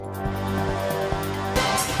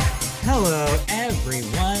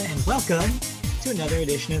Welcome to another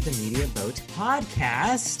edition of the Media Boat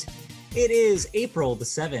Podcast. It is April the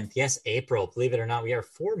 7th. Yes, April. Believe it or not, we are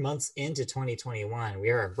 4 months into 2021. We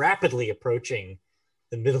are rapidly approaching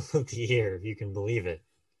the middle of the year, if you can believe it.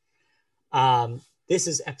 This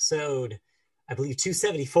is episode, I believe,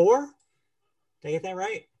 274. Did I get that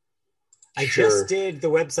right? I just did the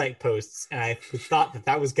website posts, and I thought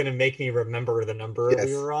that was going to make me remember the number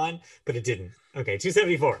we were on, but it didn't. Okay,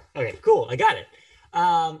 274. Okay, cool. I got it.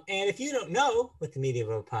 And if you don't know what the Media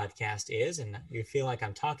Boat Podcast is, and you feel like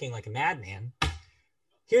I'm talking like a madman,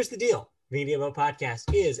 here's the deal. Media Boat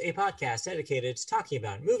Podcast is a podcast dedicated to talking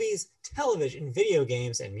about movies, television, video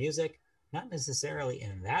games, and music, not necessarily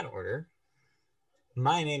in that order.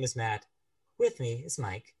 My name is Matt. With me is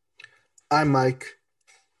Mike. I'm Mike.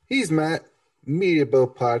 He's Matt. Media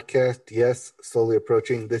Boat Podcast. Yes, slowly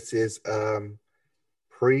approaching. This is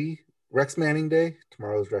pre-Rex Manning Day.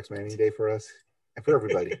 Tomorrow's Rex Manning Day for us. And for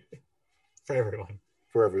everybody. For everyone.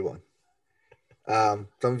 For everyone. Some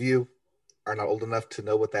of you are not old enough to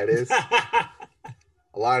know what that is. A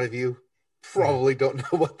lot of you probably don't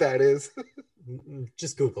know what that is.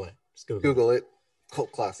 Just Google it. Google it.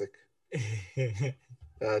 Cult classic.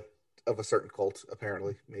 Of a certain cult,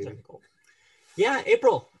 apparently. Maybe. Yeah,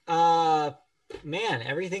 April. Man,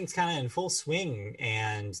 everything's kind of in full swing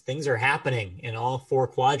and things are happening in all four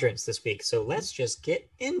quadrants this week. So let's just get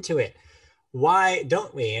into it. Why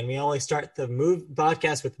don't we? And we always start the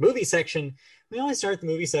podcast with the movie section. We always start the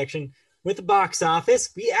movie section with the box office.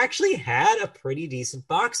 We actually had a pretty decent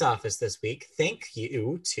box office this week. Thank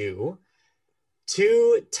you to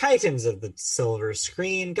two titans of the silver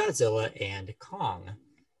screen, Godzilla and Kong.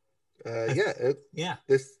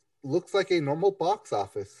 This looks like a normal box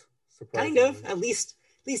office. Kind of, at least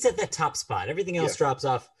at that top spot. Everything else drops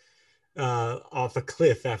off a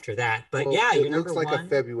cliff after that. But it looks like a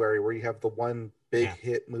February where you have the one big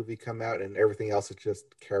hit movie come out and everything else is just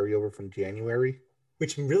carryover from January.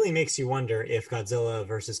 Which really makes you wonder if Godzilla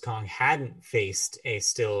versus Kong hadn't faced a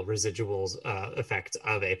still residuals effect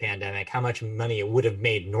of a pandemic, how much money it would have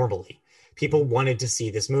made normally. People wanted to see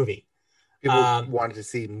this movie. People wanted to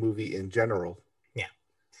see movie in general.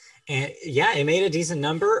 And it made a decent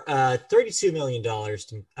number, $32 million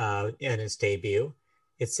in its debut.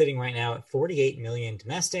 It's sitting right now at $48 million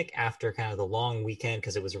domestic after kind of the long weekend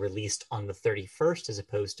because it was released on the 31st as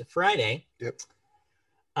opposed to Friday. Yep.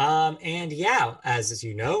 As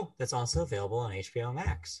you know, that's also available on HBO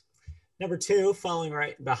Max. Number two, following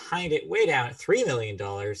right behind it, way down at $3 million,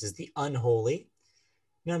 is The Unholy.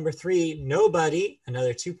 Number three, Nobody,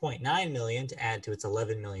 another $2.9 million to add to its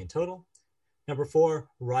 $11 million total. Number four,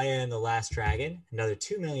 Raya and the Last Dragon, another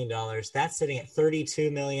 $2 million. That's sitting at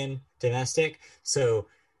 $32 million domestic. So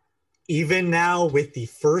even now with the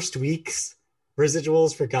first week's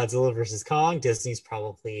residuals for Godzilla versus Kong, Disney's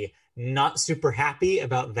probably not super happy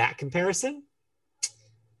about that comparison.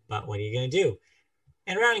 But what are you going to do?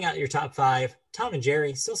 And rounding out your top five, Tom and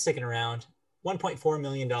Jerry still sticking around, $1.4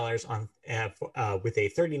 million on with a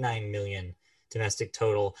 $39 million domestic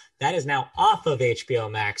total. That is now off of HBO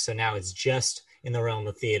Max, so now it's just in the realm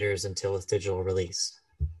of theaters until its digital release.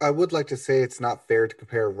 I would like to say it's not fair to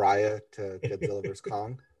compare Raya to Godzilla vs.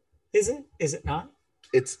 Kong. Is it? Is it not?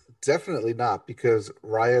 It's definitely not, because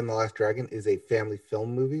Raya and the Last Dragon is a family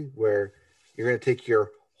film movie where you're going to take your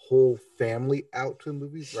whole family out to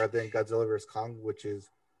movies rather than Godzilla vs. Kong, which is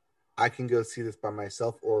I can go see this by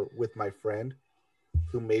myself or with my friend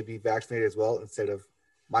who may be vaccinated as well, instead of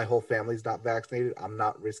my whole family's not vaccinated. I'm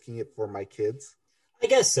not risking it for my kids. I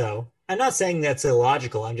guess so. I'm not saying that's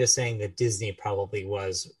illogical. I'm just saying that Disney probably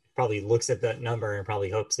looks at that number and probably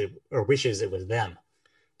hopes it or wishes it was them.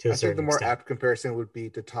 I think the more apt comparison would be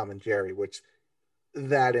to Tom and Jerry, which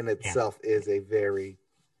that in itself is a very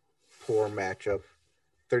poor matchup.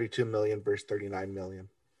 32 million versus 39 million.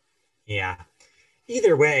 Yeah.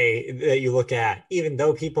 Either way that you look at, even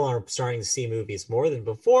though people are starting to see movies more than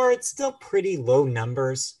before, it's still pretty low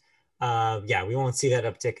numbers. We won't see that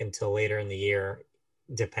uptick until later in the year,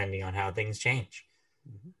 depending on how things change.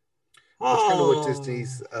 Mm-hmm. That's kind of what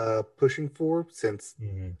Disney's pushing for, since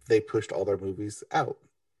they pushed all their movies out.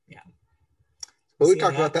 Yeah. But we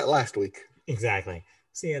talked about that last week. Exactly.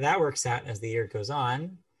 See how that works out as the year goes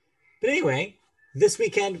on. But anyway, this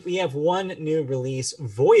weekend we have one new release,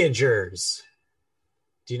 Voyagers.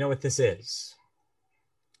 Do you know what this is?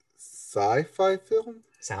 Sci-fi film?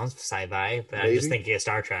 Sounds sci-fi, but maybe. I'm just thinking of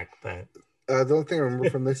Star Trek. But the only thing I remember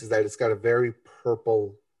from this is that it's got a very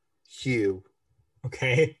purple hue.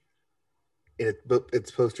 Okay. In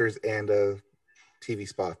its posters and TV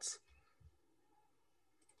spots.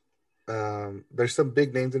 There's some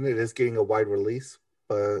big names in it. It is getting a wide release,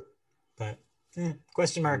 but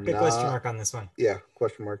Question mark, big question Not, mark on this one. yeah,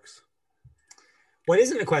 question marks. What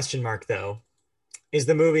isn't a question mark, though, is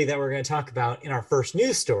the movie that we're going to talk about in our first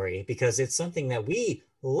news story, because it's something that we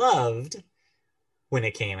loved when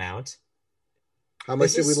it came out. How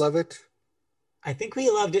much This did we is, love it? I think we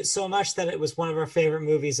loved it so much that it was one of our favorite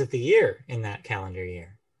movies of the year in that calendar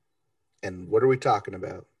year. And what are we talking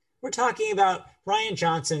about? We're talking about Rian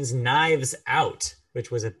Johnson's Knives Out, which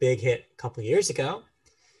was a big hit a couple years ago.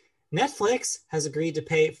 Netflix has agreed to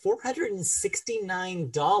pay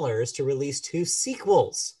 $469 to release two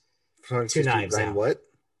sequels to Knives 469 Out. what?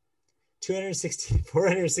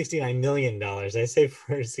 $469 million. I say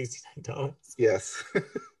 $469. Yes.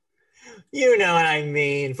 You know what I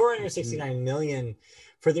mean. $469 million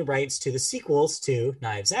for the rights to the sequels to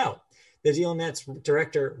Knives Out. The deal nets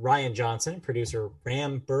director Rian Johnson, producer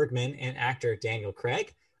Ram Bergman, and actor Daniel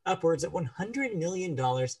Craig upwards of $100 million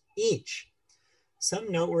each. Some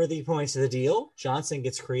noteworthy points of the deal: Johnson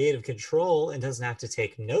gets creative control and doesn't have to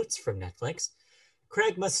take notes from Netflix.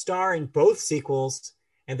 Craig must star in both sequels,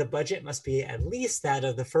 and the budget must be at least that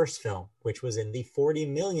of the first film, which was in the $40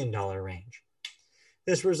 million range.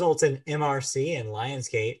 This results in MRC and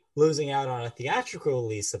Lionsgate losing out on a theatrical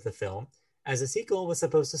release of the film, as the sequel was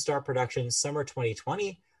supposed to start production summer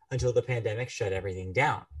 2020 until the pandemic shut everything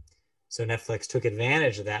down. So Netflix took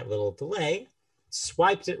advantage of that little delay,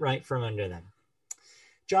 swiped it right from under them.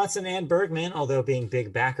 Johnson and Bergman, although being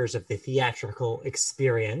big backers of the theatrical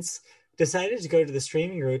experience, decided to go to the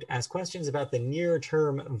streaming route as questions about the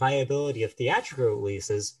near-term viability of theatrical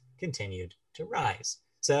releases continued to rise.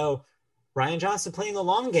 So Rian Johnson playing the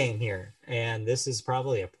long game here, and this is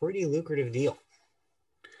probably a pretty lucrative deal.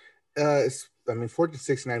 I mean,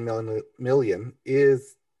 469 million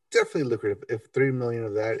is definitely lucrative. If 3 million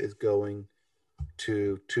of that is going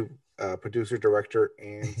to producer, director,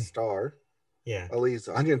 and star, Yeah, at least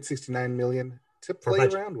 169 million to play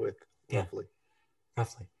around with, roughly. Yeah.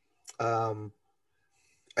 Roughly.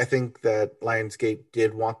 I think that Lionsgate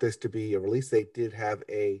did want this to be a release. They did have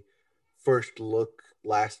a first look,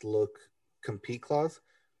 last look compete clause,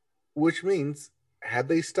 which means had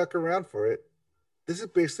they stuck around for it, this is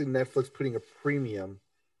basically Netflix putting a premium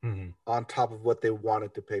on top of what they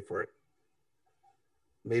wanted to pay for it.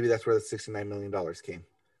 Maybe that's where the $69 million came.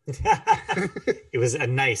 It was a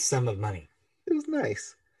nice sum of money. It was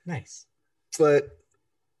nice. Nice. But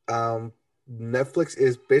Netflix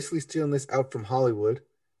is basically stealing this out from Hollywood.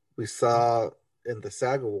 We saw in the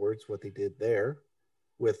SAG Awards what they did there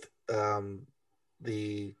with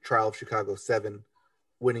the Trial of Chicago 7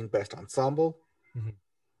 winning Best Ensemble,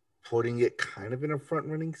 putting it kind of in a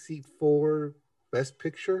front-running seat for Best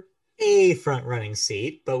Picture. A front-running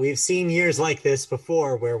seat, but we've seen years like this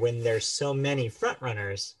before where when there's so many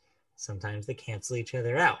front-runners, sometimes they cancel each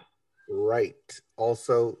other out. Right.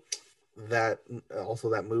 Also, that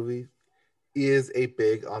movie is a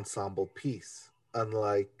big ensemble piece,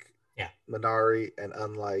 unlike Minari and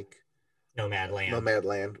unlike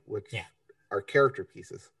Nomadland, which are character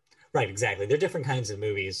pieces. Right, exactly. They're different kinds of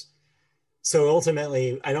movies. So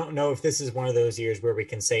ultimately, I don't know if this is one of those years where we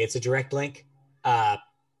can say it's a direct link.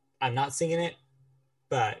 I'm not seeing it,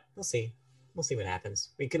 but we'll see. We'll see what happens.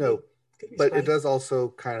 But it does also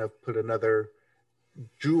kind of put another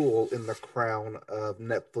jewel in the crown of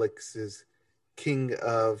Netflix's king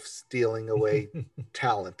of stealing away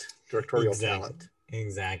talent, directorial talent.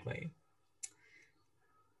 Exactly.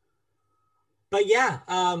 But yeah,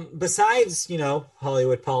 besides,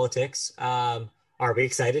 Hollywood politics, are we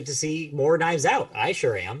excited to see more Knives Out? I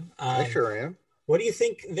sure am. I sure am. What do you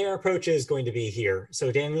think their approach is going to be here?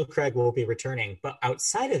 So Daniel Craig will be returning, but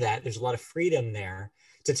outside of that, there's a lot of freedom there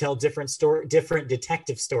to tell different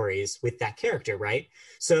detective stories with that character, right?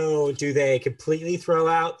 So do they completely throw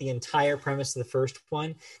out the entire premise of the first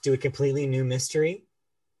one, do a completely new mystery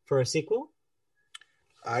for a sequel?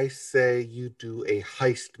 I say you do a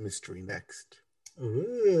heist mystery next.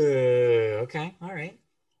 Ooh, okay, all right.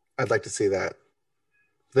 I'd like to see that.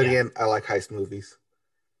 Then again, I like heist movies.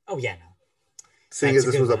 Oh, yeah, no. Seeing as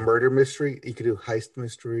this was a murder mystery, you could do heist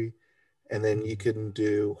mystery, and then you can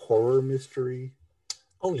do horror mystery.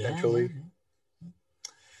 Oh, yeah.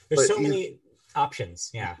 There's so many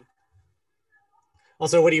options, yeah.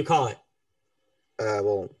 Also, what do you call it?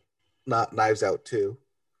 Well, not Knives Out 2.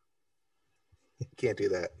 Can't do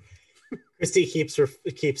that. Christy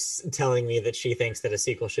keeps telling me that she thinks that a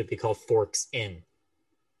sequel should be called Forks In.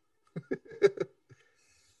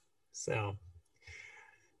 So,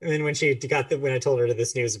 and then when I told her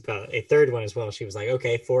this news about a third one as well, she was like,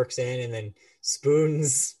 okay, Forks In and then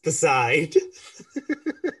Spoons Beside.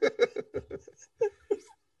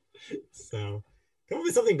 So come up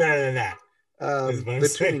with something better than that.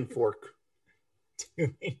 The tuning fork.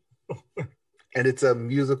 doing. And it's a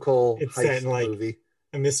musical It's set heist in like movie.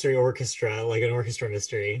 a mystery orchestra, like an orchestra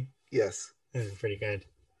mystery. Yes. This is pretty good.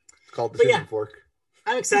 It's called The But Hidden yeah, Fork.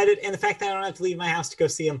 I'm excited. And the fact that I don't have to leave my house to go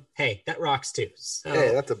see them, hey, that rocks too. So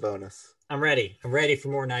Hey, that's a bonus. I'm ready. I'm ready for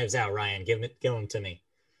more Knives Out, Ryan. Give them to me.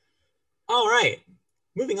 All right.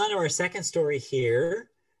 Moving on to our second story here.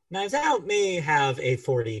 Knives Out may have a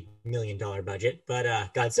 $40 million budget, but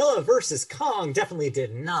Godzilla vs. Kong definitely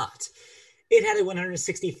did not. It had a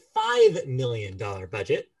 $165 million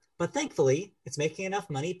budget, but thankfully, it's making enough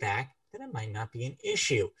money back that it might not be an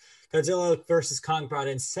issue. Godzilla vs. Kong brought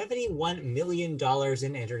in $71 million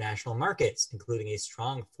in international markets, including a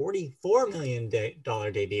strong $44 million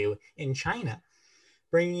debut in China,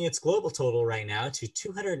 bringing its global total right now to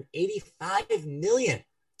 $285 million.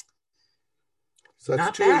 So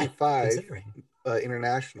that's Not 285 bad, considering.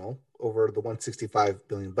 International over the 165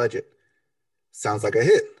 billion budget. Sounds like a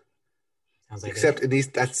hit. Sounds like Except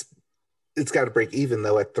it's got to break even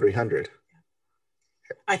though at 300.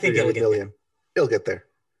 I think it'll get there. It'll get there.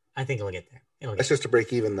 I think it'll get there. That's just a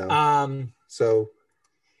break even though. So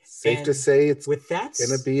safe to say it's with that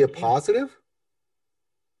going to be a positive.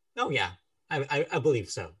 Oh yeah, I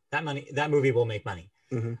believe so. That movie will make money.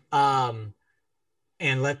 Mm-hmm.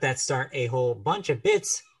 And let that start a whole bunch of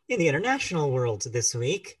bits in the international world this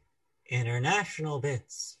week. International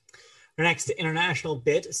bits. Our next international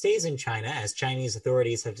bit stays in China, as Chinese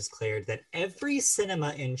authorities have declared that every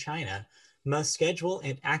cinema in China must schedule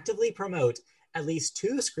and actively promote at least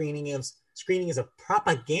 2 screenings of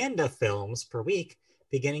propaganda films per week,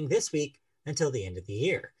 beginning this week until the end of the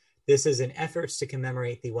year. This is in efforts to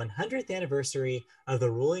commemorate the 100th anniversary of the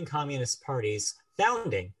ruling Communist Party's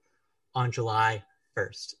founding on July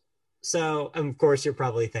 1st. So, of course, you're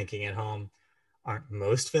probably thinking at home, aren't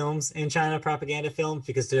most films in China propaganda films?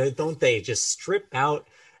 Because don't they just strip out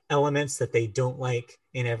elements that they don't like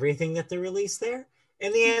in everything that they release there?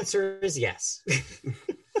 And the answer is yes.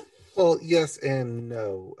 Well, yes and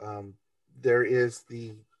no. There is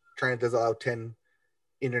China does allow 10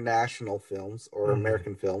 international films or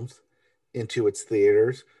American films into its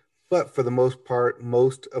theaters, but for the most part,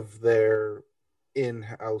 most of their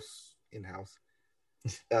in-house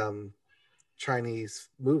Chinese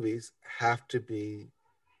movies have to be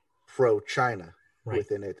pro-China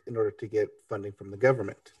within it in order to get funding from the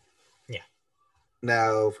government. Yeah.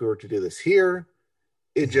 Now, if we were to do this here,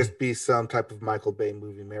 it'd just be some type of Michael Bay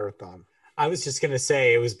movie marathon. I was just gonna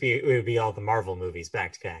say it would be all the Marvel movies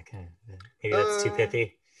back to back. Maybe that's too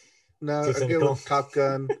pithy. No, I'd go with Top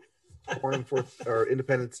Gun, or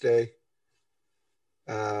Independence Day.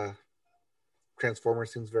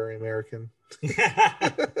 Transformers seems very American.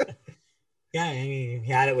 Yeah, I mean,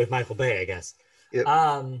 he had it with Michael Bay, I guess. Yep.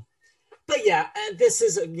 But yeah, this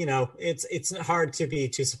is, it's hard to be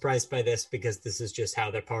too surprised by this because this is just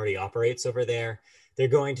how their party operates over there. They're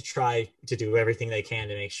going to try to do everything they can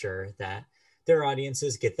to make sure that their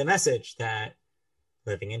audiences get the message that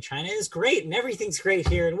living in China is great and everything's great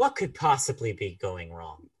here, and what could possibly be going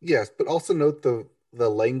wrong? Yes, but also note the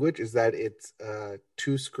language is that it's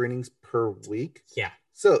 2 screenings per week. Yeah.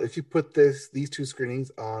 So if you put these 2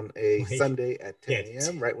 screenings on a Sunday at 10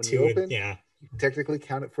 a.m., right when you open, you technically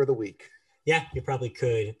count it for the week. Yeah, you probably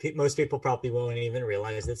could. Most people probably won't even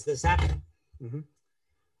realize this happened. Mm-hmm.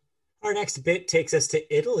 Our next bit takes us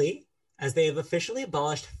to Italy, as they have officially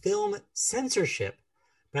abolished film censorship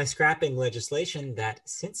by scrapping legislation that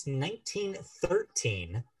since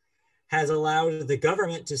 1913 has allowed the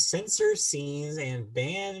government to censor scenes and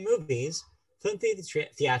ban movies from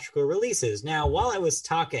theatrical releases. Now, while I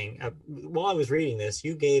was reading this,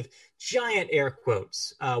 you gave giant air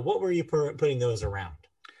quotes. What were you putting those around?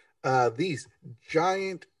 These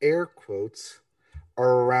giant air quotes are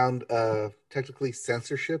around technically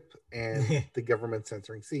censorship and the government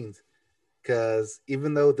censoring scenes. Because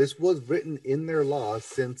even though this was written in their laws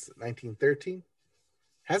since 1913,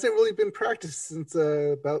 hasn't really been practiced since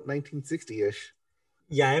about 1960-ish.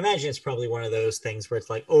 Yeah, I imagine it's probably one of those things where it's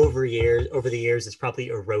like over the years, it's probably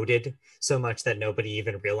eroded so much that nobody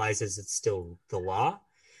even realizes it's still the law.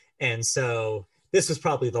 And so this was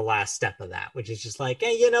probably the last step of that, which is just like,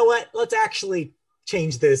 hey, you know what? Let's actually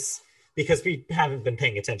change this because we haven't been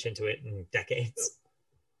paying attention to it in decades.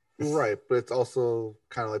 Right, but it's also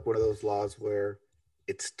kind of like one of those laws where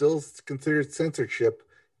it's still considered censorship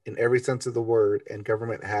in every sense of the word, and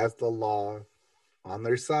government has the law on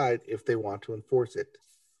their side if they want to enforce it.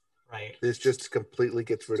 Right. This just completely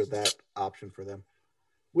gets rid of that option for them,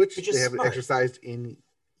 which they haven't exercised in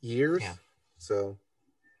years. Yeah. So,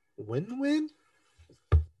 win-win?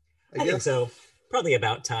 I think so. probably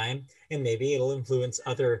about time, and maybe it'll influence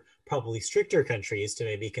other probably stricter countries to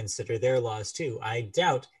maybe consider their laws too. I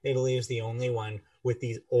doubt Italy is the only one with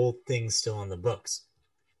these old things still on the books.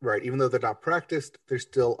 Right. Even though they're not practiced, they're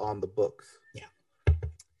still on the books. Yeah.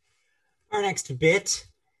 Our next bit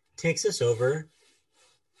takes us over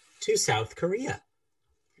to South Korea.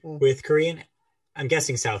 With Korean, I'm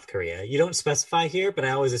guessing South Korea. You don't specify here, but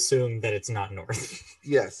I always assume that it's not North.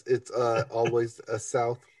 Yes, it's always a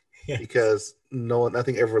South Yes. because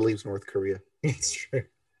nothing ever leaves North Korea. It's true.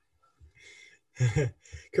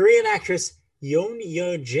 Korean actress Yoon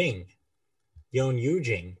Yoo-jing. Yoon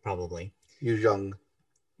Yoo-jing, probably. Yoo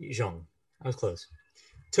Jung. I was close.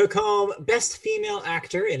 Took home Best Female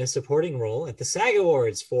Actor in a Supporting Role at the SAG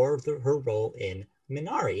Awards for her role in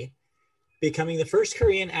Minari, becoming the first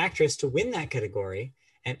Korean actress to win that category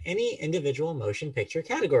and any individual motion picture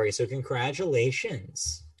category. So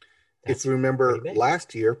congratulations. If you remember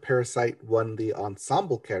last year, Parasite won the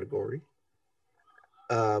ensemble category,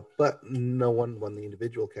 but no one won the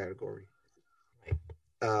individual category.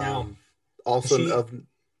 Now, also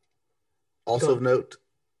of note,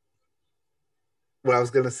 what I was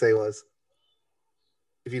going to say was,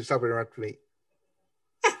 if you stop interrupting me.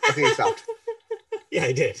 Okay, you stopped. Yeah,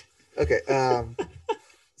 I did. Okay.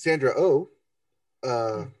 Sandra Oh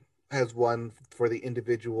has won for the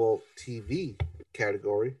individual TV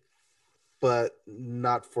category, but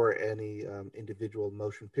not for any individual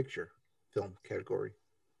motion picture film category.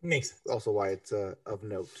 Makes sense. Also why it's of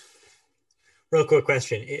note. Real quick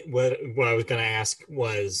question. What I was going to ask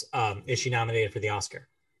was, is she nominated for the Oscar?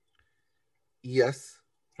 Yes.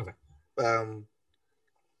 Okay.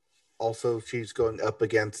 Also, she's going up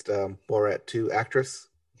against Borat 2 actress.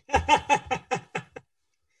 I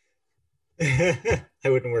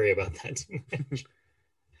wouldn't worry about that too much.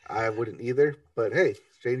 I wouldn't either, but hey,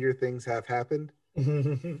 Stranger Things have happened.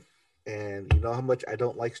 And you know how much I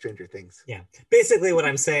don't like Stranger Things. Yeah. Basically what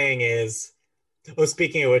I'm saying is,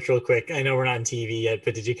 speaking of which, real quick, I know we're not on TV yet,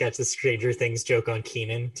 but did you catch the Stranger Things joke on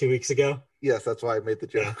Kenan 2 weeks ago? Yes, that's why I made the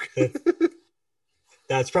joke. Yeah,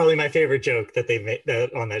 that's probably my favorite joke that they've made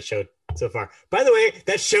on that show so far. By the way,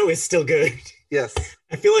 that show is still good. Yes.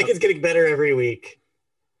 I feel like it's getting better every week.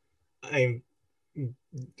 I'm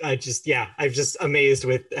just amazed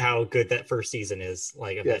with how good that first season is,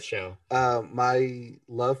 of that show. My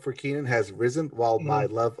love for Kenan has risen while my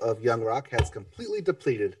love of Young Rock has completely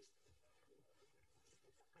depleted.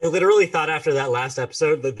 I literally thought after that last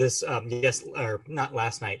episode that this, or not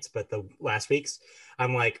last night's, but the last week's,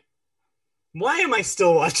 I'm like, why am I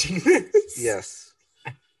still watching this? Yes.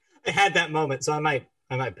 I had that moment, so I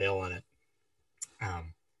might bail on it.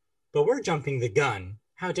 But we're jumping the gun.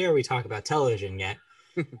 How dare we talk about television yet?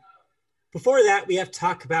 Before that, we have to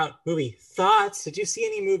talk about movie thoughts. Did you see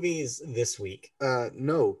any movies this week?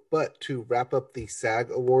 No, but to wrap up the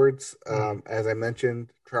SAG Awards, as I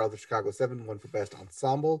mentioned, Trial of the Chicago 7 won for Best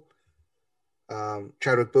Ensemble.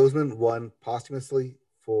 Chadwick Boseman won posthumously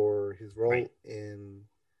for his role in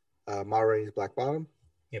Ma Rainey's Black Bottom.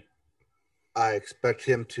 Yep. I expect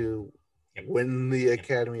him to win the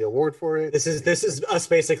Academy Award for it. This is us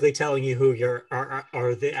basically telling you who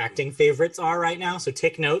are the acting favorites are right now. So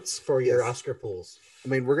take notes for your Oscar pools. I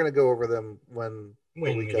mean, we're gonna go over them when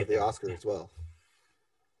the week of the Oscars as well.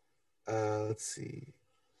 Let's see.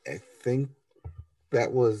 I think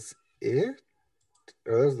that was it.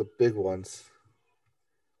 Or those are the big ones.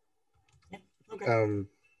 Yeah. Okay. I don't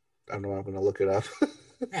know. I'm gonna look it up.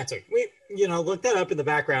 That's okay. We look that up in the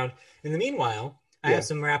background. In the meanwhile, I have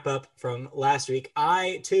some wrap up from last week.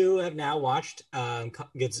 I too have now watched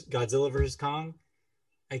Godzilla vs. Kong.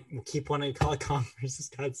 I keep wanting to call it Kong vs.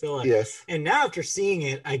 Godzilla. Yes. And now after seeing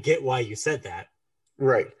it, I get why you said that.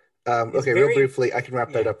 Right. Okay, real briefly, I can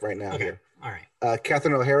wrap that up right now here. All right.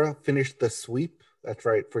 Catherine O'Hara finished The Sweep. That's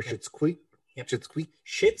right, for Schitt's Creek. Yep.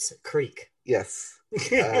 Schitt's Creek. Yes.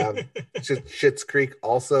 Schitt's Creek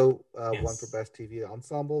also won for Best TV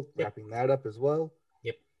Ensemble, wrapping that up as well.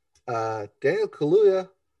 Daniel Kaluuya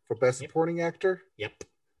for Best Supporting Actor. Yep.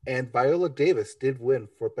 And Viola Davis did win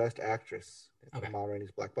for Best Actress in Ma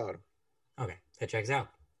Rainey's Black Bottom. Okay, that checks out.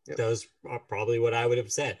 Yep. Those are probably what I would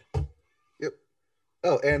have said. Yep.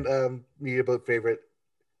 Oh, and media boat favorite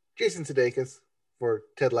Jason Sudeikis for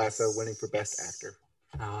Ted Lasso winning for Best Actor.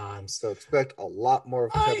 So expect a lot more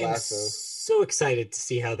of Ted Lasso. So excited to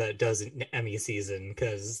see how that does in Emmy season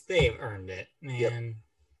because they've earned it, man. Yep.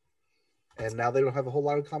 And now they don't have a whole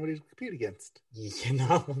lot of comedy to compete against.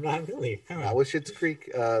 No, not really. Not with Schitt's Creek.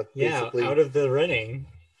 Out of the running.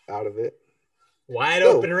 Out of it. Wide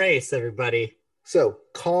open race, everybody. So,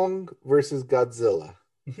 Kong versus Godzilla.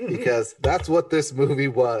 because that's what this movie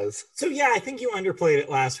was. So yeah, I think you underplayed it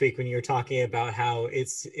last week when you were talking about how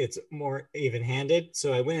it's more even-handed.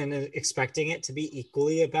 So I went in expecting it to be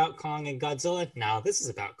equally about Kong and Godzilla. Now this is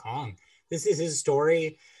about Kong. This is his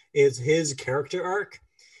story, is his character arc.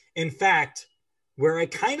 In fact, where I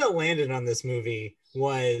kind of landed on this movie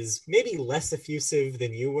was maybe less effusive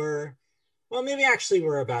than you were. Well, maybe actually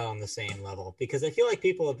we're about on the same level because I feel like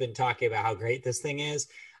people have been talking about how great this thing is.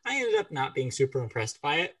 I ended up not being super impressed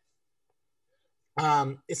by it.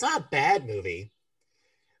 It's not a bad movie,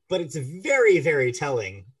 but it's very, very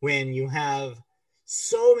telling when you have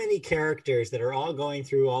so many characters that are all going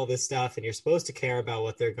through all this stuff, and you're supposed to care about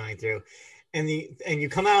what they're going through, and you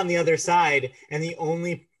come out on the other side, and the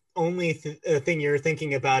only thing you're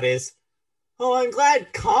thinking about is, oh, I'm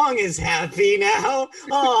glad Kong is happy now.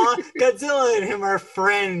 Oh, Godzilla and him are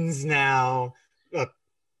friends now.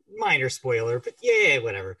 Minor spoiler, but yeah,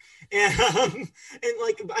 whatever. And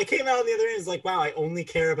like I came out on the other end, it's like, wow, I only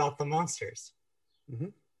care about the monsters. Mm-hmm.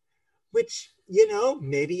 Which,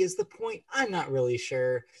 maybe is the point. I'm not really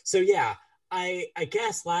sure. So yeah, I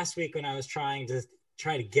guess last week when I was trying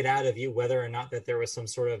to get out of you whether or not that there was some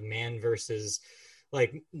sort of man versus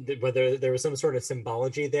like whether there was some sort of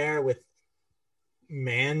symbology there with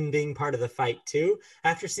man being part of the fight too.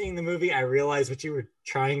 After seeing the movie, I realized what you were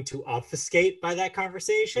trying to obfuscate by that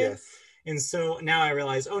conversation. Yes. And so now I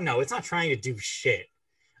realize, oh no, it's not trying to do shit.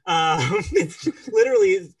 It's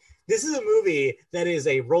literally, this is a movie that is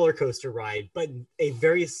a roller coaster ride, but a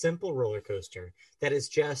very simple roller coaster that is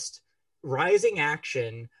just rising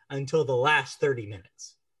action until the last 30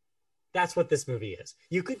 minutes. That's what this movie is.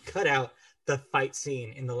 You could cut out the fight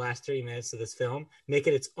scene in the last 30 minutes of this film, make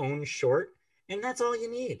it its own short, and that's all you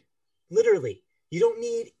need. Literally, you don't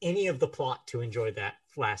need any of the plot to enjoy that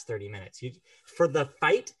last 30 minutes. For the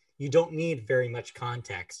fight, you don't need very much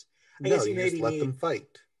context. I guess you maybe just let them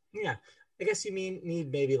fight. Yeah, I guess you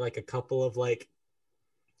need maybe like a couple of like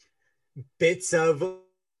bits of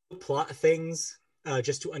plot things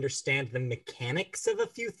just to understand the mechanics of a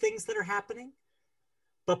few things that are happening.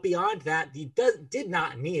 But beyond that, you did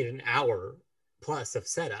not need an hour plus of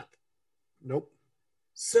setup. Nope.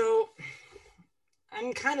 So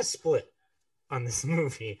I'm kind of split on this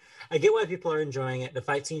movie. I get why people are enjoying it. The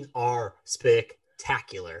fight scenes are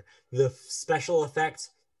spectacular. The special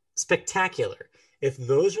effects, spectacular. If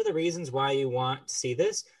those are the reasons why you want to see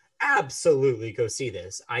this, absolutely go see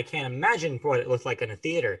this. I can't imagine what it looked like in a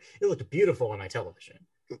theater. It looked beautiful on my television.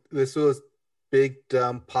 This was big,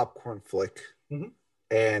 dumb popcorn flick. Mm-hmm.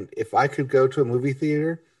 And if I could go to a movie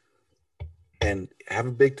theater and have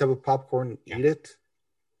a big tub of popcorn and eat it,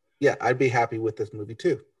 yeah, I'd be happy with this movie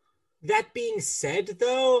too. That being said,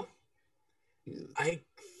 though, I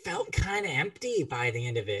felt kind of empty by the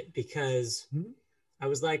end of it because I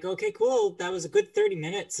was like, okay, cool. That was a good 30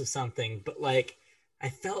 minutes of something. But like, I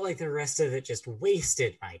felt like the rest of it just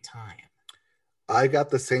wasted my time. I got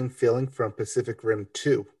the same feeling from Pacific Rim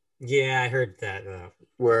 2. Yeah, I heard that.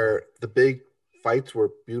 Where the big fights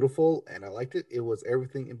were beautiful and I liked it. It was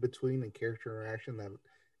everything in between and character interaction that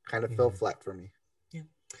kind of fell flat for me. Yeah.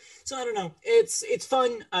 So I don't know. It's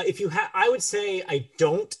fun. If you I would say I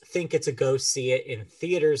don't think it's a go see it in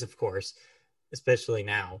theaters, of course, especially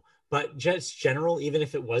now. But just general, even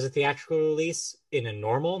if it was a theatrical release in a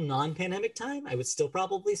normal non-pandemic time, I would still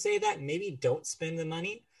probably say that. Maybe don't spend the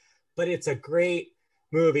money. But it's a great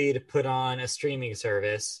movie to put on a streaming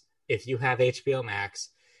service if you have HBO Max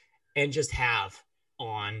and just have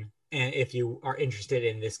on, and if you are interested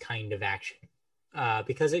in this kind of action,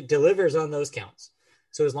 because it delivers on those counts.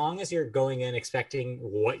 So as long as you're going in expecting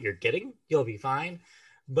what you're getting, you'll be fine.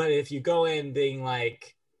 But if you go in being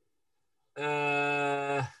like,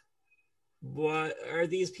 what are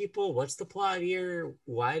these people? What's the plot here?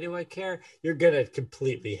 Why do I care? You're going to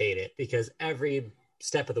completely hate it because every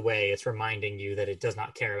step of the way, it's reminding you that it does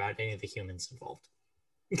not care about any of the humans involved.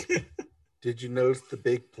 Did you notice the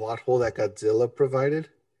big plot hole that Godzilla provided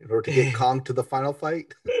in order to get Kong to the final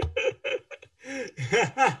fight?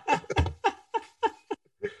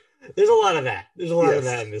 There's a lot of that. There's a lot of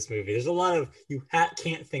that in this movie. There's a lot of, you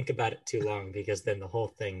can't think about it too long because then the whole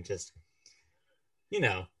thing just,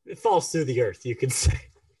 it falls through the earth, you could say.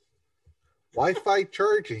 Wi-Fi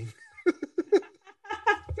charging.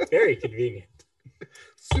 Very convenient.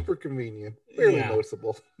 Super convenient. Very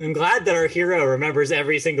noticeable. I'm glad that our hero remembers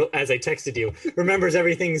every single, as I texted you, remembers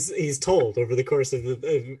everything he's told over the course of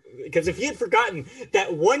the, because if he had forgotten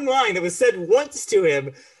that one line that was said once to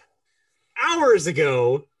him hours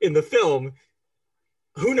ago in the film,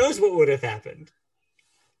 who knows what would have happened.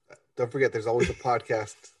 Don't forget, there's always a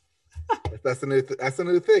podcast. That's the new. That's the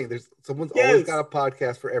new thing. Someone's always Yes. got a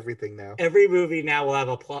podcast for everything now Every movie now will have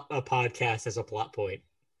a podcast as a plot point.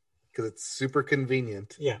 because it's super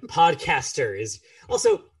convenient. Yeah, podcaster is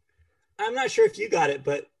also. I'm not sure if you got it,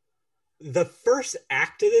 but the first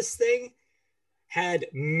act of this thing had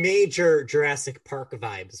major Jurassic Park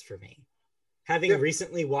vibes for me. Having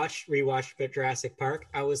recently rewatched Jurassic Park,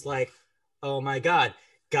 I was like, oh my God,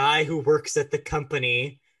 guy who works at the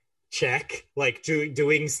company, check. Like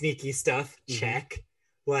doing sneaky stuff, check.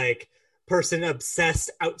 Like person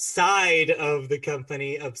obsessed outside of the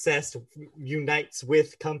company, obsessed unites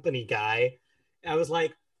with company guy. I was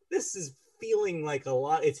like, this is feeling like a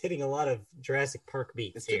lot. It's hitting a lot of Jurassic Park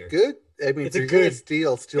beats here. Good. I mean, it's if a you're good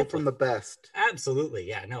steal from the best. Absolutely,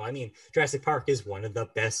 yeah. No, I mean, Jurassic Park is one of the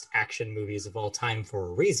best action movies of all time for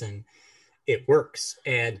a reason. It works,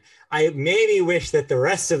 and I maybe wish that the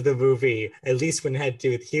rest of the movie, at least when it had to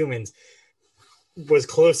do with humans, was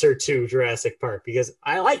closer to Jurassic Park, because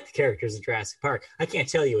I like the characters in Jurassic Park. I can't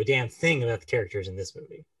tell you a damn thing about the characters in this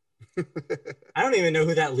movie. I don't even know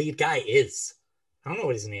who that lead guy is. I don't know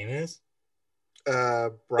what his name is.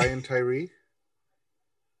 Brian Tyree.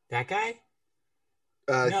 That guy?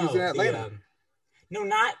 No, he was in Atlanta. No,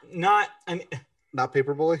 not. I mean, not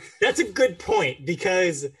Paperboy. That's a good point,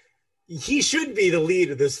 because he should be the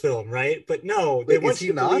lead of this film, right? But no, they want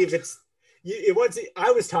you to believe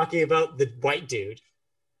I was talking about the white dude.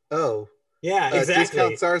 Oh, yeah, exactly.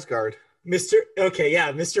 Discount Sarsgaard.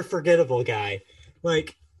 Mr. Forgettable guy.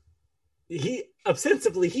 Like, he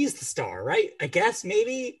ostensibly he's the star, right? I guess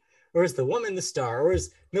maybe, or is the woman the star, or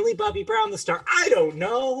is Millie Bobby Brown the star? I don't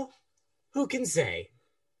know. Who can say?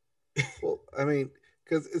 Well, I mean,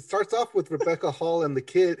 because it starts off with Rebecca Hall and the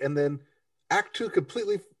kid, and then Act 2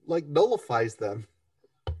 completely nullifies them.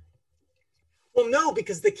 Well, no,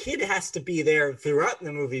 because the kid has to be there throughout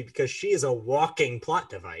the movie because she is a walking plot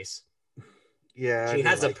device. Yeah, she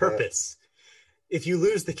has a purpose. That. If you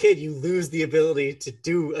lose the kid, you lose the ability to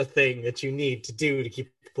do a thing that you need to do to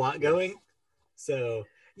keep the plot going. So,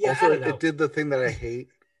 yeah, also, it did the thing that I hate,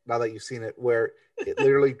 now that you've seen it, where it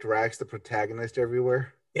literally drags the protagonist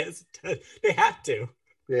everywhere. Yes, they have to.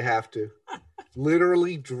 They have to.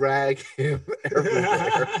 Literally drag him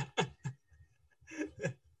everywhere.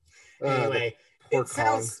 Anyway, I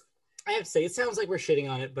have to say, it sounds like we're shitting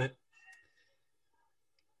on it, but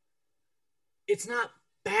it's not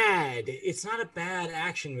bad. It's not a bad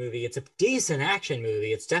action movie. It's a decent action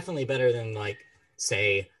movie. It's definitely better than,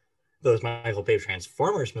 say, those Michael Bay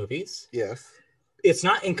Transformers movies. Yes. It's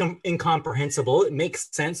not incomprehensible. It makes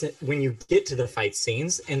sense when you get to the fight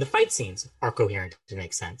scenes, and the fight scenes are coherent to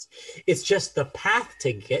make sense. It's just the path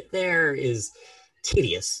to get there is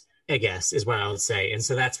tedious, I guess, is what I would say. And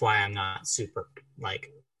so that's why I'm not super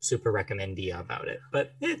recommendy about it.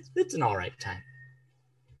 But it's an all right time.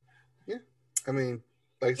 Yeah. I mean,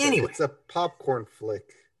 like I said, it's a popcorn flick.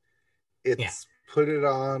 It's put it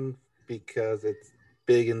on because it's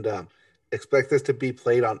big and dumb. Expect this to be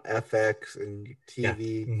played on FX and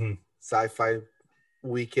TV, Sci-Fi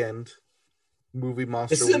Weekend, Movie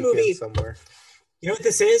Monster Weekend somewhere. You know what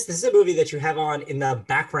this is? This is a movie that you have on in the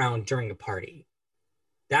background during a party.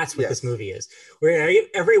 That's what this movie is. Where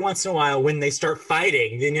every once in a while, when they start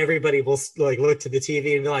fighting, then everybody will look to the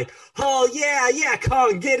TV and be like, "Oh yeah,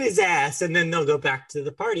 Kong, get his ass!" And then they'll go back to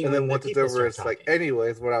the party. And then once it's over, it's like,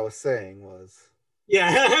 anyways, what I was saying was.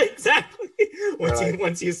 Yeah, exactly.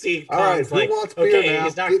 Once you see Kong's okay,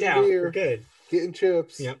 he's knocked out. We're good. Getting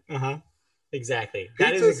chips. Yep. Exactly.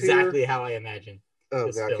 That is exactly how I imagine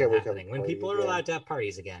this film happening. When people are allowed to have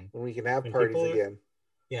parties again. When we can have parties again.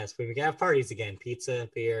 Yes, when we can have parties again. Pizza,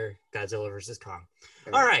 beer, Godzilla versus Kong.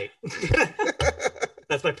 All right.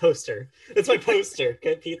 That's my poster. That's my poster.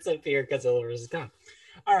 Pizza, beer, Godzilla versus Kong.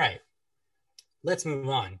 All right. Let's move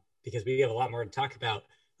on, because we have a lot more to talk about.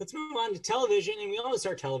 Let's move on to television, and we always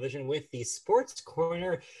start television with the Sports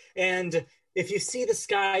Corner. And if you see the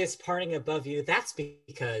sky is parting above you, that's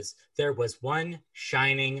because there was one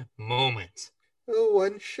shining moment. Oh,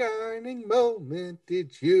 one shining moment.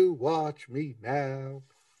 Did you watch me now?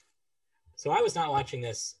 So I was not watching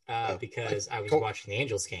this because I was watching the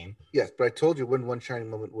Angels game. Yes, but I told you when one shining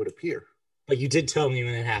moment would appear. But you did tell me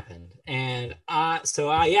when it happened. And I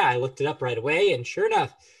looked it up right away, and sure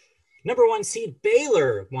enough, number 1 seed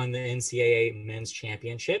Baylor won the NCAA men's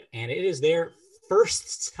championship, and it is their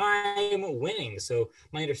first time winning. So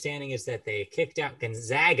my understanding is that they kicked out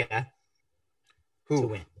Gonzaga to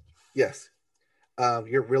win. Yes.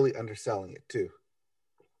 You're really underselling it too,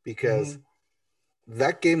 because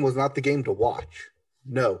that game was not the game to watch.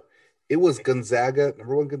 No, it was Gonzaga,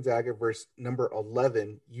 number 1 Gonzaga versus number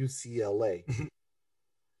 11 UCLA.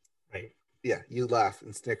 Right. Yeah, you laugh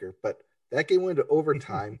and snicker, but That game went to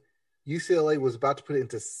overtime. UCLA was about to put it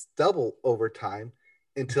into double overtime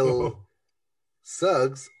until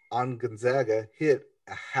Suggs on Gonzaga hit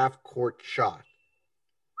a half-court shot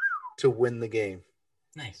to win the game.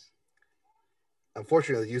 Nice.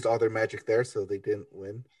 Unfortunately, they used all their magic there, so they didn't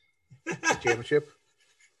win the championship.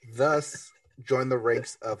 Thus, joined the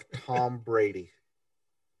ranks of Tom Brady.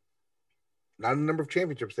 Not in the number of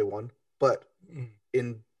championships they won, but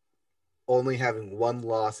in only having one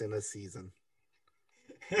loss in a season.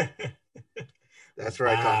 That's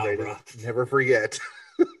right, wow, Tom Brady. Rough. Never forget.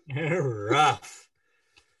 Rough.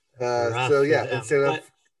 So yeah,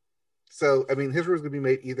 I mean, history was going to be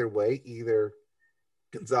made either way. Either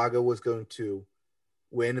Gonzaga was going to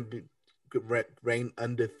win and reign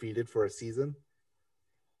undefeated for a season,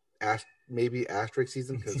 maybe asterisk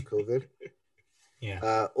season because COVID.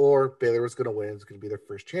 Yeah. Or Baylor was going to win. It's going to be their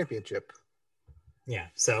first championship. Yeah.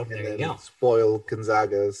 So there you go. Spoil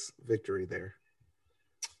Gonzaga's victory there.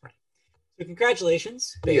 Right. So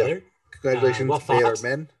congratulations, Baylor. Yeah. Congratulations, Baylor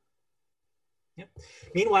men. Yep.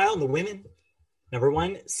 Meanwhile, the women, number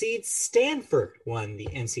 1 seed Stanford won the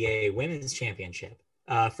NCAA Women's Championship,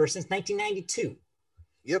 first since 1992.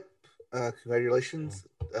 Yep. Congratulations,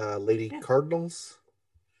 Lady Cardinals.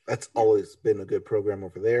 That's always been a good program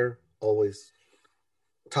over there. Always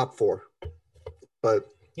top 4. But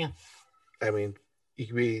yeah, I mean, you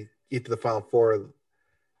can be into the Final Four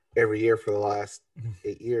every year for the last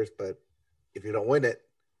 8 years, but if you don't win it,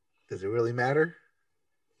 does it really matter?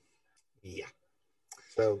 Yeah.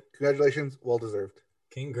 So, congratulations, well deserved.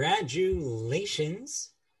 Congratulations.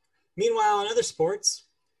 Meanwhile, in other sports,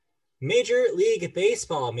 Major League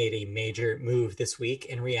Baseball made a major move this week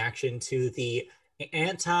in reaction to the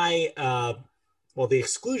the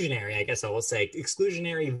exclusionary, I guess I will say,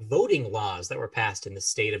 exclusionary voting laws that were passed in the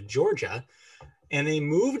state of Georgia. And they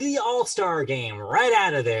moved the All-Star game right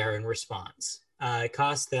out of there in response. It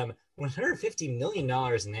cost them $150 million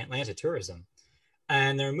in Atlanta tourism.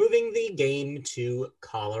 And they're moving the game to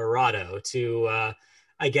Colorado to,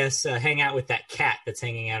 hang out with that cat that's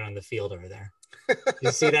hanging out on the field over there.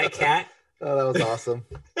 You see that cat? Oh, that was awesome.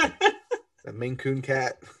 That Maine Coon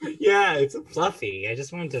cat. Yeah, it's a fluffy. I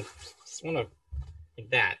just want to like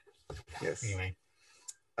that. Yes. Anyway.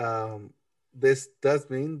 This does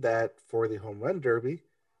mean that for the home run derby,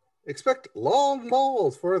 expect long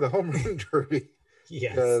balls for the home run derby.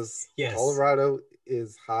 Yes. Because Colorado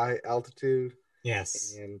is high altitude.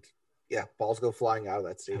 Yes. And yeah, balls go flying out of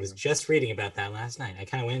that stadium. I was just reading about that last night. I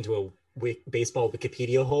kind of went into a baseball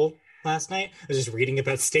Wikipedia hole last night. I was just reading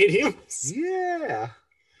about stadiums. Yeah.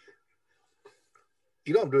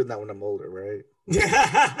 You know I'm doing that when I'm older, right?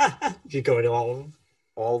 You go to all of them?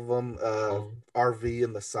 All of them. RV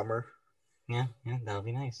in the summer. Yeah, that'll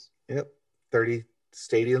be nice. Yep. 30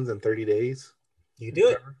 stadiums in 30 days. You do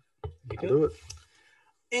it. I'll do it.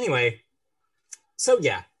 Anyway, so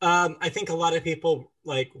yeah, I think a lot of people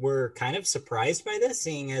were kind of surprised by this,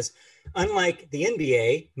 seeing as unlike the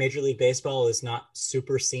NBA, Major League Baseball is not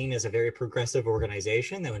super seen as a very progressive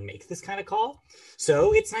organization that would make this kind of call.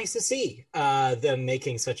 So it's nice to see them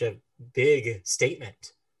making such a big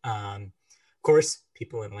statement. Of course,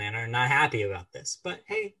 people in Atlanta are not happy about this, but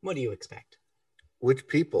hey, what do you expect? Which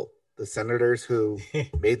people? The senators who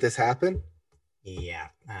made this happen? Yeah,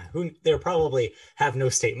 they'll probably have no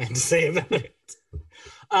statement to say about it.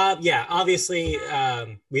 Obviously,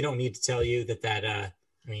 we don't need to tell you that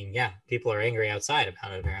people are angry outside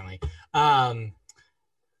about it, apparently.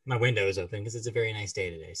 My window is open because it's a very nice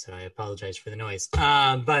day today, so I apologize for the noise.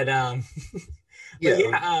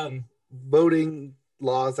 Voting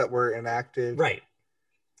laws that were enacted. Right.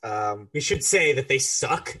 We should say that they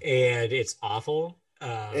suck and it's awful.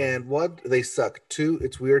 And what they suck. 2,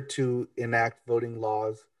 it's weird to enact voting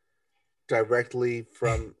laws directly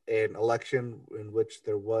from an election in which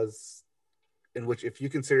if you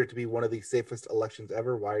consider it to be one of the safest elections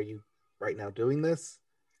ever, why are you right now doing this?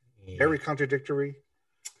 Yeah. Very contradictory.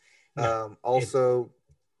 No, also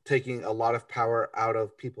taking a lot of power out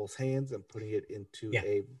of people's hands and putting it into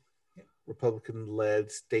a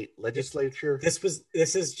Republican-led state legislature. This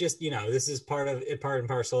is just, this is part and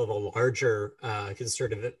parcel of a larger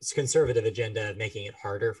conservative agenda of making it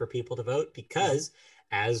harder for people to vote because,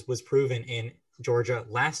 as was proven in Georgia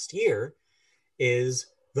last year, is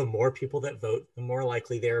the more people that vote, the more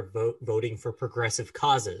likely they're voting for progressive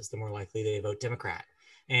causes, the more likely they vote Democrat.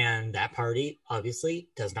 And that party obviously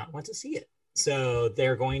does not want to see it. So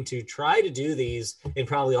they're going to try to do these in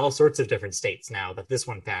probably all sorts of different states now that this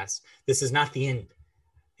one passed. This is not the end.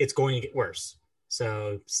 It's going to get worse.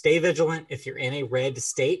 So stay vigilant if you're in a red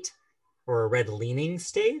state or a red-leaning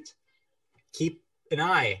state. Keep an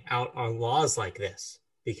eye out on laws like this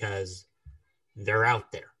because they're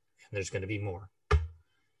out there, and there's going to be more.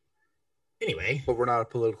 Anyway, but we're not a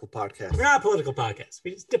political podcast. We're not a political podcast.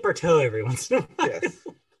 We just dip our toe every once in a while. Yes.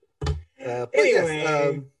 But anyway,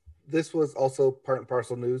 yes, this was also part and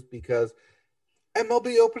parcel news because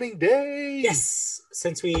MLB opening day. Yes,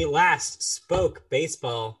 since we last spoke,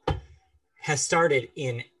 baseball has started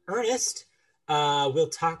in earnest. We'll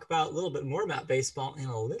talk about a little bit more about baseball in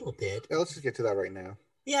a little bit. Yeah, let's just get to that right now.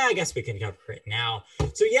 Yeah, I guess we can cover it now.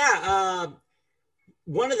 So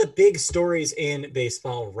one of the big stories in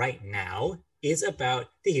baseball right now is about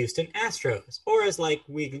the Houston Astros, or as like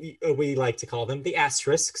we like to call them, the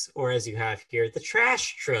Asterisks, or as you have here, the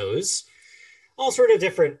Trashtros. All sort of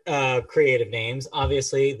different creative names.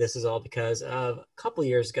 Obviously, this is all because of a couple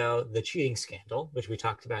years ago, the cheating scandal, which we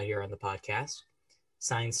talked about here on the podcast,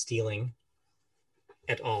 sign stealing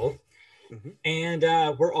et al. Mm-hmm. And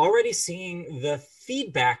we're already seeing the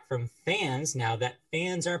feedback from fans now that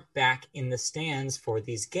fans are back in the stands for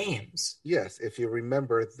these games. Yes, if you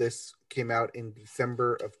remember, this came out in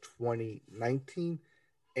December of 2019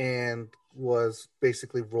 and was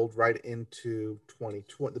basically rolled right into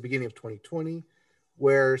 2020, the beginning of 2020,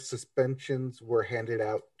 where suspensions were handed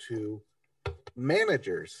out to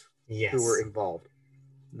managers who were involved.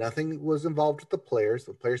 Nothing was involved with the players.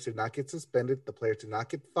 The players did not get suspended. The players did not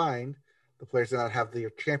get fined. The players did not have their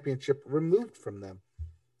championship removed from them.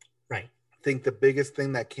 Right. I think the biggest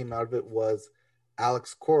thing that came out of it was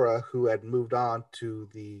Alex Cora, who had moved on to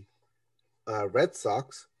the Red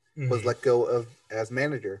Sox, was let go of as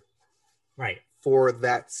manager. Right. For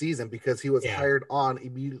that season because he was hired on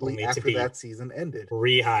immediately after that season ended.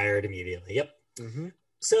 Rehired immediately. Yep. Mm-hmm.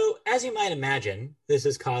 So, as you might imagine, this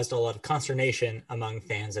has caused a lot of consternation among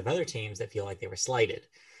fans of other teams that feel like they were slighted.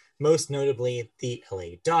 Most notably, the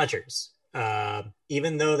LA Dodgers.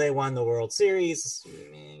 Even though they won the World Series,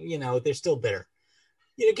 they're still bitter.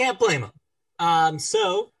 You can't blame them.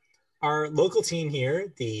 So, our local team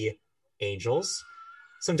here, the Angels,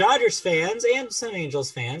 some Dodgers fans and some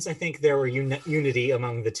Angels fans, I think there were unity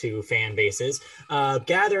among the two fan bases,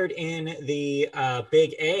 gathered in the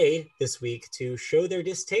Big A this week to show their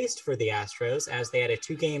distaste for the Astros as they had a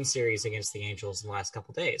 2-game series against the Angels in the last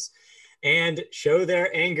couple days. And show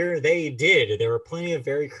their anger they did. There were plenty of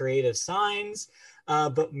very creative signs,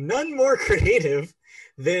 but none more creative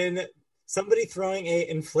than somebody throwing an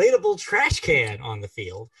inflatable trash can on the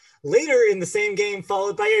field. Later in the same game,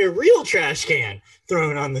 followed by a real trash can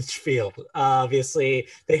thrown on the field. Obviously,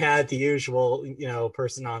 they had the usual,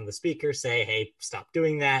 person on the speaker say, "Hey, stop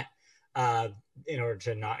doing that," in order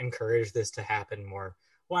to not encourage this to happen more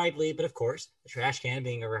widely. But of course, the trash can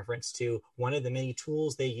being a reference to one of the many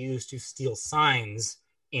tools they use to steal signs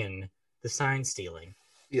in the sign stealing.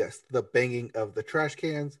 Yes, the banging of the trash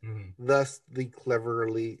cans, thus the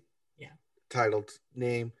cleverly titled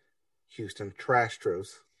name, Houston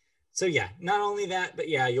Trashtros. So not only that, but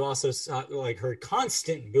you also saw heard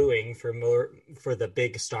constant booing for the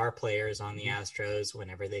big star players on the Astros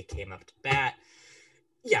whenever they came up to bat.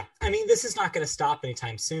 Yeah, I mean, this is not going to stop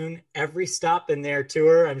anytime soon. Every stop in their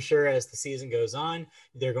tour, I'm sure as the season goes on,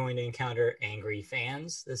 they're going to encounter angry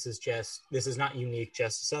fans. This is not unique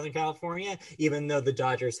just to Southern California, even though the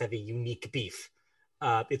Dodgers have a unique beef.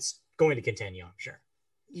 It's going to continue, I'm sure.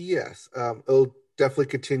 Yes, it'll definitely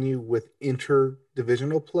continue with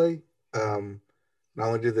interdivisional play. Not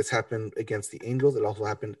only did this happen against the Angels, it also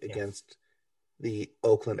happened against the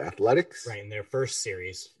Oakland Athletics. Right, in their first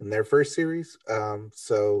series.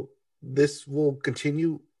 So this will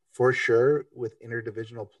continue for sure with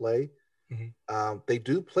interdivisional play. Mm-hmm. They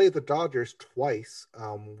do play the Dodgers twice,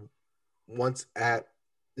 once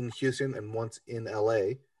in Houston and once in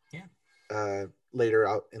LA. Yeah. Later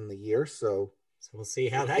out in the year. So we'll see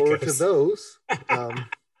how that goes. To those.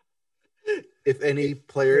 If any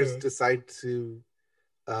players decide to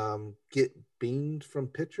get beamed from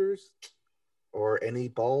pitchers, or any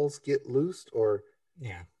balls get loosed, or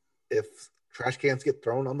if trash cans get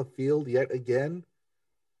thrown on the field yet again,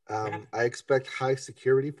 I expect high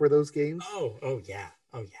security for those games. Oh yeah.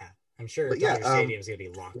 I'm sure Dodger Stadium is going to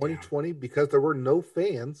be locked 2020, because there were no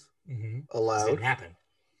fans allowed. This didn't happen.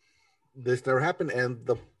 This never happened, and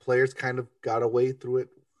the players kind of got away through it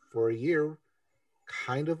for a year,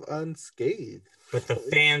 kind of unscathed. But the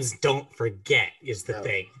fans don't forget is the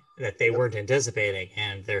thing that they weren't anticipating,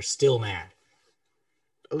 and they're still mad.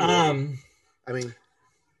 Oh, yeah. I mean,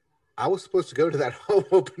 I was supposed to go to that home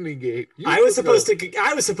opening game. I was supposed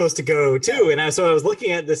to go too, and so I was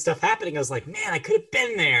looking at this stuff happening. I was like, man, I could have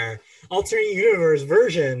been there. Alternate universe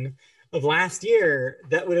version of last year.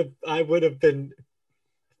 I would have been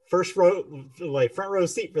first row, front row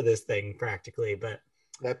seat for this thing practically. But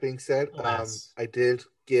that being said, I did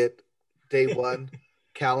get day one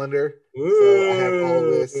calendar. Ooh. So I have all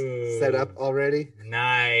this set up already.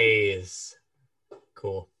 Nice.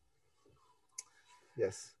 Cool.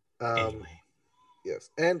 Yes. Anyway. Yes.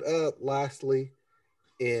 And lastly,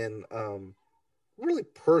 in really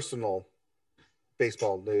personal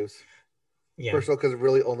baseball news. Yeah. Personal because it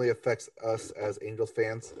really only affects us as Angels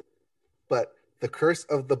fans. But the curse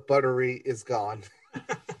of the buttery is gone.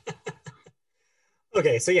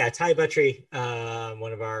 Okay, so yeah, Ty Buttrey,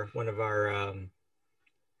 one of our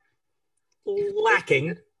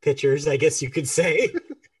lacking pitchers, I guess you could say.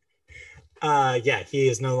 Yeah, he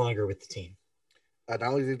is no longer with the team. Not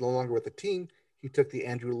only is he no longer with the team, he took the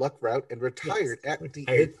Andrew Luck route and retired at the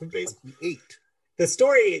age of 28. The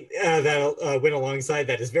story that went alongside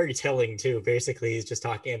that is very telling too. Basically, he's just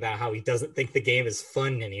talking about how he doesn't think the game is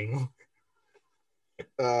fun anymore.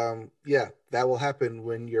 Yeah, that will happen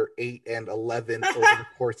when you're 8 and 11 over the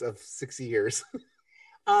course of 6 years.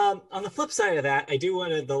 On the flip side of that, I do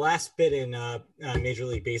want to, the last bit in Major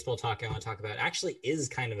League Baseball talk I want to talk about actually is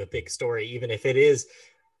kind of a big story, even if it is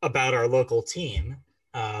about our local team.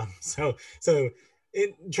 So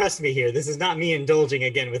trust me here, this is not me indulging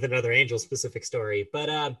again with another Angel specific story, but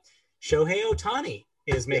Shohei Ohtani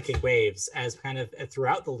is making waves as kind of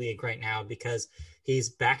throughout the league right now because he's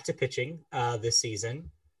back to pitching this season.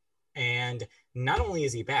 And not only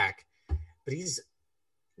is he back, but he's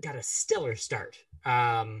got a stellar start.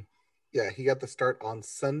 Yeah, he got the start on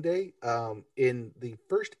Sunday in the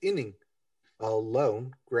first inning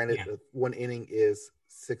alone. Granted, one inning is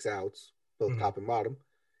 6 outs, both top and bottom.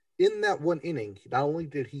 In that one inning, not only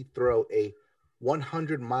did he throw a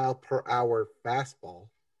 100-mile-per-hour fastball,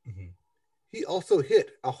 he also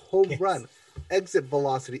hit a home run exit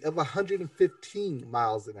velocity of 115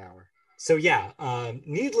 miles an hour. So yeah,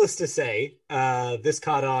 needless to say, this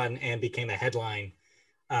caught on and became a headline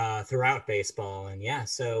throughout baseball, and yeah,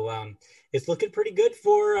 so it's looking pretty good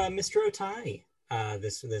for Mr. Ohtani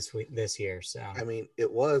this year. So I mean,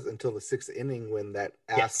 it was until the 6th inning when that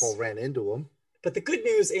asshole ran into him. But the good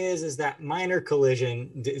news is that minor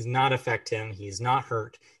collision does not affect him. He's not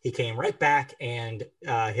hurt. He came right back and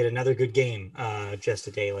hit another good game just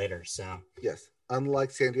a day later. So yes, unlike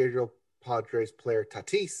San Diego Padres player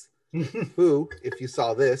Tatis, who, if you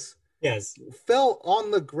saw this, fell on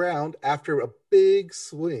the ground after a big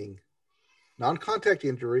swing, non-contact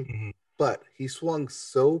injury, but he swung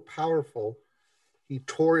so powerful he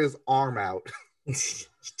tore his arm out.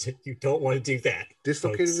 You don't want to do that.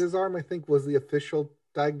 Dislocated his arm, I think, was the official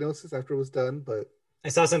diagnosis after it was done. But I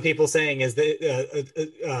saw some people saying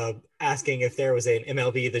asking if there was an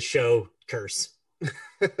MLB The Show curse.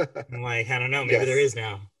 I'm like, I don't know. Maybe there is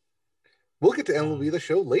now. We'll get to MLB The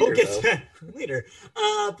Show later. We'll get to that later.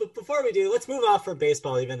 But before we do, let's move off from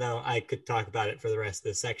baseball, even though I could talk about it for the rest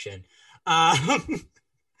of the section.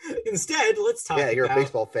 Instead, let's talk you're a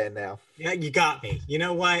baseball fan now. Yeah, you got me. You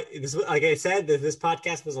know what? Like I said, this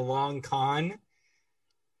podcast was a long con.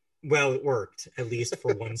 Well, it worked, at least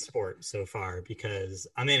for one sport so far, because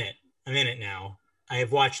I'm in it. I'm in it now. I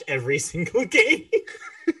have watched every single game.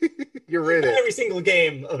 You're in it. Every single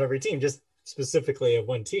game of every team, just specifically of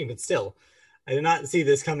one team, but still, I did not see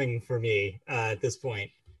this coming for me at this point.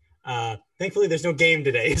 Thankfully there's no game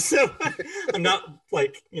today, so I'm not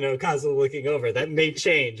constantly looking over. That may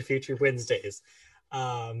change future Wednesdays,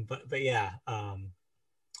 but yeah,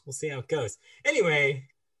 we'll see how it goes. Anyway,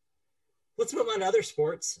 let's move on to other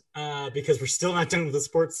sports because we're still not done with the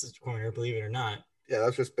sports corner, believe it or not. Yeah,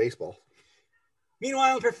 that's just baseball.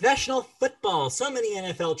 Meanwhile, in professional football, so many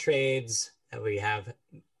NFL trades that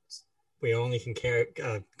we only can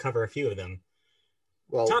cover a few of them.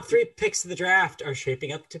 Well, top 3 picks of the draft are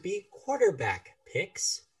shaping up to be quarterback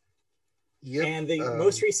picks. Yep, and the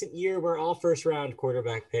most recent year where all first-round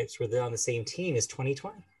quarterback picks were on the same team is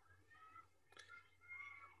 2020.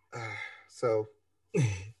 So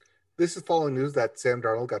this is following news that Sam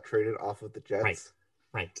Darnold got traded off of the Jets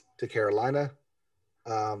to Carolina.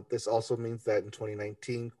 This also means that in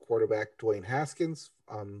 2019, quarterback Dwayne Haskins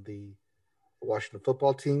on the Washington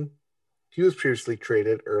football team, he was previously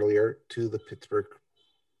traded earlier to the Pittsburgh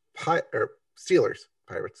Steelers,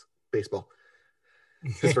 Pirates, baseball.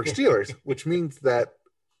 Pittsburgh Steelers, which means that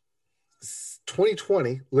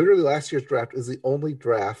 2020, literally last year's draft, is the only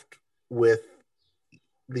draft with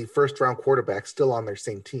the first round quarterback still on their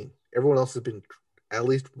same team. Everyone else has been, at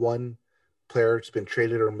least one player has been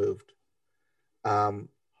traded or moved.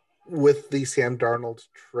 With the Sam Darnold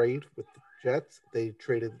trade with the Jets, they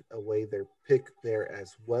traded away their pick there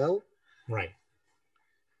as well. Right.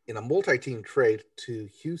 In a multi-team trade to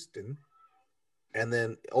Houston, and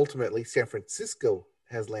then ultimately San Francisco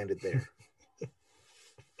has landed there.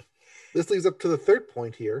 This leads up to the third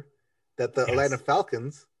point here, that the Atlanta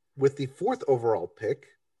Falcons, with the 4th overall pick,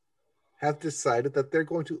 have decided that they're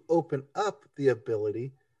going to open up the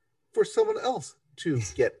ability for someone else to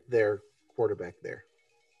get their quarterback there.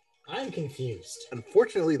 I'm confused.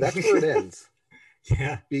 Unfortunately, that's where it ends.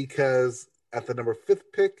 Yeah. Because at the number 5th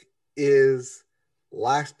pick is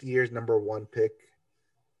last year's number 1 pick,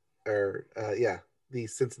 the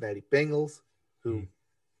Cincinnati Bengals, who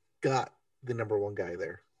got the number 1 guy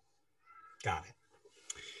there. Got it.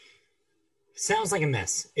 Sounds like a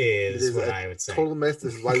mess is what I would say. Total mess.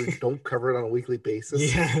 This is why we don't cover it on a weekly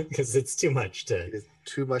basis. Yeah, because it's too much to it is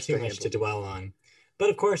too much to dwell on.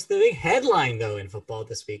 But of course, the big headline though in football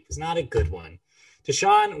this week is not a good one.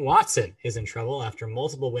 Deshaun Watson is in trouble after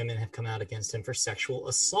multiple women have come out against him for sexual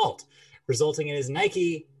assault, resulting in his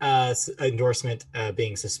Nike endorsement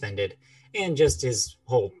being suspended and just his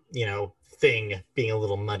whole, thing being a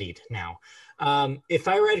little muddied now. If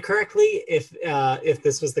I read correctly, if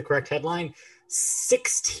this was the correct headline,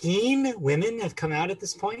 16 women have come out at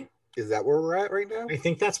this point. Is that where we're at right now? I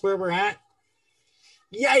think that's where we're at.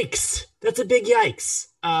 Yikes! That's a big yikes.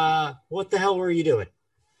 What the hell were you doing?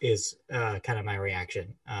 Is kind of my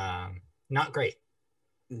reaction. Not great.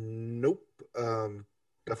 Nope.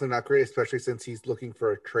 Definitely not great, especially since he's looking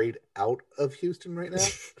for a trade out of Houston right now.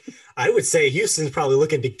 I would say Houston's probably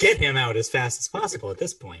looking to get him out as fast as possible at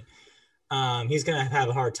this point. He's going to have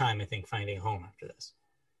a hard time, I think, finding a home after this.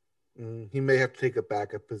 He may have to take a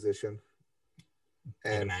backup position.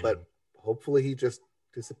 But hopefully he just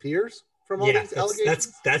disappears from all these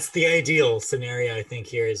allegations. That's the ideal scenario, I think,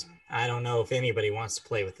 here is I don't know if anybody wants to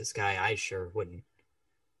play with this guy. I sure wouldn't at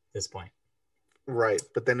this point. Right.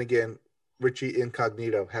 But then again, Richie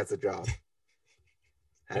Incognito has a job.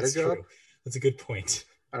 That's true. That's a good point.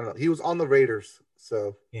 I don't know. He was on the Raiders,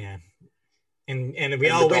 so yeah. And we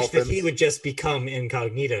all wish that he would just become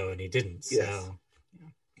Incognito, and he didn't. Yes. So,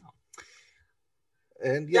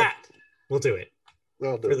 and we'll do it.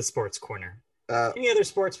 We'll do for it. The sports corner. Any other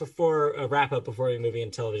sports before wrap up before we move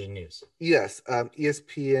into television news? Yes.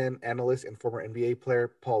 ESPN analyst and former NBA player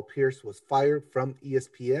Paul Pierce was fired from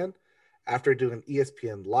ESPN after doing an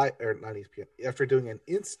after doing an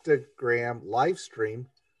Instagram live stream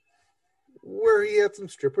where he had some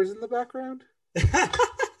strippers in the background.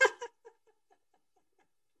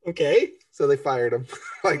 Okay. So they fired him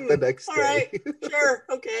the next day. All right. Sure.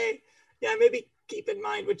 Okay. Yeah, maybe keep in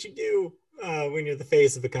mind what you do when you're the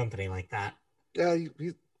face of a company like that. Yeah,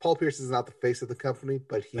 Paul Pierce is not the face of the company,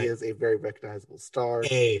 but he is a very recognizable star.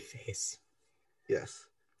 A face. Yes.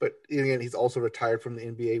 But again, he's also retired from the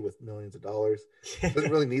NBA with millions of dollars. Doesn't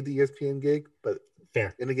really need the ESPN gig, but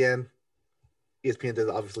fair. And again, ESPN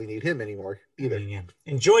doesn't obviously need him anymore either.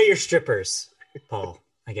 Enjoy your strippers, Paul,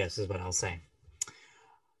 I guess is what I'll say.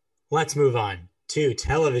 Let's move on to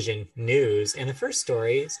television news. And the first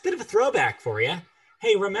story is a bit of a throwback for you.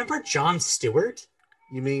 Hey, remember Jon Stewart?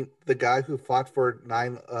 You mean the guy who fought for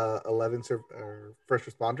 9/11 first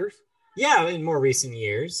responders? Yeah, in more recent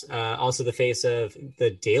years. Also the face of The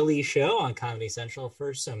Daily Show on Comedy Central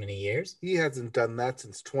for so many years. He hasn't done that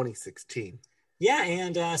since 2016. Yeah,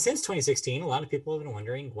 and since 2016, a lot of people have been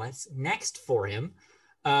wondering what's next for him.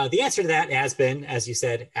 The answer to that has been, as you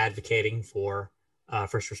said, advocating for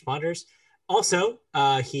first responders. Also,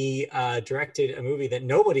 he directed a movie that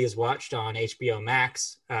nobody has watched on HBO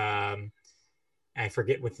Max. I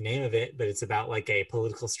forget what the name of it, but it's about like a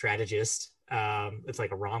political strategist. It's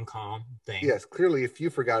like a rom-com thing. Yes, clearly, if you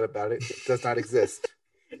forgot about it, it does not exist.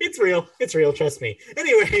 It's real. It's real. Trust me.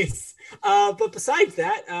 Anyways, but besides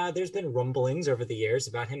that, there's been rumblings over the years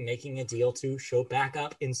about him making a deal to show back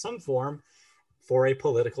up in some form for a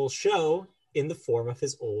political show in the form of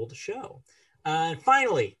his old show. And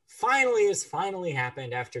finally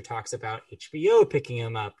happened after talks about HBO picking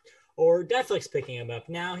him up or Netflix picking him up.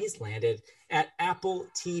 Now he's landed at Apple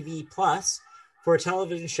TV Plus for a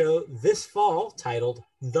television show this fall titled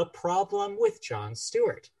The Problem with Jon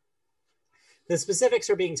Stewart. The specifics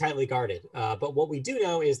are being tightly guarded, but what we do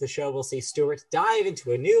know is the show will see Stewart dive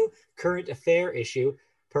into a new current affair issue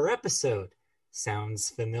per episode. Sounds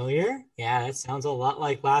familiar? Yeah, that sounds a lot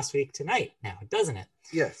like Last Week Tonight now, doesn't it?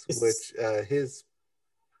 Yes, which his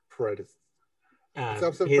predecessor?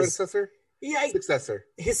 Yeah, successor.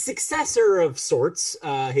 His successor of sorts.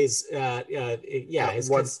 At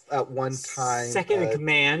one time, second in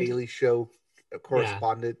command, Daily Show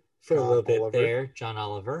correspondent for a little bit there, John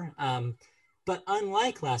Oliver. But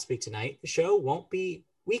unlike Last Week Tonight, the show won't be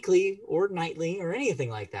weekly or nightly or anything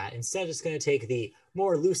like that. Instead, it's going to take the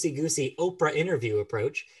more loosey-goosey Oprah interview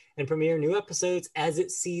approach and premiere new episodes as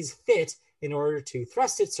it sees fit in order to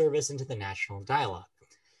thrust its service into the national dialogue.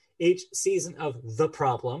 Each season of The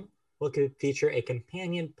Problem will feature a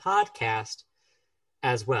companion podcast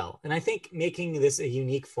as well. And I think making this a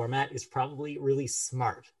unique format is probably really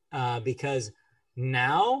smart because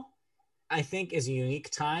now I think is a unique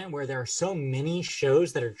time where there are so many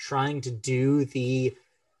shows that are trying to do the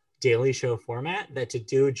Daily Show format that to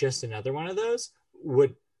do just another one of those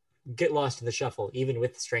would get lost in the shuffle, even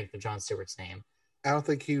with the strength of Jon Stewart's name. I don't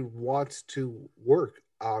think he wants to work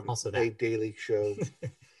on Also a Daily Show.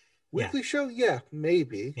 Weekly show, yeah,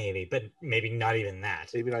 maybe, but maybe not even that.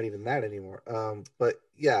 Maybe not even that anymore. But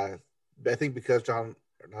yeah, I think because Jon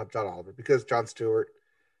Stewart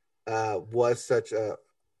was such a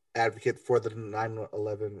advocate for the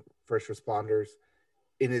 9/11 first responders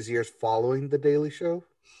in his years following the Daily Show,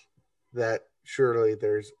 that surely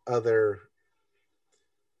there's other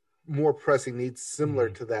more pressing needs similar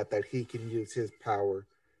to that he can use his power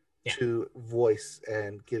to voice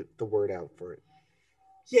and get the word out for it.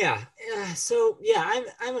 Yeah. So yeah,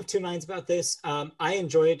 I'm of two minds about this. I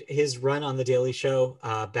enjoyed his run on the Daily Show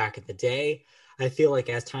back in the day. I feel like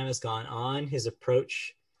as time has gone on, his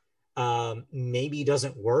approach maybe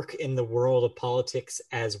doesn't work in the world of politics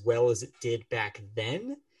as well as it did back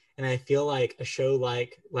then. And I feel like a show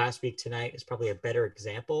like Last Week Tonight is probably a better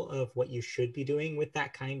example of what you should be doing with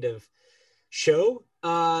that kind of show.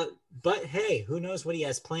 But hey, who knows what he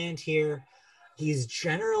has planned here? He's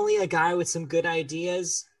generally a guy with some good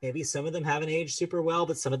ideas. Maybe some of them haven't aged super well,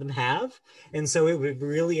 but some of them have. And so it would be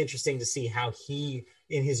really interesting to see how he,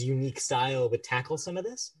 in his unique style, would tackle some of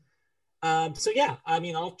this. So yeah, I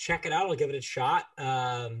mean, I'll check it out. I'll give it a shot.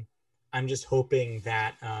 I'm just hoping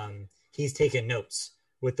that he's taken notes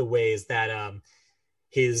with the ways that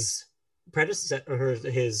his predecessor or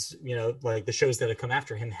his, like the shows that have come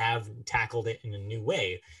after him have tackled it in a new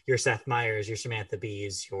way. Your Seth Meyers, your Samantha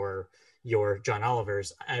Bees, your John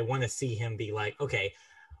Olivers. I want to see him be like, okay,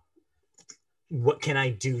 what can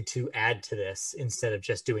I do to add to this instead of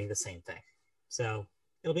just doing the same thing? So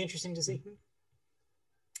it'll be interesting to see.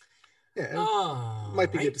 Yeah,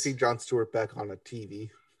 might be good to see Jon Stewart back on a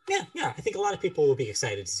TV. Yeah, I think a lot of people will be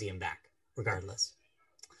excited to see him back, regardless.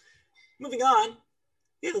 Moving on,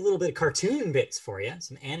 we have a little bit of cartoon bits for you,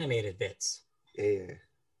 some animated bits. Yeah.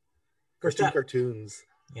 Cartoons.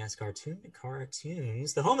 Yes,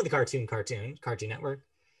 cartoons. The home of the Cartoon Network,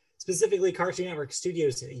 specifically Cartoon Network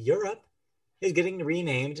Studios Europe, is getting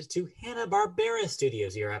renamed to Hanna-Barbera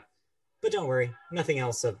Studios Europe. But don't worry, nothing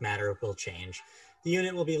else of matter will change. The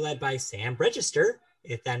unit will be led by Sam Register.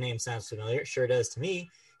 If that name sounds familiar, it sure does to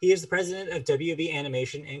me. He is the president of WB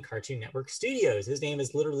Animation and Cartoon Network Studios. His name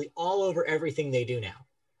is literally all over everything they do now.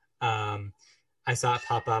 I saw it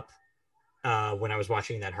pop up when I was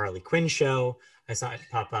watching that Harley Quinn show. I saw it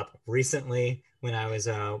pop up recently when I was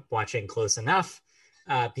watching Close Enough.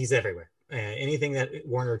 He's everywhere. Anything that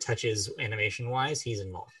Warner touches animation-wise, he's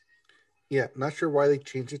involved. Yeah, not sure why they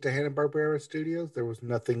changed it to Hanna-Barbera Studios. There was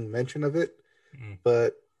nothing mention of it,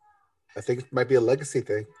 but I think it might be a legacy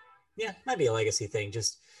thing. Yeah, might be a legacy thing.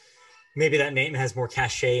 Just maybe that name has more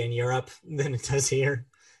cachet in Europe than it does here.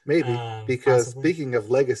 Maybe, because possibly. Speaking of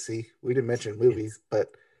legacy, we didn't mention movies,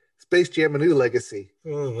 but Space Jam: A New Legacy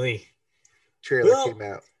trailer came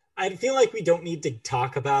out. I feel like we don't need to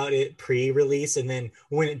talk about it pre-release, and then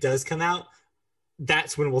when it does come out,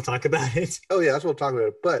 that's when we'll talk about it. Oh yeah, that's what we'll talk about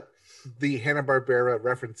it. But the Hanna-Barbera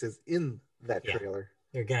references in that trailer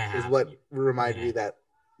they're gonna have, is what reminded me that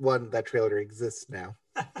that trailer exists now.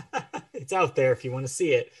 It's out there if you want to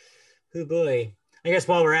see it. Oh boy. I guess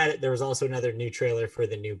while we're at it, there was also another new trailer for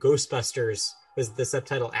the new Ghostbusters. Was the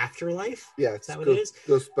subtitle Afterlife? Yeah, is that what it is?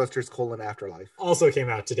 Ghostbusters: Afterlife. Also came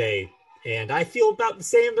out today, and I feel about the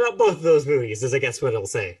same about both of those movies, as I guess what it'll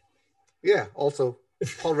say. Yeah, also,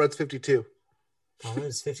 Paul Rudd's 52. Paul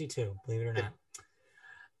Rudd's 52, believe it or not.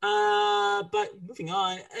 But moving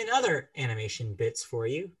on, and other animation bits for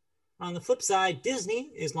you. On the flip side,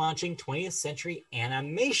 Disney is launching 20th Century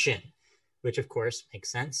Animation, which of course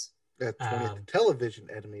makes sense. 20th television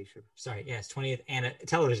animation. Sorry, yes, 20th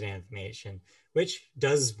television animation, which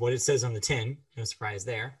does what it says on the tin. No surprise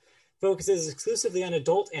there. Focuses exclusively on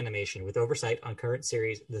adult animation with oversight on current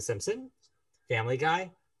series The Simpsons, Family Guy,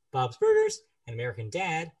 Bob's Burgers, and American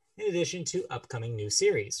Dad, in addition to upcoming new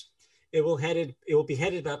series. It will be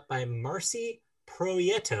headed up by Marcy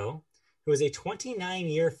Proieto, who is a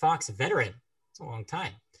 29-year Fox veteran. It's a long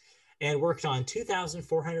time. And worked on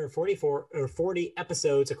 2,440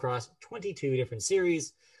 episodes across 22 different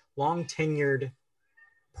series. Long tenured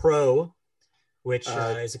pro, which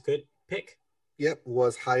is a good pick. Yep,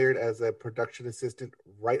 was hired as a production assistant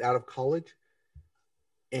right out of college,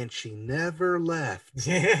 and she never left.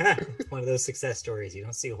 Yeah, one of those success stories you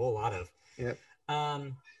don't see a whole lot of. Yep.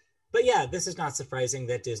 But yeah, this is not surprising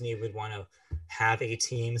that Disney would want to have a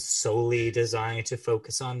team solely designed to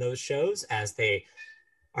focus on those shows, as they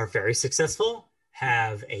are very successful,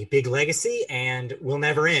 have a big legacy, and will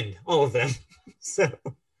never end, all of them. So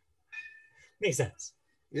makes sense.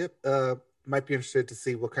 Yep. Might be interested to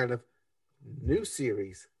see what kind of new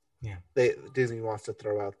series Yeah, Disney wants to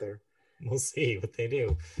throw out there. we'll see what they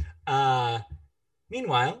do. Uh,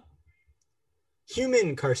 Meanwhile,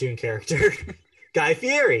 human cartoon character Guy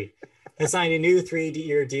Fieri has signed a new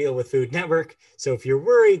 3-year deal with Food Network. So if you're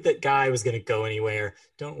worried that Guy was going to go anywhere,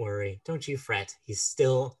 don't worry. Don't you fret. He's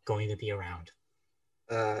still going to be around.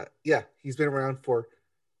 Yeah, he's been around for,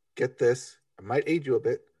 get this, I might age you a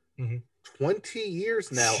bit, Mm-hmm. 20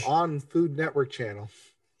 years now on Food Network channel.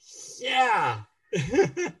 Yeah.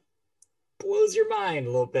 Blows your mind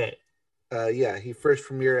a little bit. Yeah, he first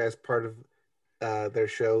premiered as part of their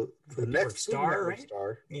show, The next Food Network Network right?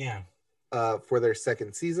 Star, Yeah. For their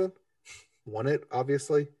second season. Won it,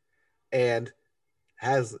 obviously, and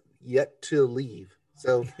has yet to leave.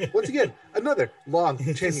 So, once again, another long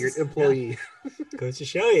tenured employee. Yeah. Goes to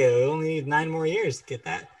show you, we only need 9 more years to get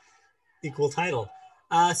that equal title.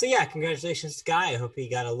 So yeah, congratulations to Guy. I hope he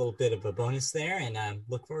got a little bit of a bonus there, and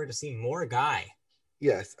look forward to seeing more Guy.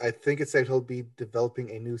 Yes, I think it said he'll be developing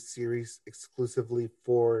a new series exclusively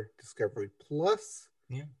for Discovery Plus.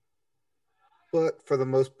 Yeah. But for the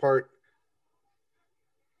most part,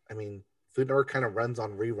 I mean, Food Network kind of runs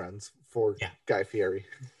on reruns for Guy Fieri.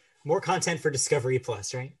 More content for Discovery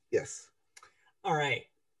Plus, right? Yes. All right.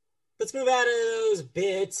 Let's move out of those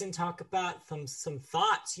bits and talk about some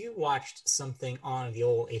thoughts. You watched something on the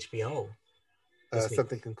old HBO.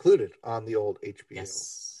 Something concluded on the old HBO.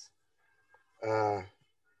 Yes.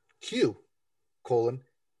 Q,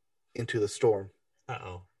 Into the Storm.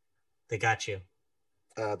 Uh-oh. They got you.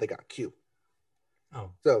 They got Q. Oh.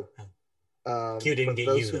 So, Q didn't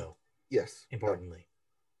get you, though. Yes. Importantly.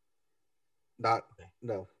 Not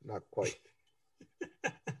quite.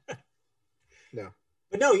 No.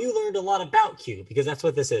 But no, you learned a lot about Q, because that's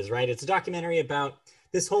what this is, right? It's a documentary about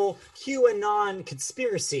this whole QAnon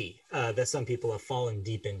conspiracy that some people have fallen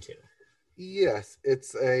deep into. Yes,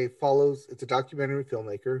 it's a documentary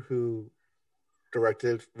filmmaker who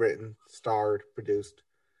directed, written, starred, produced.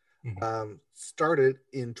 Mm-hmm. Started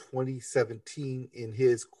in 2017 in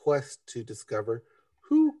his quest to discover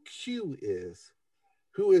who Q is.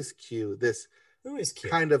 Who is Q? Who is Q?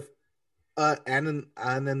 Kind of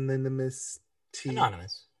anonymous.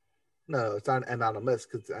 Anonymous. No, it's not anonymous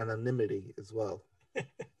because it's anonymity as well.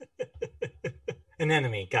 An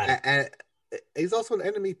enemy, got it. And he's also an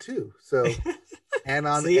enemy too. So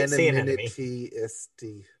anonymity is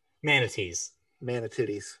the manatees.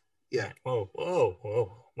 Yeah. Whoa.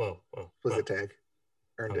 Was a tag.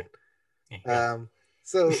 Earned it. Yeah.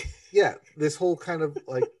 So yeah, this whole kind of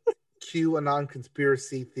like QAnon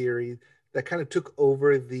conspiracy theory that kind of took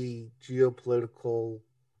over the geopolitical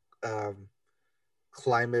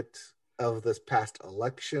climate of this past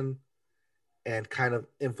election and kind of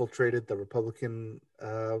infiltrated the Republican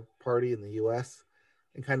Party in the US,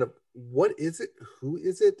 and kind of what is it, who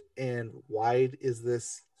is it, and why is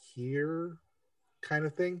this here kind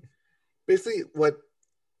of thing. Basically, what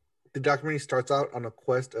the documentary starts out on a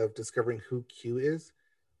quest of discovering who Q is,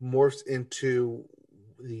 morphs into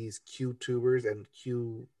these Q tubers and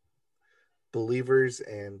Q believers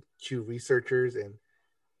and Q researchers, and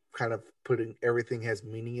kind of putting everything has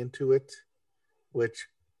meaning into it, which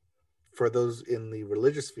for those in the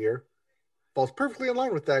religious sphere falls perfectly in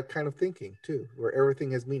line with that kind of thinking too, where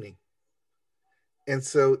everything has meaning. And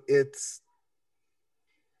so it's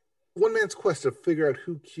one man's quest to figure out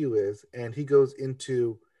who Q is, and he goes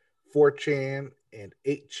into 4chan and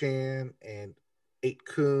 8chan and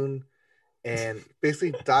 8kun and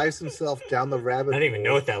basically dives himself down the rabbit hole. I didn't even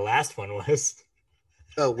know what that last one was.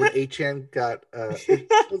 Oh, when 8chan got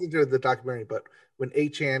it wasn't during the documentary, but when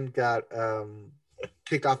 8chan got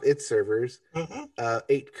kicked off its servers,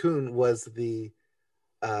 8kun was the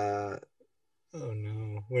oh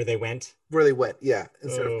no, where they went, yeah,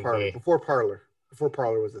 instead of Parler. Boy. before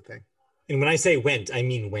Parler was a thing. And when I say went, I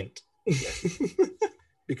mean went.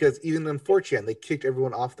 Because even in 4chan, they kicked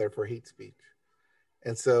everyone off there for hate speech.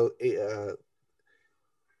 And so it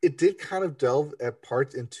did kind of delve at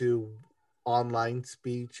parts into online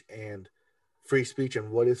speech and free speech, and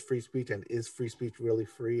what is free speech, and is free speech really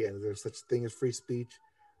free, and is there such thing as free speech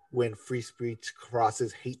when free speech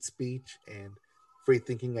crosses hate speech and free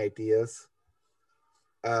thinking ideas.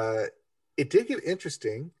 It did get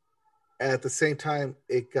interesting. At the same time,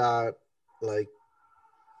 it got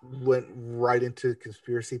went right into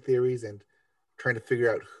conspiracy theories and trying to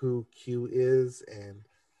figure out who Q is and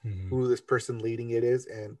who this person leading it is.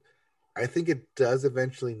 And I think it does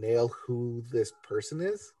eventually nail who this person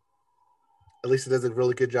is. At least it does a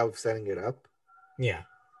really good job of setting it up. Yeah.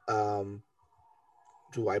 Um,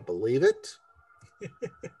 do I believe it?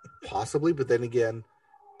 Possibly, but then again,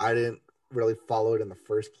 I didn't really follow it in the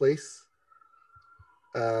first place.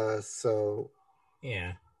 So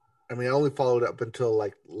Yeah. I mean, I only followed up until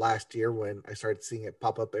like last year when I started seeing it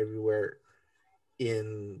pop up everywhere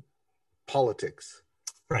in politics,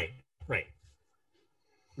 Right. Right.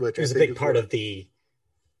 which It I was a think big is part where of the.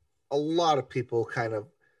 a lot of people kind of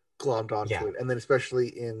glommed onto Yeah. it. And then especially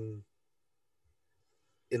in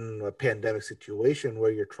a pandemic situation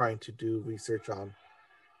where you're trying to do research on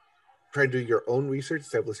trying to do your own research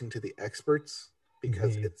instead of listening to the experts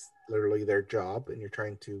because Mhm. it's literally their job and you're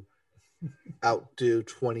trying to outdo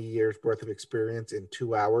 20 years worth of experience in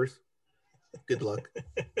 2 hours. Good luck.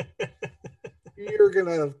 You're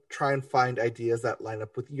gonna try and find ideas that line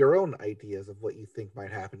up with your own ideas of what you think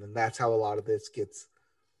might happen, and that's how a lot of this gets,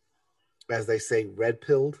 as they say, red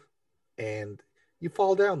pilled, and you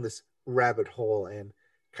fall down this rabbit hole and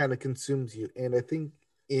kind of consumes you. And I think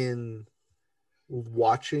in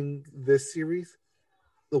watching this series,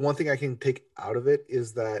 the one thing I can take out of it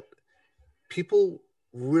is that people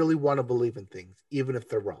really want to believe in things, even if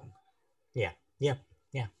they're wrong. Yeah. Yeah.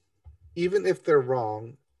 Yeah. Even if they're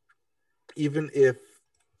wrong, even if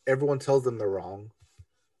everyone tells them they're wrong,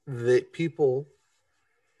 the people,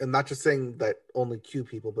 and not just saying that only Q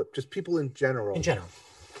people, but just people in In general, general.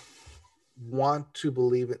 want to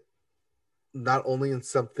believe it not only in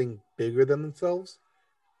something bigger than themselves,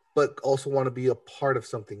 but also want to be a part of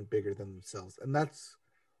something bigger than themselves. And that's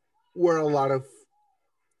where a lot of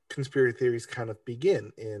conspiracy theories kind of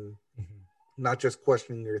begin in Mhm. not just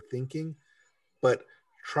questioning your thinking, but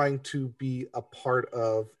trying to be a part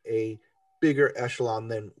of a bigger echelon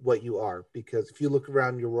than what you are. Because if you look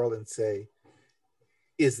around your world and say,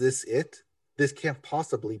 is this it? This can't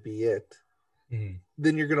possibly be it. Mhm.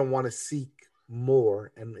 Then you're going to want to seek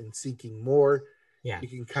more. And in seeking more, Yeah. you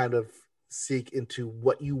can kind of seek into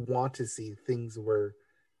what you want to see, things where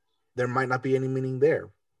there might not be any meaning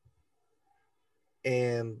there.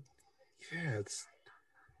 And yeah, it's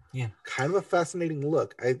Yeah. kind of a fascinating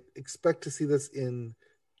look. I expect to see this in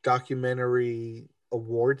documentary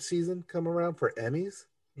award season come around for Emmys.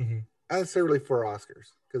 Mhm. Not necessarily for Oscars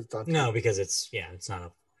because it's on TV, No, because it's not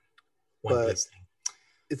a One but Piece thing.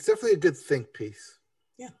 it's definitely a good think piece.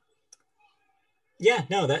 Yeah. Yeah,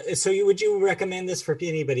 no, that so would you recommend this for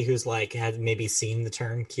anybody who's like had maybe seen the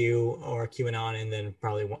term Q or QAnon and then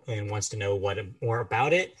probably and wants to know what more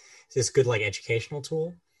about it? Is this good like educational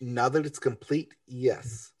tool? Now that it's complete,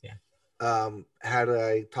 yes. Yeah. Had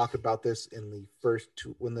I talked about this in the first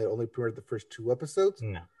two when they only premiered the first two episodes?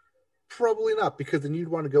 No. Probably not, because then you'd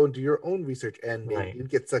want to go and do your own research and maybe Right. you'd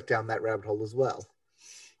get sucked down that rabbit hole as well.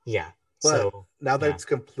 Yeah. But So, now that yeah. it's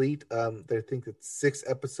complete, they think it's 6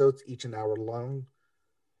 episodes, each an hour long.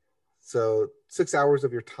 So 6 hours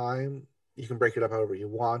of your time, you can break it up however you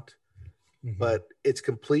want, Mhm. but it's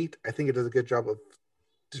complete. I think it does a good job of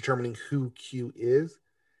determining who Q is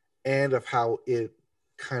and of how it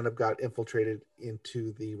kind of got infiltrated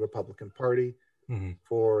into the Republican Party Mhm.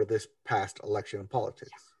 for this past election in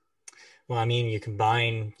politics. Well, I mean, you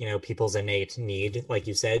combine, people's innate need, like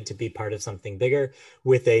you said, to be part of something bigger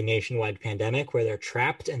with a nationwide pandemic where they're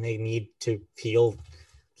trapped and they need to feel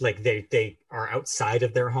like they are outside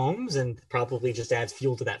of their homes and probably just adds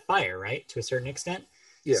fuel to that fire, right? To a certain extent. So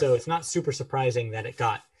Yes, it's not super surprising that it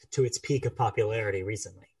got to its peak of popularity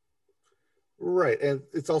recently. right. And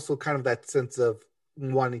it's also kind of that sense of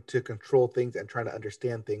wanting to control things and trying to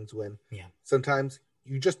understand things when Yeah. sometimes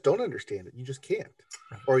you just don't understand it. You just can't.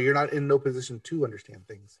 Right. Or you're not in no position to understand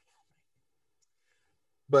things.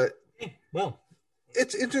 But Okay. Well,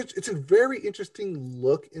 it's a very interesting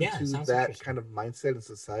look yeah, it into sounds that interesting. kind of mindset in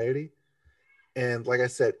society. And like I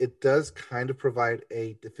said, it does kind of provide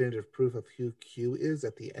a definitive proof of who Q is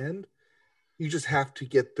at the end. You just have to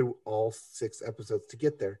get through all 6 episodes to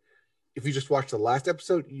get there. If you just watch the last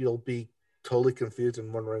episode, you'll be totally confused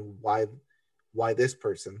and wondering why this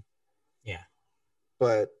person. Yeah.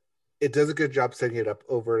 But it does a good job setting it up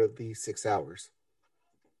over the 6 hours.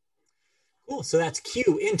 Cool. So that's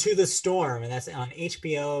Q Into the Storm, and that's on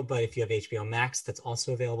HBO. But if you have HBO Max, that's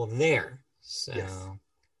also available there. Yes. So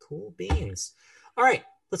cool beans. All right,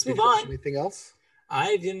 let's Did move you watch on. anything else?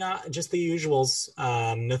 I did not, just the usuals.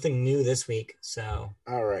 Nothing new this week. So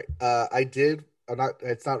All right. I did. I'm not.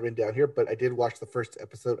 It's not written down here, but I did watch the first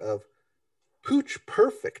episode of Pooch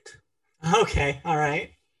Perfect, okay, all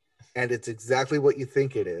right. and it's exactly what you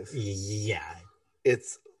think it is. Yeah.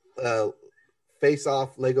 It's uh, Face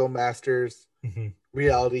Off, Lego Masters, Mhm.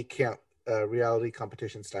 reality camp reality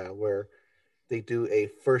competition style, where they do a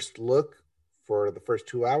first look for the first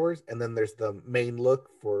 2 hours, and then there's the main look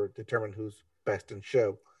for determine who's best in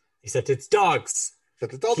show. Except it's dogs.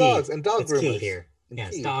 Except it's all Key. dogs and dog It's groomers. key here. And Yeah,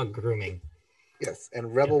 it's key. dog grooming. Yes,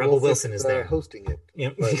 and Rebel, Rebel Wilson is there hosting it.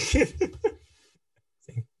 Yep. But,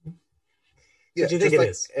 yeah, what do you think just it like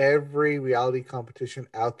is? every reality competition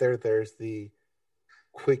out there, there's the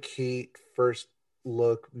quick heat, first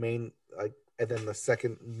look, main, like, and then the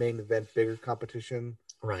second main event, bigger competition.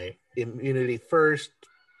 Right. Immunity first,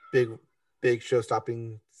 big show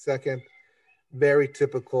stopping second. Very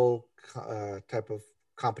typical type of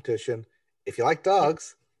competition. If you like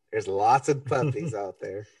dogs, there's lots of puppies out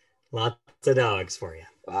there. Lots of dogs for you.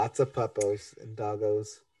 Lots of puppos and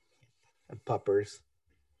doggos and puppers.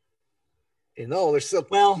 And oh, they're so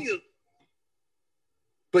cute.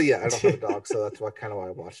 But yeah, I don't have a dog, so that's why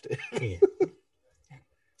I watched it. Yeah.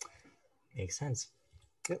 Makes sense.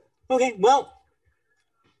 Yep. Okay, well,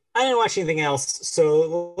 I didn't watch anything else,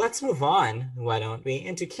 so let's move on, why don't we,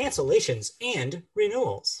 into cancellations and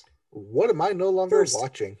renewals. What am I no longer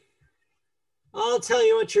watching? I'll tell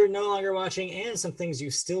you what you're no longer watching and some things you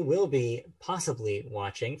still will be possibly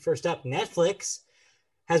watching. First up, Netflix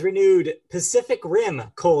has renewed Pacific Rim: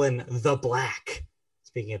 The Black.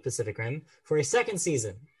 Speaking of Pacific Rim, for a second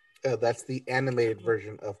season. That's the animated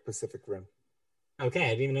version of Pacific Rim. Okay, I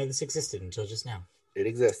didn't even know this existed until just now. It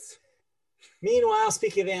exists. Meanwhile,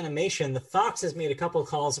 speaking of animation, the Fox has made a couple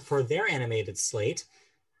calls for their animated slate.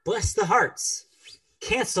 Bless the Hearts,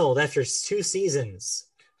 canceled after 2 seasons.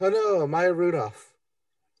 Oh no, Maya Rudolph.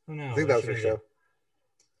 Oh no. I think that was her show.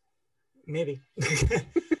 Maybe.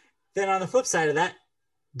 Then on the flip side of that,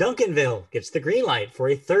 Duncanville gets the green light for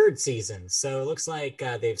a 3rd season. So it looks like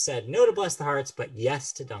they've said no to Bless the Hearts, but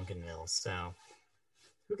yes to Duncanville. So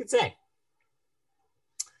who could say?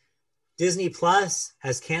 Disney Plus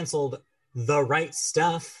has canceled The Right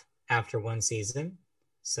Stuff after 1 season.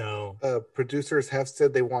 So producers have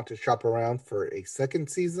said they want to shop around for a 2nd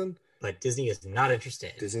season. But Disney is not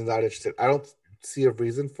interested. Disney's not interested. I don't see a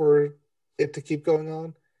reason for it to keep going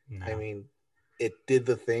on. No. I mean, it did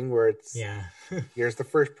the thing where it's, here's the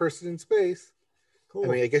first person in space. Cool. I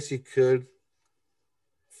mean, I guess you could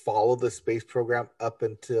follow the space program up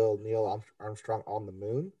until Neil Armstrong on the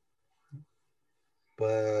moon.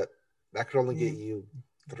 But that could only get you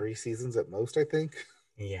 3 seasons at most, I think.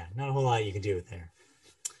 Yeah, not a whole lot you can do there.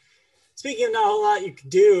 Speaking of not a whole lot you can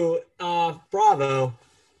do, Bravo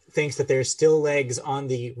thinks that there's still legs on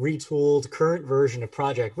the retooled current version of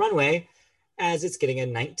Project Runway as it's getting a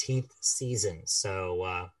 19th season.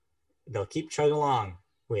 So they'll keep chugging along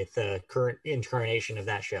with the current incarnation of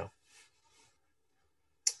that show.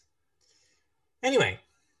 Anyway.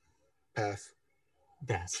 Pass.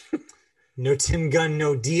 No Tim Gunn,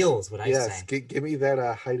 no deals, what I say. Yes, give me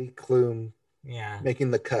that Heidi Klum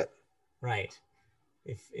making the cut. Right.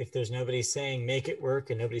 If there's nobody saying make it work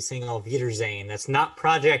and nobody's saying Auf Wiedersehen, that's not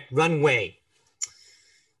Project Runway.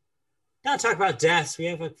 Now to talk about deaths, we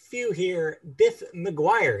have a few here. Biff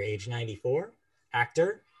McGuire, age 94,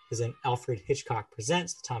 actor, is in Alfred Hitchcock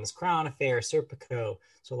Presents, The Thomas Crown Affair, Serpico.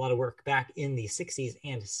 So a lot of work back in the 60s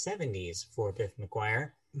and 70s for Biff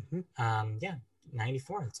McGuire. Mm-hmm.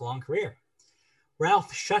 94, that's a long career.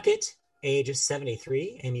 Ralph Schuckett, age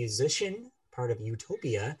 73, a musician, part of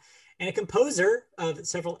Utopia, and a composer of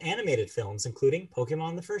several animated films, including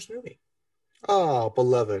Pokemon, the first movie. Oh,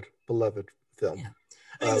 beloved film. Yeah.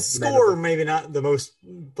 I think the score, maybe not the most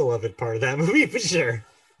beloved part of that movie, for sure.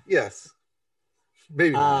 Yes.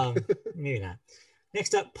 Maybe not. Maybe not.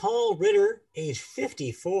 Next up, Paul Ritter, age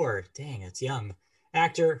 54. Dang, that's young.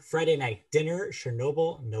 Actor, Friday Night Dinner,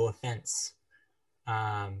 Chernobyl, No Offense.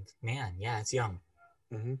 It's young.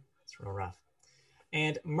 Mm-hmm. It's real rough.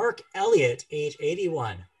 And Mark Elliott, age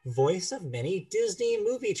 81, voice of many Disney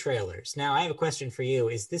movie trailers. Now, I have a question for you.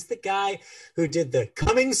 Is this the guy who did the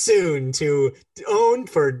coming soon to own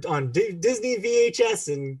on Disney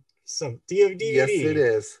VHS and some DVD? Yes, it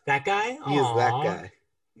is. That guy? He is that guy.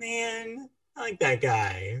 Man, I like that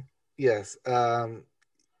guy. Yes.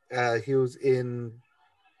 He was in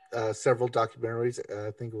several documentaries.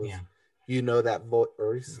 I think it was You Know That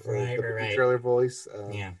Voice, right. trailer voice.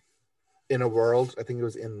 In a World, I think it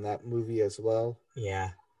was in that movie as well.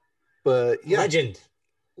 Yeah. But yeah,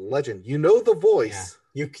 legend. You know the voice.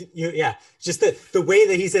 Yeah. Just the way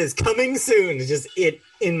that he says "coming soon" is just it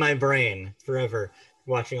in my brain forever.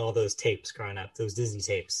 Watching all those tapes growing up, those Disney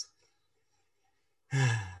tapes.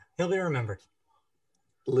 He'll be remembered.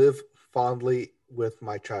 Live fondly with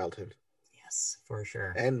my childhood. Yes, for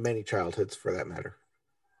sure. And many childhoods, for that matter.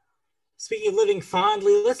 Speaking of living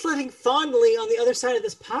fondly, let's living fondly on the other side of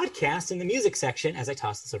this podcast in the music section as I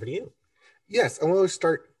toss this over to you. Yes, and we'll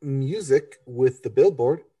start music with the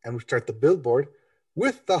Billboard, and we start the Billboard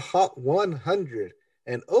with the Hot 100.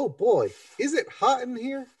 And oh boy, is it hot in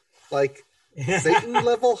here? Like Satan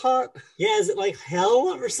level hot? Yeah, is it like hell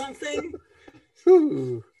or something?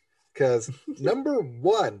 Because number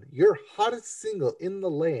one, your hottest single in the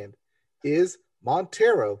land is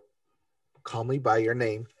Montero, Call Me By Your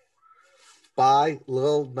Name, by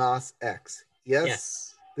Lil Nas X.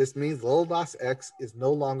 Yes. This means Lil Nas X is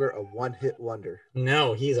no longer a one-hit wonder.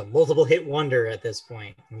 No, he's a multiple hit wonder at this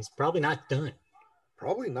point. He's probably not done.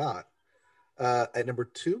 Probably not. At number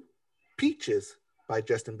two, Peaches by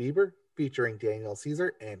Justin Bieber, featuring Daniel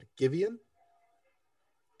Caesar and Giveon.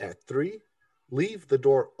 At three, Leave the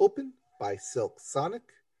Door Open by Silk Sonic.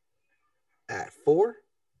 At four,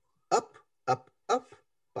 Up, Up, Up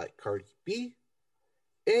by Cardi B.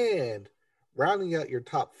 And rounding out your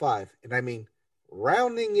top five, and I mean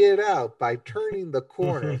rounding it out by Turning the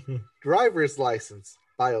Corner, Driver's License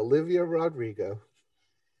by Olivia Rodrigo.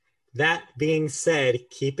 That being said,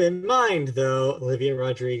 keep in mind, though, Olivia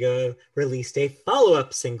Rodrigo released a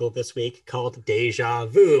follow-up single this week called Deja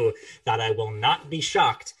Vu that I will not be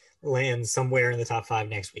shocked lands somewhere in the top five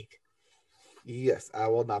next week. Yes, I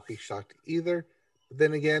will not be shocked either. But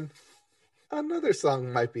then again, another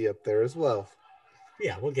song might be up there as well.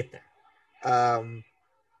 Yeah, we'll get there.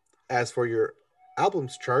 As for your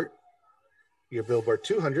albums chart, your Billboard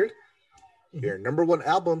 200, your number one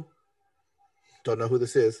album, don't know who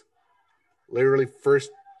this is. Literally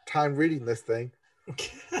first time reading this thing.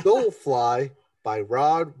 Soulfly by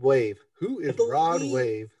Rod Wave. Who is Rod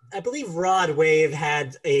Wave? I believe Rod Wave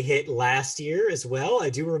had a hit last year as well. I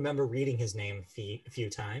do remember reading his name a few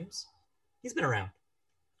times. He's been around.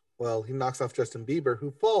 Well, he knocks off Justin Bieber,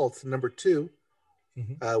 who falls to number two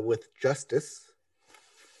with Justice.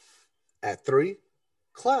 At three,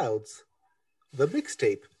 Clouds, the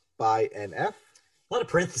mixtape by NF. A lot of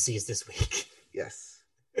parentheses this week. Yes.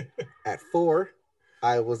 At four,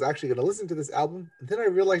 I was actually going to listen to this album, and then I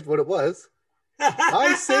realized what it was.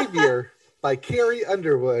 My Savior by Carrie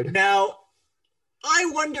Underwood. Now, I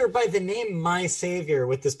wonder by the name My Savior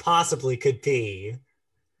what this possibly could be.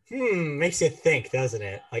 Makes you think, doesn't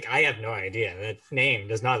it? Like, I have no idea. That name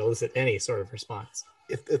does not elicit any sort of response.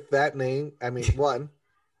 If that name, I mean, one,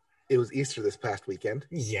 it was Easter this past weekend.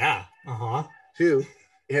 Yeah. Two,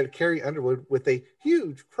 it had Carrie Underwood with a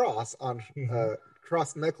huge cross on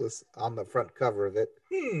cross necklace on the front cover of it.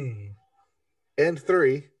 And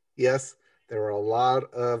three, yes, there were a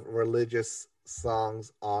lot of religious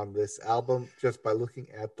songs on this album just by looking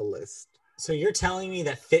at the list. So you're telling me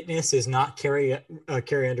that fitness is not Carrie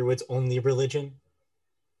Underwood's only religion?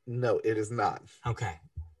 No, it is not. Okay.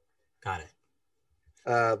 Got it.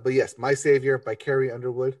 But yes, My Savior by Carrie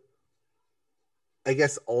Underwood. I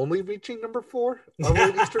guess only reaching number 4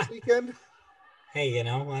 on Easter weekend. Hey, you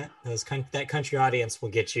know what? That country audience will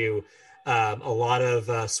get you a lot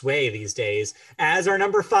of sway these days, as our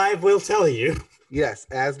number 5 will tell you. Yes,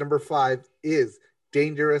 as number 5 is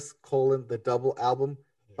Dangerous: the double album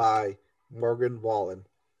by Morgan Wallen.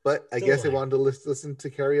 But I guess I wanted to listen to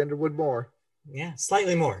Carrie Underwood more. Yeah,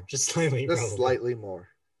 slightly more. Just slightly. Just slightly more.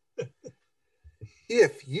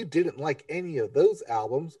 If you didn't like any of those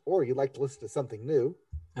albums, or you'd like to listen to something new,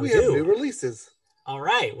 we have new releases. All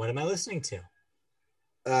right. What am I listening to?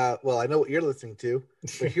 Well, I know what you're listening to,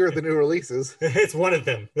 but here are the new releases. It's one of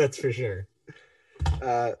them, that's for sure.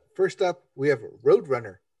 First up, we have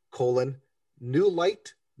Roadrunner: New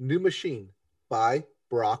Light, New Machine by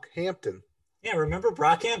Brockhampton. Yeah, remember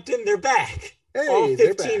Brockhampton? They're back. Hey, all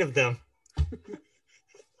 15 of them.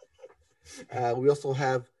 We also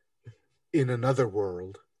have In Another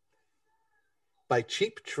World by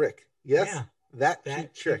Cheap Trick. Yes, yeah,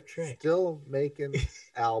 that Cheap Trick. Still making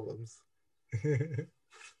albums.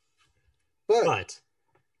 But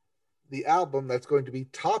the album that's going to be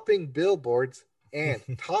topping billboards and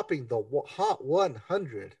topping the Hot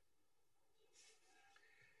 100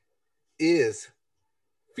 is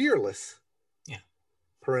Fearless. Yeah.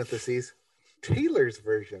 Parentheses, Taylor's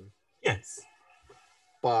version. Yes.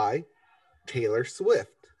 By Taylor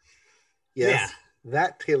Swift. Yes. Yeah.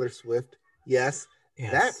 That Taylor Swift. Yes.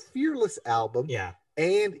 That Fearless album. Yeah.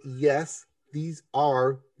 And yes, these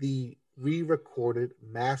are the re-recorded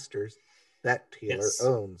masters that Taylor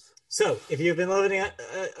owns. So, if you've been living,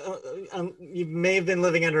 you may have been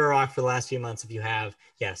living under a rock for the last few months. If you have,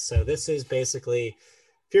 yes. So this is basically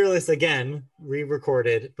Fearless again,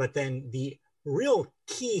 re-recorded, but then the real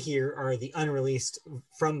key here are the unreleased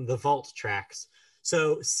from the vault tracks.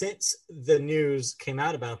 So since the news came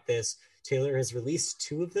out about this, Taylor has released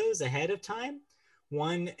 2 of those ahead of time.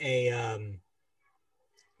 One, the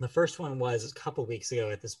first one was a couple weeks ago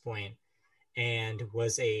at this point, and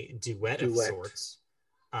was a duet of Duet. sorts.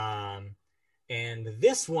 And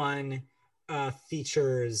this one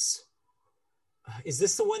features. Is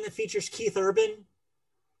this the one that features Keith Urban,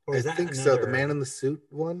 or I is that think so. The another? Man in the Suit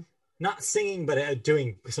one. Not singing, but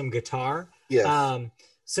doing some guitar. Yes.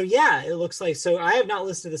 So yeah, it looks like. So I have not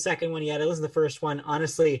listened to the second one yet. I listened to the first one.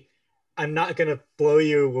 Honestly, I'm not gonna blow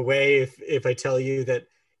you away if I tell you that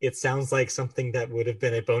it sounds like something that would have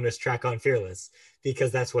been a bonus track on Fearless,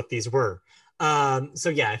 because that's what these were. So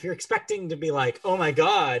yeah, if you're expecting to be like, oh my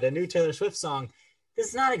God, a new Taylor Swift song, this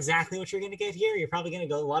is not exactly what you're going to get here. You're probably going to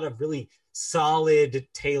get a lot of really solid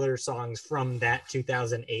Taylor songs from that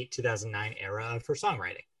 2008, 2009 era of her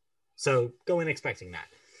songwriting. So go in expecting that.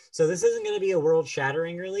 So this isn't going to be a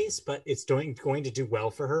world-shattering release, but it's going to do well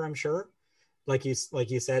for her, I'm sure. Like you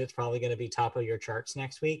said, it's probably going to be top of your charts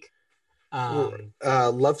next week.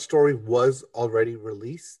 Love Story was already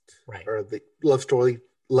released, right? Or the Love Story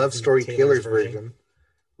Taylor's version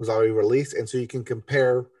was already released, and so you can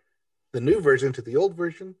compare the new version to the old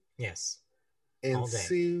version. Yes, and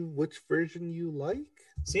see which version you like.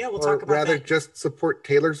 So yeah, we'll talk about rather that. Just support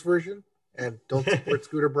Taylor's version and don't support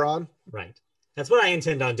Scooter Braun. Right. That's what I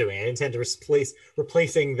intend on doing. I intend to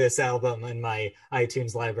replacing this album in my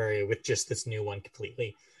iTunes library with just this new one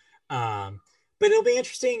completely. But it'll be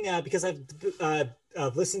interesting because I've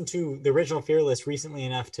listened to the original Fearless recently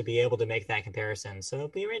enough to be able to make that comparison. So it'll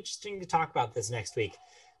be interesting to talk about this next week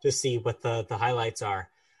to see what the highlights are.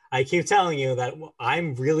 I keep telling you that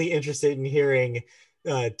I'm really interested in hearing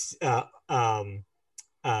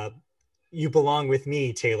You Belong With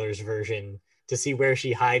Me, Taylor's version, to see where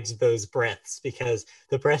she hides those breaths, because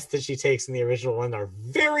the breaths that she takes in the original one are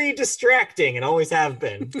very distracting and always have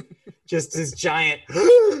been. Just this giant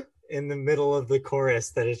in the middle of the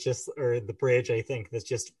chorus that is just, or the bridge, I think, that's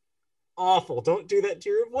just awful. Don't do that to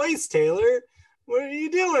your voice, Taylor. What are you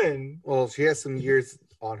doing? Well, she has some years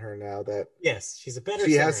on her now that yes, she's a better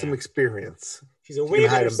she singer has some now. Experience. She's a way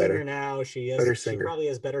better singer now. She probably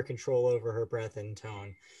has better control over her breath and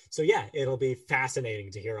tone. So yeah, it'll be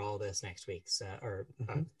fascinating to hear all this next week,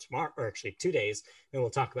 tomorrow, or actually 2 days, and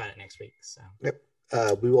we'll talk about it next week. So yep,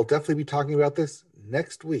 we will definitely be talking about this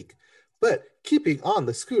next week. But keeping on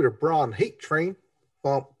the Scooter Braun hate train,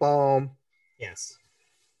 yes,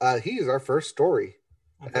 he is our first story.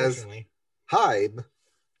 Unfortunately, as Hybe,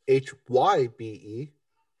 HYBE,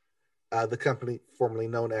 the company formerly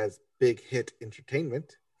known as Big Hit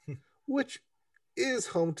Entertainment, which is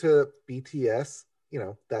home to BTS,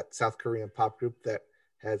 that South Korean pop group that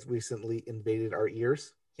has recently invaded our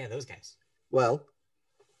ears. Yeah, those guys. Well,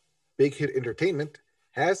 Big Hit Entertainment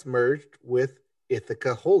has merged with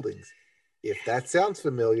Ithaca Holdings. If that sounds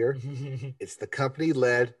familiar, it's the company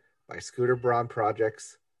led by Scooter Braun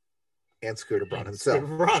Projects and Scooter Braun himself.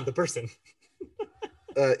 Scooter Braun, the person.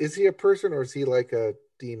 Is he a person or is he like a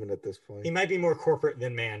demon at this point? He might be more corporate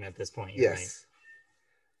than man at this point. Yes.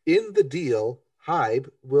 Right. In the deal, Hybe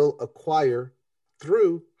will acquire,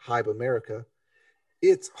 through Hybe America,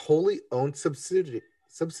 its wholly owned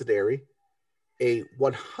subsidiary, a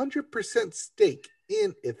 100% stake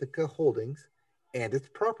in Ithaca Holdings and its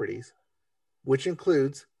properties, which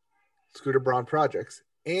includes Scooter Braun Projects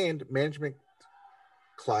and management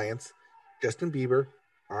clients Justin Bieber,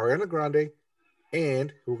 Ariana Grande,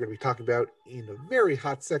 and who we're going to be talking about in a very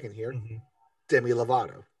hot second here, Demi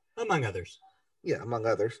Lovato. Among others. Yeah, among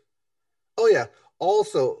others. Oh, yeah.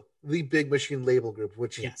 Also, the Big Machine label group,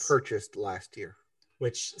 which he purchased last year.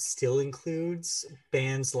 Which still includes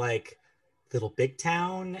bands like Little Big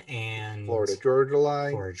Town and Florida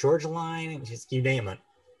Georgia Line, and just you name it.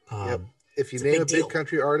 Yep. If you name a big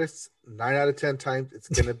country artist, 9 out of 10 times it's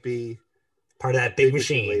going to be part of that Big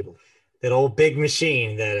Machine label. That old Big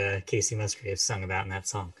Machine that Casey Musgrave sung about in that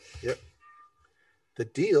song. Yep. The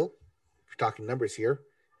deal, if you're talking numbers here,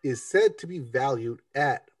 is said to be valued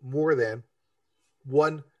at more than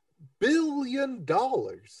 $1 billion.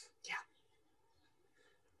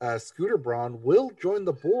 Yeah. Scooter Braun will join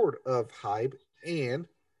the board of Hybe, and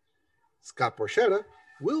Scott Borchetta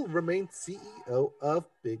will remain CEO of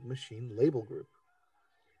Big Machine Label Group.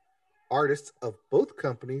 Artists of both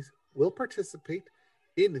companies will participate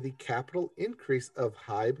in the capital increase of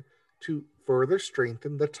Hybe to further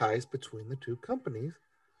strengthen the ties between the two companies,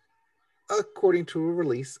 according to a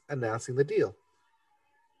release announcing the deal.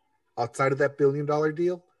 Outside of that $1 billion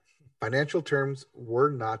deal, financial terms were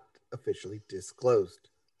not officially disclosed.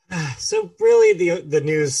 So really the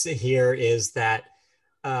news here is that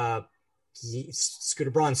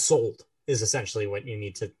Scooter Braun sold is essentially what you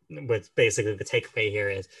need to, what basically the takeaway here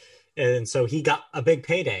is. And so he got a big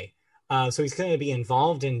payday. So he's going to be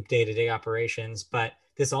involved in day-to-day operations, but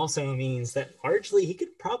this also means that largely he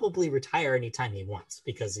could probably retire anytime he wants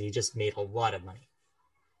because he just made a lot of money.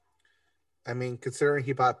 I mean, considering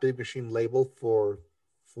he bought Big Machine Label for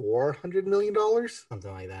 $400 million,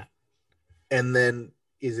 Something like that. and then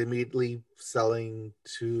is immediately selling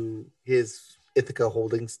to his Ithaca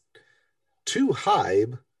Holdings to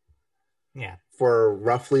Hybe, Yeah, for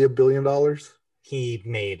roughly $1 billion. he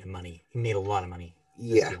made money. He made a lot of money.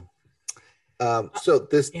 Yeah. So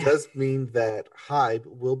this Yeah. does mean that Hybe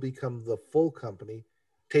will become the full company,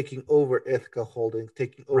 taking over Ithaca Holdings,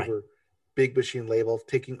 taking over Right. Big Machine Labels,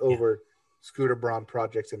 taking over Scooter Braun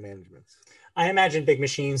Projects and Managements. I imagine Big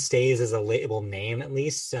Machine stays as a label name at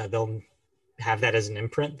least. They'll have that as an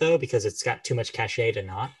imprint though, because it's got too much cachet to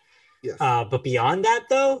not. Yes. But beyond that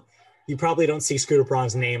though, you probably don't see Scooter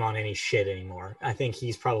Braun's name on any shit anymore. I think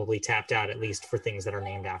he's probably tapped out at least for things that are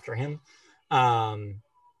named after him.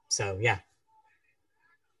 So yeah.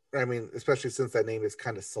 I mean, especially since that name is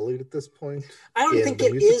kind of sullied at this point. I don't think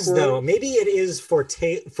it is world. Though. Maybe it is for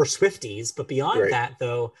Swifties, but beyond that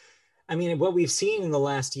though, I mean, what we've seen in the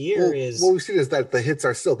last year is what we've seen is that the hits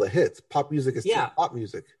are still the hits. Pop music is still pop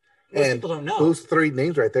music. Most people don't know those three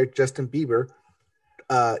names right there. Justin Bieber,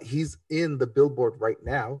 he's in the Billboard right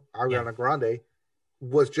now. Ariana Grande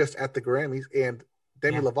was just at the Grammys, and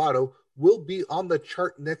Demi Lovato will be on the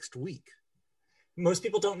chart next week. Most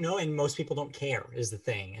people don't know, and most people don't care is the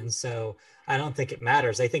thing. And so I don't think it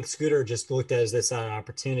matters. I think Scooter just looked at this as an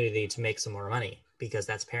opportunity to make some more money, because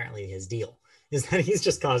that's apparently his deal, is that he's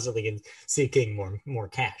just constantly seeking more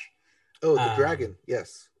cash. Oh, the dragon.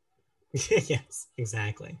 Yes. Yes,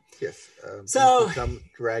 exactly. Yes. So become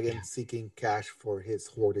dragon seeking cash for his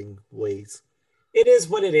hoarding ways. It is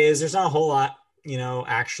what it is. There's not a whole lot,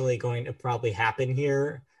 actually going to probably happen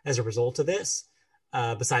here as a result of this.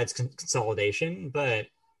 Besides consolidation, but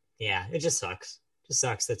yeah, it just sucks. Just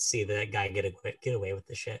sucks to see that guy get away with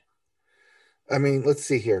the shit. I mean, let's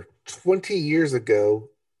see here. 20 years ago,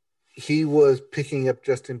 he was picking up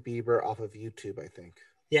Justin Bieber off of YouTube, I think.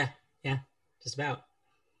 Yeah, just about.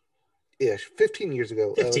 Ish. 15 years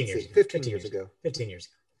ago. 15 years ago. 15 years ago. 15 years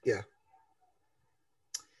ago. Yeah.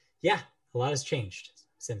 Yeah, a lot has changed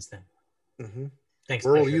since then. Mm-hmm. Thanks.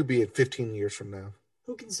 Where will you be in 15 years from now?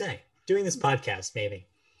 Who can say? Doing this podcast, maybe.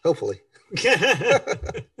 Hopefully.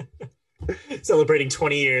 Celebrating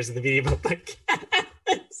 20 years of the Media Boat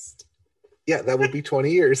Podcast. Yeah, that would be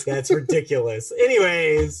 20 years. That's ridiculous.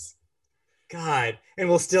 Anyways, God, and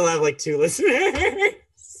we'll still have like 2 listeners.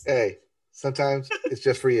 Hey, sometimes it's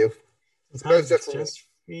just for you. Sometimes it's just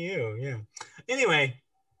for you, yeah.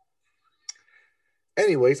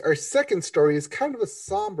 Anyways, our second story is kind of a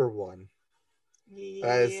somber one. Yeah.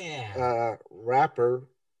 As rapper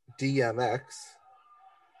DMX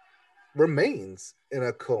remains in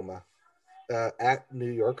a coma at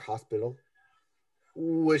New York hospital,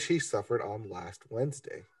 which he suffered on last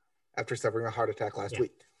Wednesday after suffering a heart attack last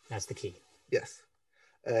week. That's the key. Yes.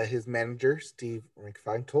 His manager, Steve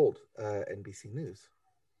Rifkind, told NBC News.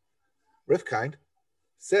 Rifkind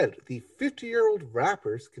said the 50-year-old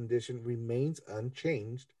rapper's condition remains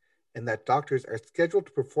unchanged and that doctors are scheduled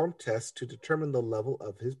to perform tests to determine the level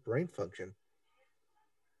of his brain function.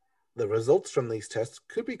 The results from these tests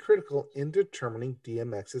could be critical in determining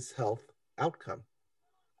DMX's health outcome.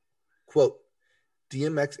 Quote,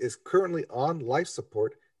 DMX is currently on life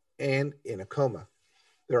support and in a coma.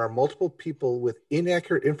 There are multiple people with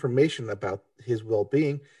inaccurate information about his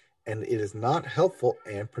well-being, and it is not helpful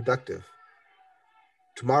and productive.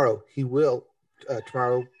 Tomorrow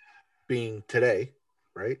being today,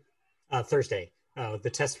 right? Thursday. The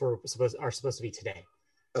tests are supposed to be today.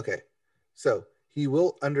 Okay. So he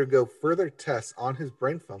will undergo further tests on his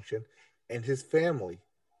brain function, and his family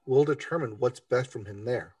will determine what's best from him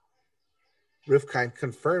there. Rifkind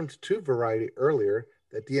confirmed to Variety earlier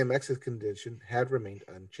that DMX's condition had remained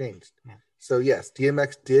unchanged. Yeah. So yes,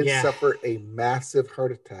 DMX did suffer a massive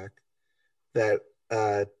heart attack that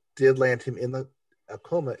did land him in a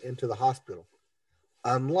coma into the hospital.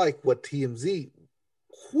 Unlike what TMZ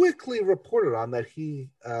quickly reported on, that he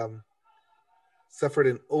suffered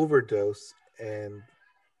an overdose and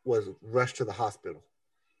was rushed to the hospital.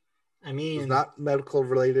 I mean, it was not medical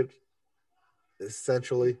related,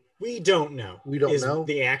 essentially. We don't know. We don't know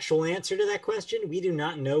the actual answer to that question. We do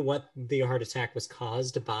not know what the heart attack was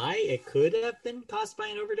caused by. It could have been caused by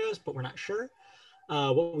an overdose, but we're not sure.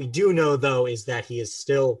 What we do know, though, is that he is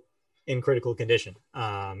still in critical condition.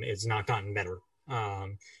 It's not gotten better.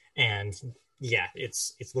 And yeah,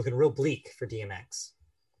 it's looking real bleak for DMX.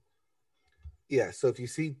 Yeah, so if you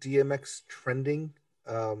see DMX trending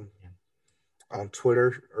on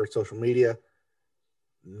Twitter or social media,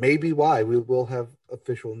 maybe why we will have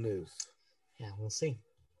official news. Yeah, we'll see.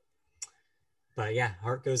 But yeah,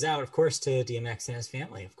 heart goes out, of course, to DMX and his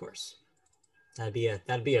family. Of course, that'd be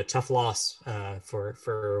a tough loss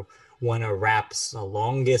for one of rap's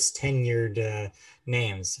longest tenured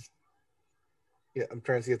names. Yeah, I'm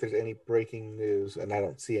trying to see if there's any breaking news, and I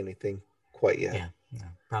don't see anything quite yet. Yeah, no,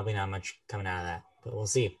 probably not much coming out of that, but we'll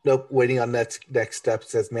see. Nope, waiting on next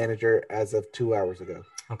steps as manager as of 2 hours ago.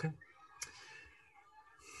 Okay,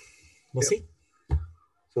 we'll Yep. see.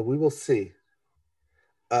 So we will see.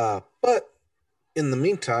 But in the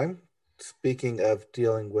meantime, speaking of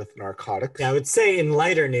dealing with narcotics, Yeah, I would say in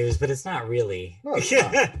lighter news, but it's not really. No, it's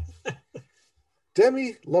not.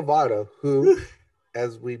 Demi Lovato, who,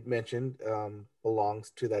 as we mentioned,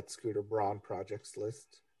 belongs to that Scooter Braun projects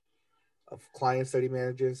list of clients that he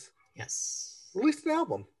manages, Yes. released an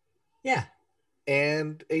album Yeah.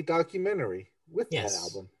 and a documentary with Yes. that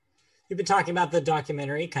album. We've been talking about the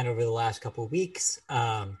documentary kind of over the last couple of weeks.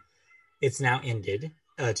 It's now ended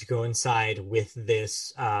to coincide with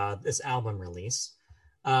this album release.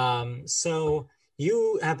 So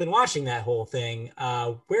you have been watching that whole thing.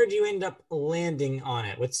 Where do you end up landing on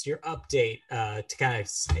it? What's your update to kind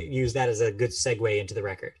of use that as a good segue into the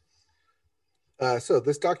record? So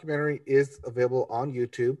this documentary is available on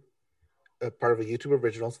YouTube, part of a YouTube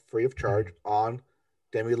Originals, free of charge on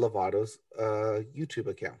Demi Lovato's YouTube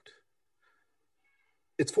account.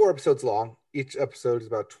 It's 4 episodes long. Each episode is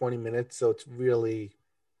about 20 minutes, so it's really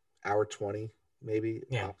hour 20, maybe.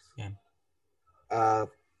 Yeah, tops. yeah.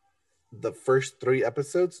 The first 3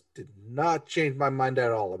 episodes did not change my mind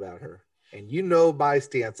at all about her. And you know my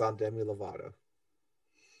stance on Demi Lovato.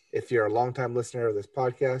 If you're a longtime listener of this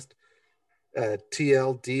podcast,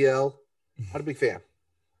 TL, DL, not a big fan.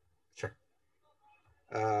 Sure.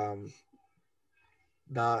 I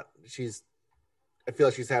feel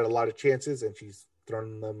like she's had a lot of chances and she's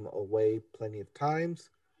thrown them away plenty of times,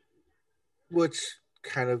 which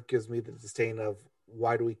kind of gives me the disdain of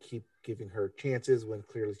why do we keep giving her chances when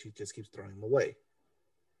clearly she just keeps throwing them away.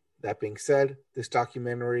 That being said, this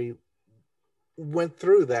documentary went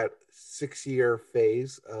through that 6-year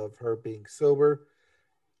phase of her being sober,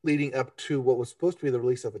 leading up to what was supposed to be the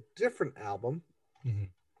release of a different album,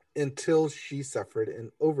 until she suffered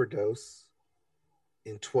an overdose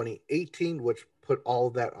in 2018, which put all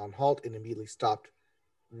of that on halt and immediately stopped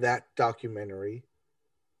that documentary.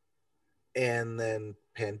 And then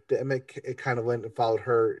pandemic, it kind of went and followed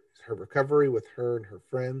her recovery with her and her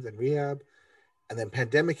friends and rehab. And then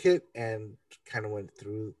pandemic hit and kind of went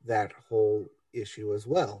through that whole issue as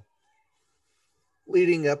well,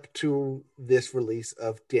 leading up to this release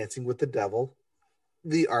of Dancing with the Devil,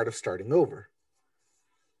 The Art of Starting Over.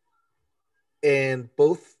 And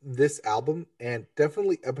both this album and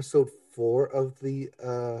definitely episode 4 of the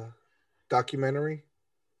documentary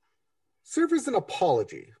serve as an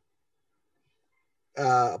apology.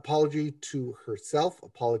 Apology to herself,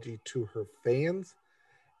 apology to her fans,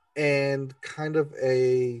 and kind of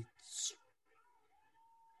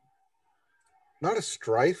not a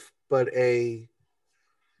strife, but a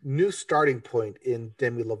new starting point in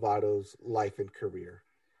Demi Lovato's life and career.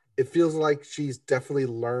 It feels like she's definitely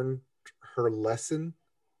learned her lesson,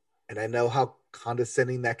 and I know how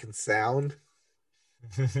condescending that can sound,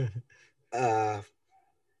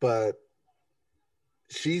 but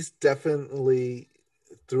she's definitely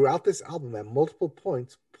throughout this album at multiple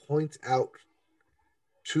points out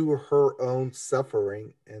to her own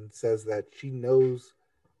suffering and says that she knows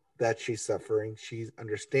that she's suffering, she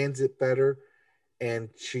understands it better, and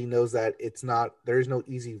she knows that there is no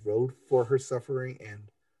easy road for her suffering and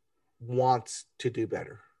wants to do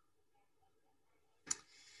better.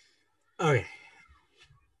 Okay.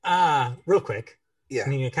 Real quick. Yeah. I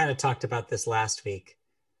mean, you kind of talked about this last week.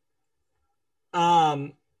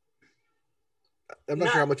 I'm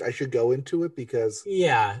not sure how much I should go into it because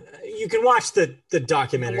you can watch the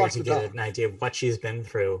documentary to get an idea of what she's been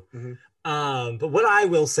through. But what I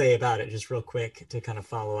will say about it, just real quick, to kind of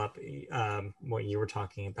follow up what you were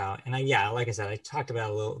talking about, and like I said, I talked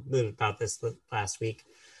about a little bit about this last week.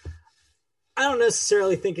 I don't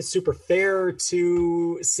necessarily think it's super fair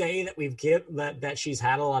to say that that she's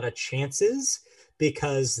had a lot of chances,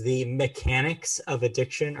 because the mechanics of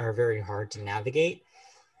addiction are very hard to navigate.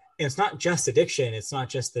 And it's not just addiction. It's not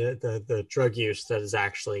just the drug use that has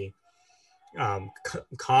actually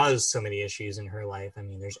caused so many issues in her life. I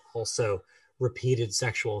mean, there's also repeated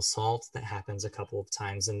sexual assault that happens a couple of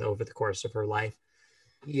times over the course of her life.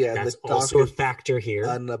 Yeah, that's also a factor here.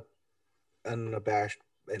 Unabashed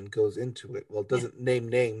and goes into it. Well, it doesn't name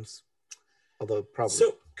names, although it probably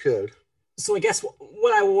could. So I guess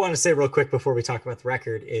what I want to say real quick before we talk about the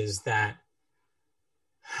record is that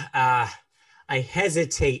I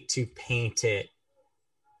hesitate to paint it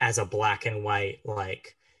as a black and white,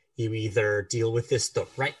 like you either deal with this the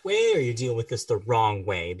right way or you deal with this the wrong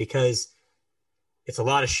way, because it's a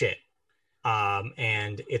lot of shit.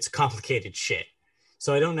 And it's complicated shit.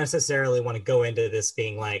 So I don't necessarily want to go into this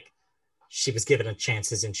being like she was given a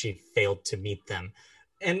chances and she failed to meet them.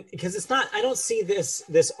 And because it's not, I don't see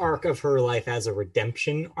this arc of her life as a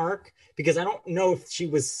redemption arc, because I don't know if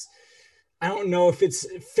it's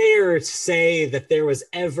fair to say that there was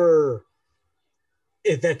ever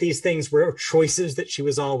that these things were choices that she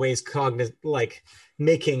was always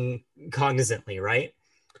making cognizantly, right?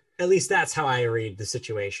 At least that's how I read the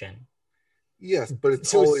situation. Yes, but it's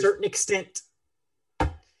to always... a certain extent,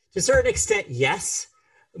 yes.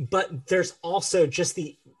 But there's also just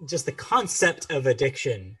the concept of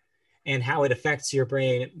addiction and how it affects your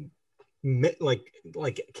brain,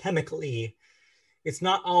 like chemically. It's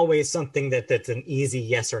not always something that's an easy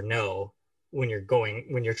yes or no when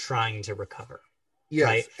you're trying to recover. Yes,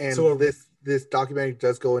 right? And so this documentary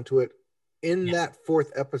does go into it. In that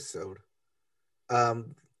fourth episode,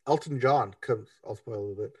 Elton John comes. I'll spoil a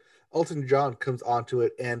little bit. Elton John comes onto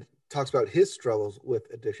it and talks about his struggles with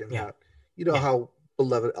addiction. Yeah. How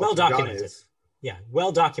beloved Elton John is. Yeah,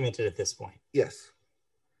 well documented at this point. Yes.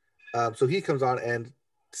 So he comes on and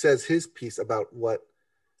says his piece about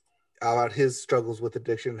his struggles with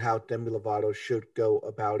addiction, how Demi Lovato should go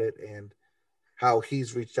about it, and how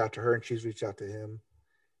he's reached out to her and she's reached out to him.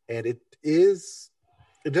 And it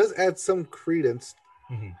does add some credence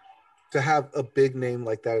to have a big name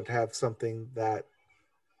like that, to have something that,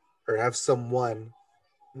 or have someone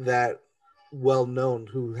that well known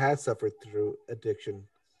who has suffered through addiction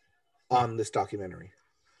on this documentary.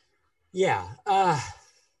 Yeah.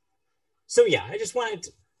 So yeah, I just wanted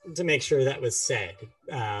to make sure that was said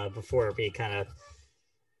before we kind of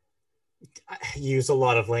use a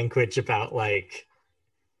lot of language about like,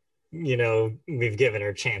 we've given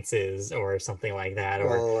her chances or something like that,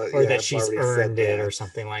 or that she's earned it or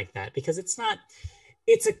something like that, because it's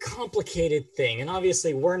a complicated thing. And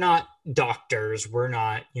obviously we're not doctors. We're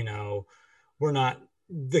not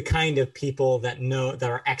the kind of people that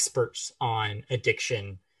are experts on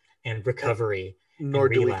addiction and recovery. Nor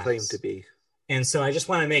do we claim to be. And so I just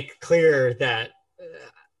want to make clear that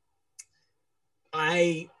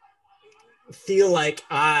I feel like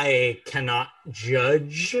I cannot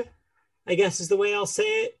judge, I guess is the way I'll say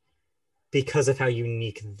it, because of how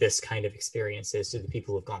unique this kind of experience is to the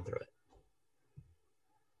people who've gone through it.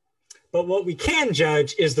 But what we can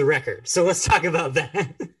judge is the record. So let's talk about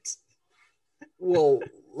that. Well,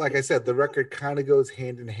 like I said, the record kind of goes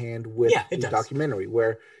hand in hand with the documentary,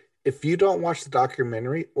 where if you don't watch the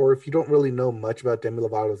documentary, or if you don't really know much about Demi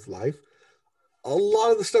Lovato's life, a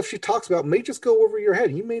lot of the stuff she talks about may just go over your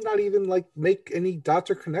head. You may not even make any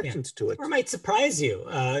dots or connections to it. Or it might surprise you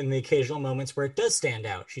in the occasional moments where it does stand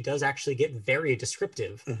out. She does actually get very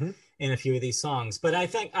descriptive in a few of these songs. But I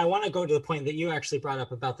think I want to go to the point that you actually brought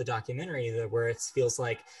up about the documentary, where it feels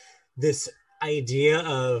like this idea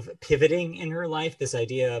of pivoting in her life, this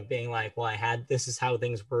idea of being like, well, this is how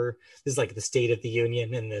things were. This is like the State of the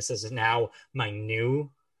Union, and this is now my new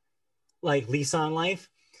lease on life.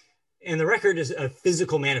 And the record is a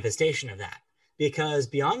physical manifestation of that, because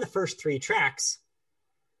beyond the first 3 tracks,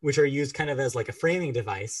 which are used kind of as like a framing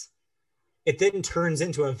device, it then turns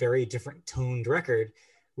into a very different toned record,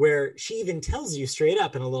 where she even tells you straight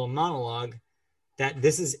up in a little monologue that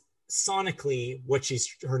this is sonically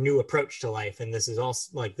her new approach to life. And this is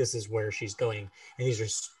also this is where she's going. And these are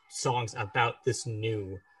songs about this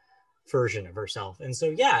new version of herself. And so,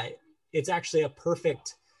 yeah, it's actually a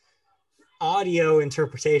perfect audio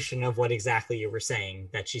interpretation of what exactly you were saying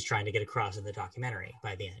that she's trying to get across in the documentary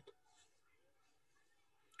by the end.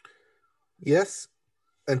 Yes,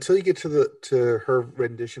 until you get to her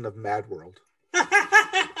rendition of Mad World.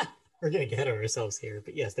 We're gonna get ourselves here,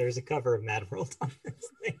 but yes, there's a cover of Mad World on this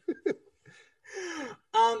thing.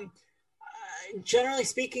 Generally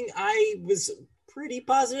speaking, I was pretty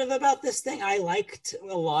positive about this thing. I liked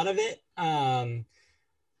a lot of it.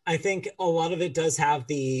 I think a lot of it does have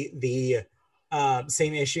the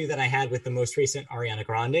same issue that I had with the most recent Ariana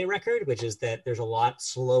Grande record, which is that there's a lot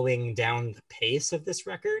slowing down the pace of this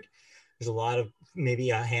record. There's a lot of maybe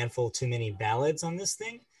a handful too many ballads on this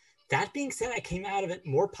thing. That being said, I came out of it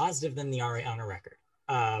more positive than the Ariana record,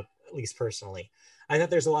 at least personally. I thought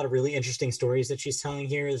there's a lot of really interesting stories that she's telling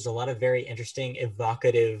here. There's a lot of very interesting,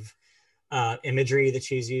 evocative imagery that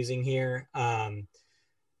she's using here.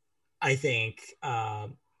 I think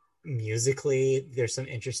musically, there's some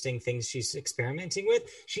interesting things she's experimenting with.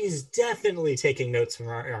 She's definitely taking notes from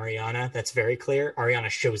Ariana. That's very clear. Ariana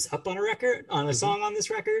shows up on a song on this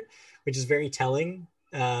record, which is very telling.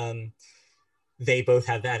 they both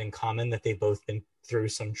have that in common, that they've both been through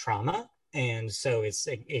some trauma. And so it's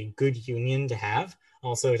a good union to have.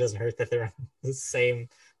 Also, it doesn't hurt that they're on the same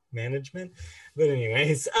management. But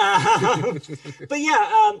anyways, but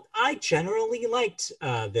yeah, I generally liked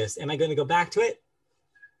this. Am I going to go back to it?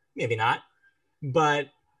 Maybe not. But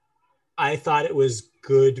I thought it was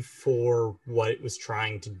good for what it was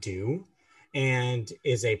trying to do, and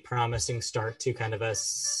is a promising start to kind of a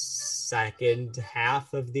second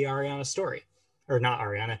half of the Ariana story. Or not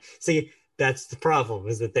Ariana. See, that's the problem,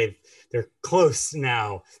 is that they're close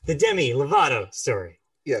now. The Demi Lovato story.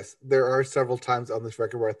 Yes, there are several times on this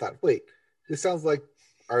record where I thought, wait, this sounds like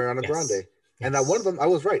Ariana Grande. Yes. And on one of them, I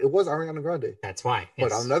was right. It was Ariana Grande. That's why.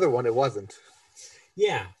 But on another one, it wasn't.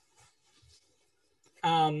 Yeah.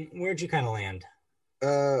 Where'd you kind of land?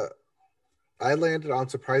 I landed on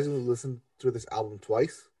surprisingly listened to this album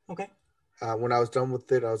twice. Okay. When I was done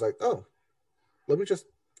with it, I was like, oh, let me just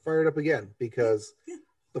fire it up again. Because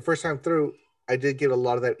the first time through, I did get a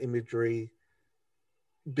lot of that imagery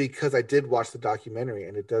because I did watch the documentary,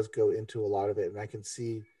 and it does go into a lot of it, and I can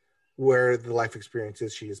see where the life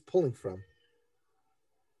experiences she is pulling from.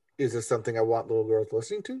 Is this something I want little girls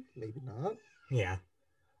listening to? Maybe not. Yeah.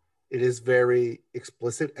 It is very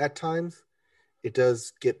explicit at times. It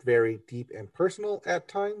does get very deep and personal at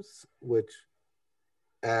times, which,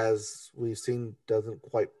 as we've seen, doesn't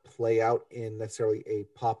quite play out in necessarily a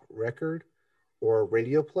pop record or a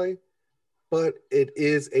radio play. But it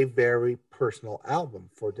is a very personal album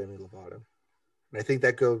for Demi Lovato. And I think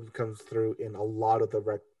that comes through in a lot of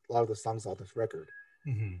the songs on this record.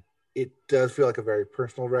 Mm-hmm. It does feel like a very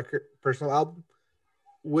personal album,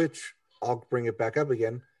 which I'll bring it back up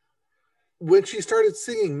again. When she started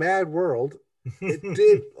singing Mad World, it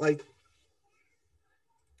did, like,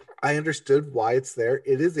 I understood why it's there.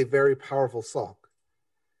 It is a very powerful song.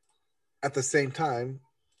 At the same time,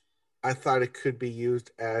 I thought it could be used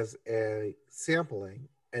as a sampling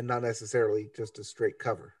and not necessarily just a straight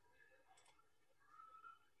cover.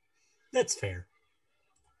 That's fair.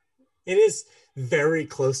 It is very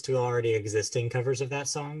close to already existing covers of that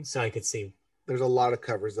song, so I could see. There's a lot of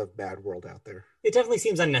covers of Bad World out there. It definitely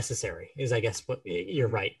seems unnecessary, is I guess what you're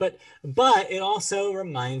right. But it also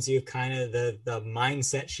reminds you of kind of the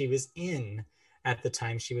mindset she was in at the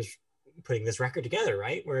time she was putting this record together,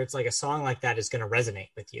 right? Where it's like a song like that is going to resonate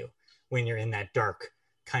with you when you're in that dark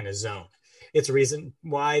kind of zone. It's a reason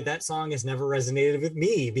why that song has never resonated with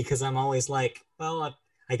me, because I'm always like, well,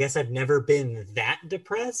 I guess I've never been that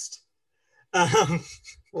depressed.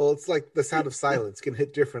 Well, it's like The Sound of Silence can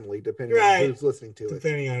hit differently depending on who's listening to it.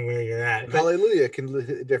 Depending on where you're at. And Hallelujah can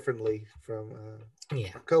hit differently from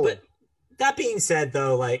Cohen. But that being said,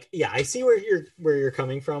 though, like, yeah, I see where you're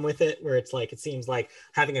coming from with it, where it's like, it seems like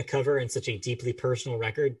having a cover in such a deeply personal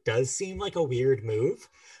record does seem like a weird move.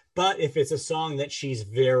 But if it's a song that she's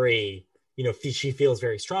very, she feels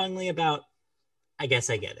very strongly about, I guess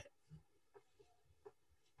I get it.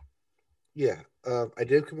 Yeah. I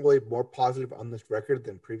did come away more positive on this record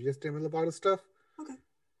than previous Demi Lovato stuff. Okay.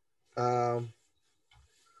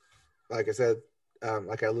 Like I said,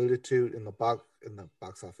 like I alluded to in the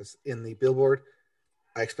box office, in the Billboard,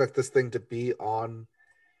 I expect this thing to be on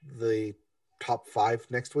the top 5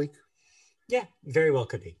 next week. Yeah, very well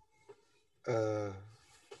could be.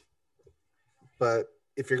 But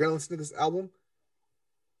if you're going to listen to this album,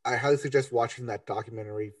 I highly suggest watching that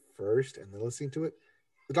documentary first and then listening to it.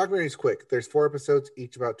 The documentary is quick. There's 4 episodes,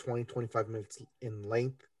 each about 20-25 minutes in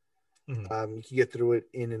length. Mm-hmm. You can get through it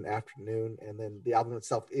in an afternoon, and then the album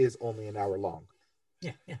itself is only an hour long.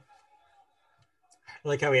 Yeah. I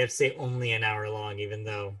like how we have to say only an hour long, even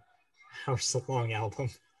though hour's a long album.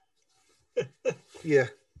 Yeah,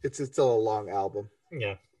 it's still a long album.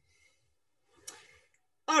 Yeah.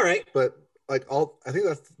 All right. But I think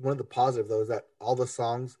that's one of the positive, though, is that all the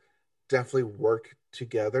songs definitely work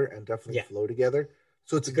together and definitely flow together.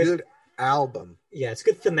 So it's a good album. Yeah, it's a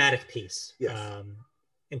good thematic piece. Yes.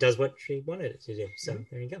 It does what she wanted it to do. So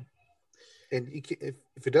There you go. And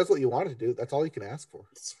if it does what you want it to do, that's all you can ask for.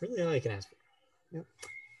 It's really all you can ask for. Yep.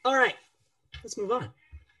 All right. Let's move on.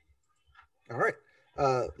 All right.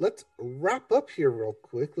 Let's wrap up here real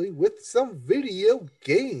quickly with some video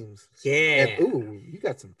games. Yeah. And you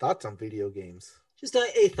got some thoughts on video games. Just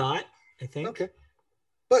a thought, I think. Okay.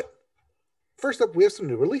 But first up, we have some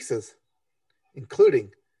new releases,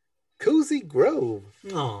 including Cozy Grove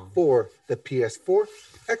for the PS4,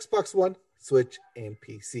 Xbox One, Switch, and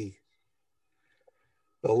PC.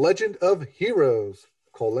 The Legend of Heroes,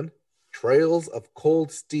 Trails of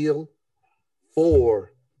Cold Steel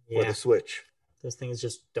 4 for the Switch. Those things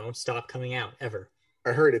just don't stop coming out, ever.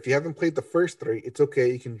 I heard if you haven't played the first three, it's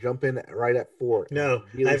okay. You can jump in right at four and No,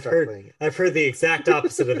 immediately start playing it. I've heard the exact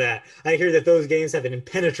opposite of that. I hear that those games have an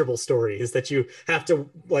impenetrable stories that you have to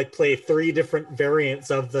like play three different variants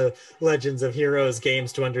of the Legends of Heroes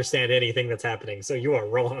games to understand anything that's happening. So you are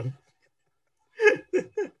wrong.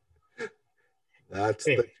 That's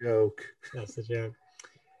the Anyway, joke. that's the joke.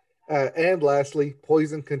 And lastly,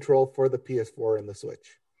 Poison Control for the PS4 and the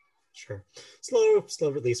Switch. Sure. Slow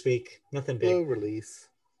release week. Nothing Slow big. release.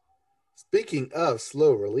 Speaking of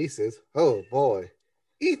slow releases, oh boy,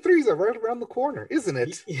 E3s are right around the corner, isn't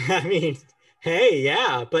it? Yeah, I mean, hey,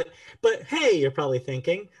 yeah, but hey, you're probably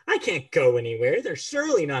thinking, I can't go anywhere. They're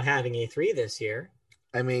surely not having E3 this year.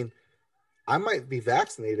 I mean, I might be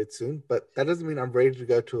vaccinated soon, but that doesn't mean I'm ready to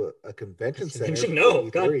go to a convention center for No,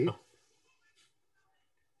 God, E3. no.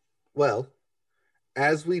 Well,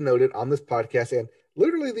 as we noted on this podcast, and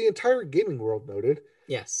literally the entire gaming world noted,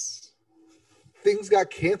 Yes. things got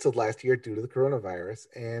canceled last year due to the coronavirus.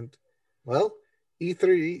 And, well,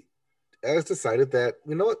 E3 has decided that,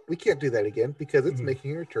 you know what, we can't do that again because it's Mhm.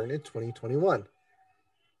 making a return in 2021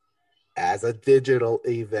 as a digital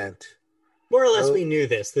event. More or less, So, we knew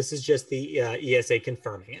this. This is just the ESA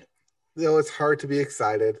confirming it. though it's hard to be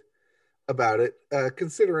excited about it,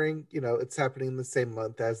 considering, it's happening in the same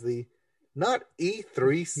month as the not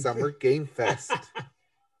E3 Summer Game Fest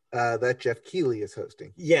that Jeff Keighley is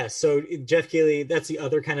hosting. Yeah, so Jeff Keighley, that's the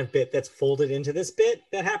other kind of bit that's folded into this bit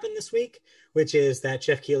that happened this week, which is that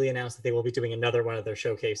Jeff Keighley announced that they will be doing another one of their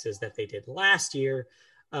showcases that they did last year,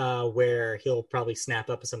 where he'll probably snap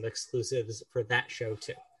up some exclusives for that show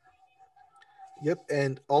too. Yep,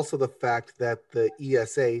 and also the fact that the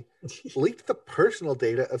ESA leaked the personal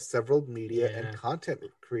data of several media and Yeah. content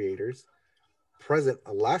creators present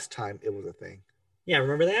last time it was a thing. Yeah,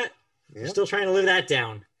 remember that? They're Yeah, still trying to live that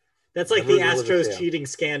down. That's like never the gonna live it Astros down. cheating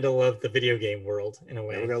scandal of the video game world, in a Never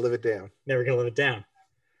way. gonna live it down. Never gonna live it down.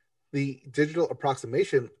 The digital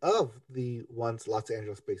approximation of the once Los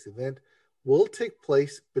Angeles based event will take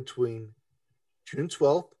place between June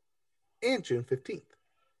 12th and June 15th,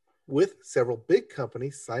 with several big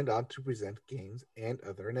companies signed on to present games and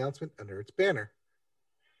other announcements under its banner.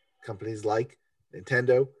 Companies like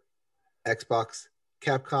Nintendo, Xbox,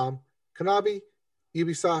 Capcom, Konami,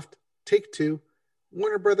 Ubisoft, Take-Two,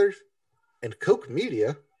 Warner Brothers, and Koch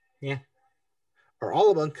Media Yeah. are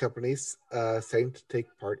all among companies saying to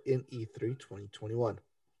take part in E3 2021.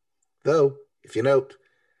 Though, if you note,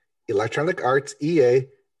 Electronic Arts, EA,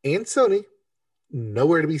 and Sony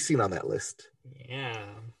nowhere to be seen on that list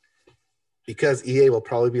Yeah. because EA will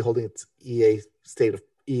probably be holding its State of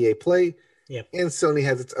EA Play, Yep. and Sony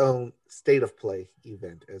has its own State of Play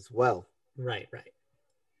event as well. Right.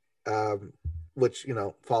 Which,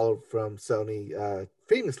 followed from Sony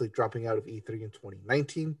famously dropping out of E3 in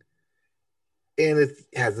 2019, and it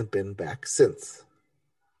hasn't been back since.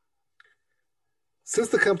 Since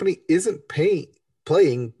the company isn't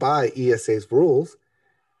playing by ESA's rules,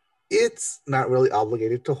 it's not really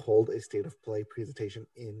obligated to hold a State of Play presentation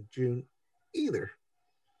in June either.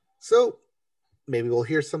 So maybe we'll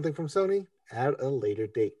hear something from Sony at a later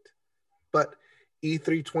date. But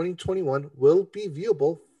E3 2021 will be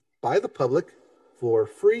viewable by the public for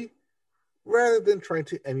free rather than trying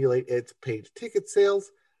to emulate its paid ticket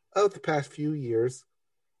sales of the past few years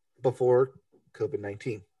before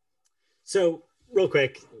COVID-19. So, real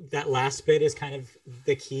quick, that last bit is kind of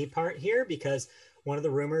the key part here because one of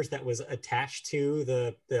the rumors that was attached to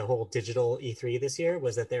the whole digital E3 this year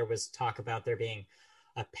was that there was talk about there being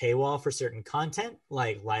a paywall for certain content,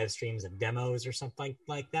 like live streams and demos or something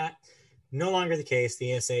like that. No longer the case.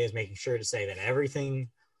 The ESA is making sure to say that everything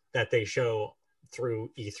that they show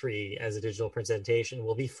through E3 as a digital presentation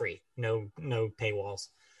will be free. No paywalls.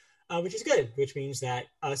 Which is good, which means that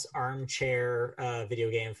us armchair video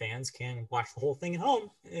game fans can watch the whole thing at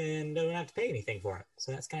home and don't have to pay anything for it.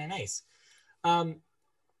 So that's kind of nice.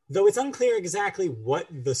 Though it's unclear exactly what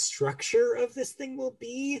the structure of this thing will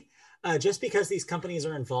be. Just because these companies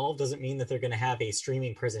are involved doesn't mean that they're going to have a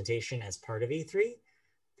streaming presentation as part of E3.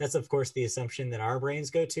 That's, of course, the assumption that our brains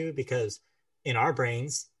go to because in our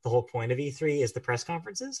brains, the whole point of E3 is the press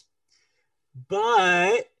conferences.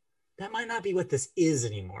 But that might not be what this is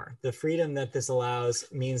anymore. The freedom that this allows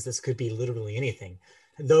means this could be literally anything.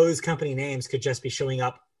 Those company names could just be showing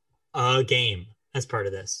up a game as part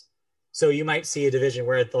of this. So you might see a division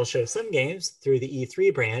where they'll show some games through the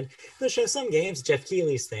E3 brand. They'll show some games, Jeff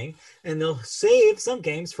Keighley's thing, and they'll save some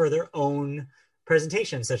games for their own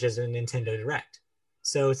presentation, such as a Nintendo Direct.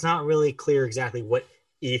 So it's not really clear exactly what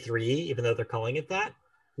E3, even though they're calling it that,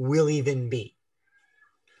 will even be.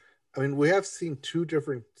 I mean, we have seen two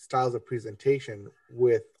different styles of presentation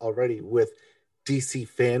with DC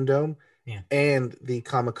Fandom Yeah. and the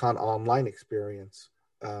Comic-Con online experience,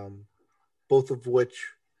 both of which,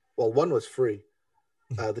 well, one was free.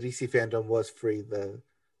 The DC Fandom was free. The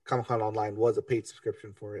Comic-Con online was a paid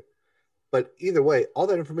subscription for it. But either way, all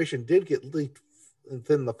that information did get leaked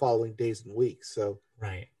within the following days and weeks. So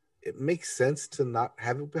Right. it makes sense to not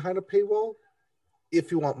have it behind a paywall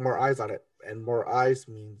if you want more eyes on it. And more eyes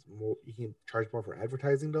means more, you can charge more for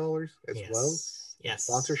advertising dollars as well. Yes.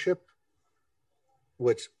 Sponsorship,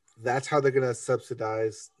 which that's how they're going to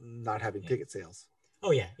subsidize not having ticket sales.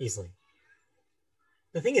 Oh, yeah, easily.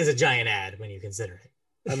 The thing is a giant ad when you consider it.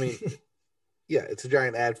 I mean, yeah, it's a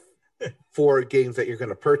giant ad for games that you're going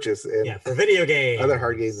to purchase and for video games, other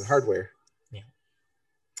hard games and hardware. Yeah.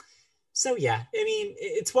 So yeah, I mean,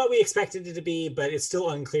 it's what we expected it to be, but it's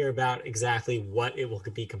still unclear about exactly what it will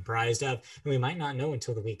be comprised of, and we might not know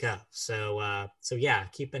until the week of. So yeah,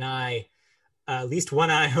 keep an eye, at least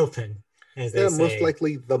one eye open, as they say. Most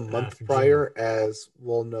likely the month prior, as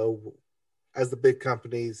we'll know, as the big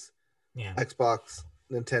companies, Xbox,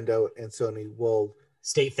 Nintendo, and Sony will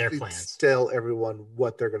state their plans, tell everyone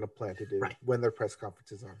what they're going to plan to do when their press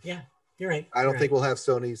conferences are. Yeah, you're right. I don't think we'll have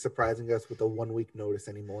Sony surprising us with a 1 week notice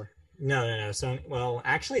anymore. No. Sony, well,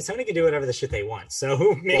 actually, Sony can do whatever the shit they want.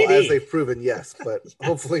 So maybe, well, as they've proven, yes, but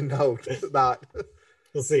hopefully no, not.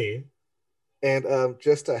 We'll see. And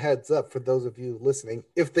just a heads up for those of you listening,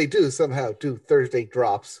 if they do somehow do Thursday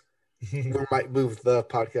drops, we might move the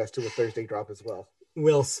podcast to a Thursday drop as well.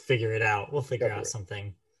 We'll figure it out. We'll figure out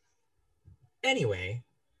something. Anyways,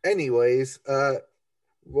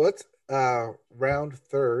 let's round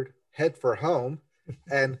third, head for home,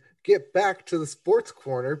 and get back to the sports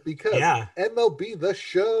corner because MLB The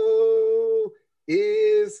Show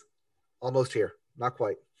is almost here. Not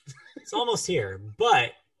quite. It's almost here,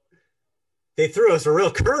 but they threw us a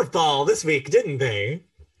real curveball this week, didn't they?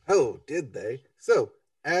 Oh, did they? So,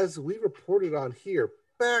 as we reported on here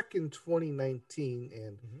back in 2019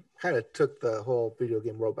 and kind of took the whole video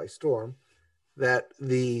game world by storm, that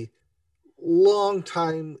the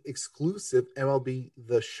longtime exclusive MLB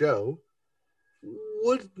The Show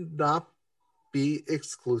would not be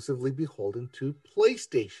exclusively beholden to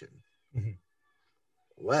PlayStation.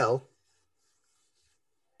 Well,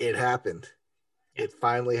 it happened. It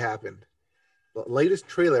finally happened. The latest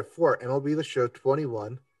trailer for MLB The Show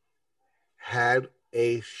 21 had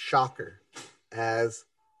a shocker, as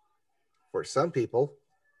for some people,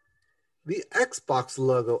 the Xbox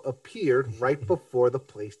logo appeared right before the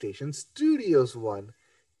PlayStation Studios one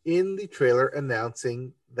in the trailer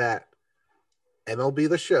announcing that MLB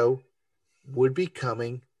The Show would be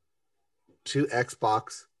coming to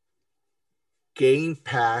Xbox Game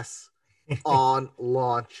Pass on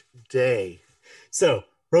launch day. So,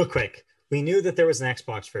 real quick, we knew that there was an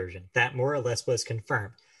Xbox version. That more or less was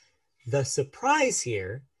confirmed. The surprise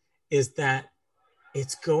here is that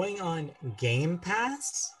it's going on Game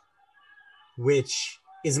Pass, which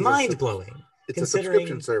is mind-blowing. It's a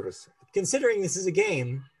subscription service. Considering this is a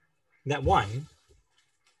game that, one,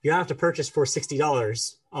 you have to purchase for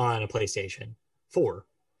 $60 on a PlayStation 4.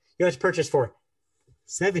 You have to purchase for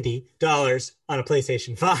 $70 on a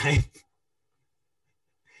PlayStation 5.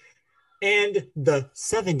 And the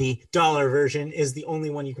 $70 version is the only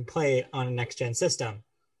one you can play on a next-gen system.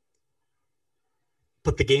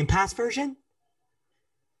 But the Game Pass version?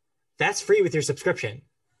 That's free with your subscription.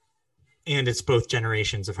 And it's both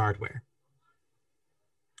generations of hardware.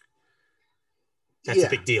 That's a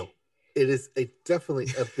big deal. It is definitely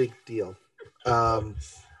a big deal.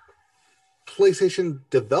 PlayStation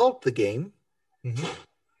developed the game.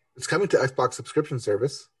 It's coming to Xbox subscription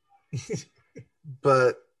service.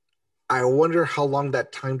 But I wonder how long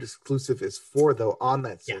that timed exclusive is for, though, on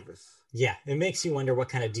that service. Yeah, it makes you wonder what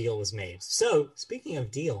kind of deal was made. So, speaking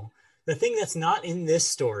of deal, the thing that's not in this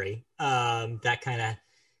story that kind of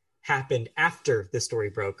happened after the story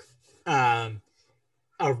broke, our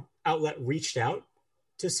outlet reached out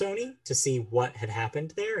to Sony to see what had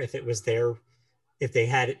happened there, if they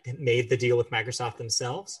had made the deal with Microsoft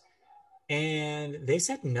themselves. And they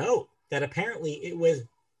said no, that apparently it was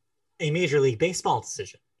a Major League Baseball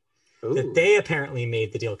decision. Ooh. That they apparently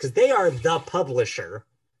made the deal because they are the publisher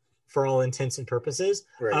for all intents and purposes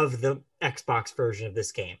of the Xbox version of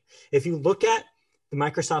this game. If you look at the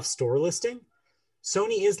Microsoft Store listing,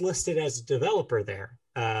 Sony is listed as a developer there,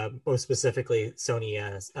 most specifically Sony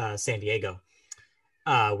San Diego,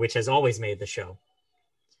 which has always made the show.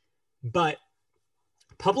 But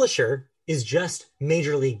publisher is just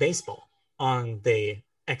Major League Baseball on the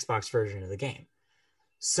Xbox version of the game.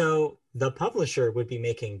 So the publisher would be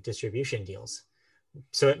making distribution deals.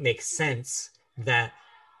 So it makes sense that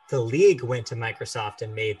the league went to Microsoft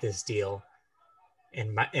and made this deal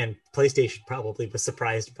and PlayStation probably was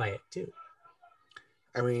surprised by it too.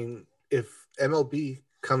 I mean, if MLB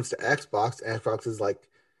comes to Xbox, and Xbox is like,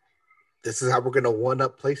 this is how we're going to one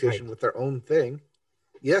up PlayStation Right. with their own thing.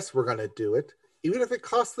 Yes, we're going to do it. Even if it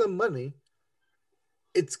costs them money,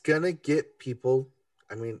 it's going to get people,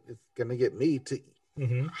 I mean, it's going to get me to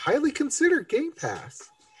highly consider Game Pass.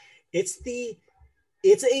 It's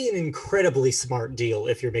an incredibly smart deal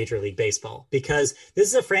if you're Major League Baseball, because this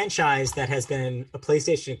is a franchise that has been a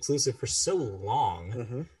PlayStation exclusive for so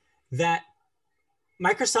long that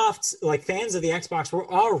Microsoft's like fans of the Xbox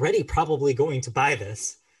were already probably going to buy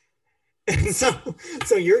this. And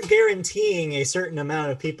so you're guaranteeing a certain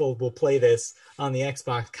amount of people will play this on the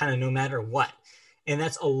Xbox kind of no matter what. And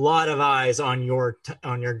that's a lot of eyes on your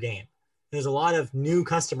game. There's a lot of new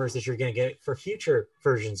customers that you're going to get for future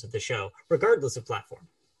versions of the show, regardless of platform.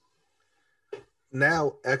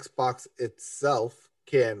 Now Xbox itself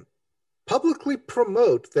can publicly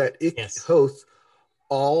promote that it Yes. hosts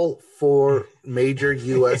all 4 major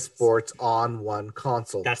US sports on one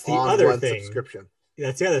console. That's the on other one thing. Subscription.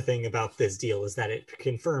 That's the other thing about this deal, is that it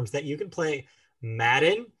confirms that you can play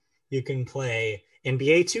Madden, you can play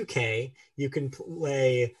NBA 2K, you can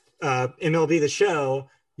play MLB The Show,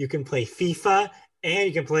 you can play FIFA, and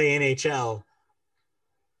you can play NHL,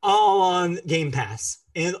 all on Game Pass,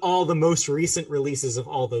 and all the most recent releases of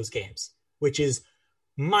all those games, which is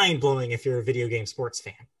mind-blowing if you're a video game sports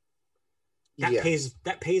fan. That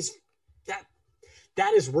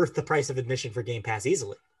is worth the price of admission for Game Pass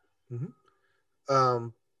easily.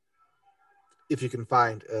 If you can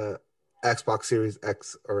find Xbox Series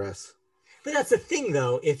X or S. But that's the thing,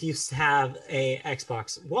 though. If you have a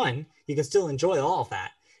Xbox One, you can still enjoy all of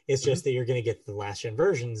that. It's just that you're going to get the last-gen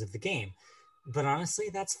versions of the game. But honestly,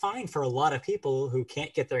 that's fine for a lot of people who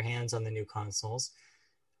can't get their hands on the new consoles,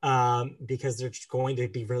 because they're just going to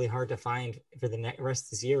be really hard to find for the rest of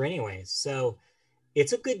this year anyways. So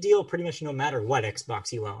it's a good deal pretty much no matter what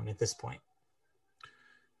Xbox you own at this point.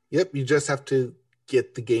 Yep, you just have to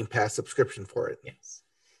get the Game Pass subscription for it. Yes.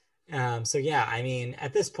 So yeah, I mean,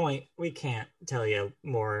 at this point, we can't tell you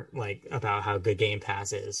more like about how good Game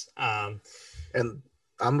Pass is. And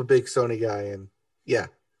I'm a big Sony guy, and yeah,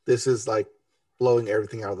 this is like blowing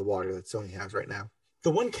everything out of the water that Sony has right now.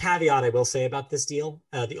 The one caveat I will say about this deal,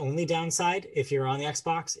 the only downside if you're on the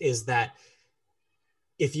Xbox, is that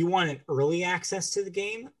if you want an early access to the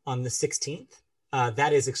game on the 16th,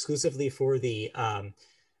 that is exclusively for I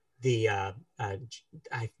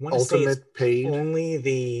want to say it's paid, only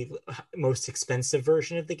the most expensive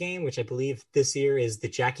version of the game, which I believe this year is the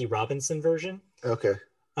Jackie Robinson version. Okay.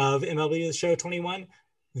 Of MLB The Show 21.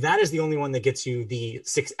 That is the only one that gets you the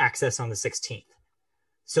access on the 16th.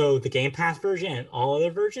 So the Game Pass version and all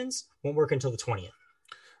other versions won't work until the 20th.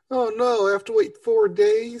 Oh no, I have to wait 4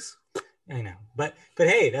 days. I know, but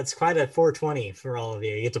hey, that's quite a 420 for all of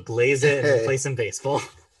you. You get to blaze it and play some baseball.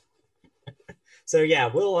 So yeah,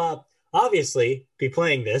 we'll obviously be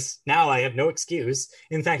playing this. Now I have no excuse.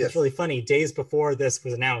 In fact, It's really funny. Days before this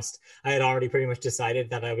was announced, I had already pretty much decided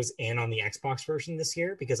that I was in on the Xbox version this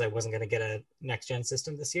year because I wasn't going to get a next-gen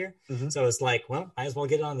system this year. So I was like, well, I as well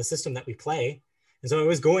get it on the system that we play. And so I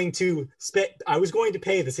was going to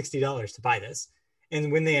pay the $60 to buy this.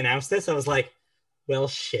 And when they announced this, I was like, well,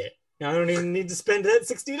 shit. Now I don't even need to spend that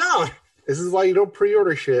 $60. This is why you don't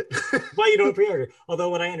pre-order shit. Why you don't pre-order. Although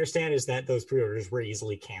what I understand is that those pre-orders were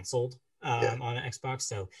easily canceled on Xbox,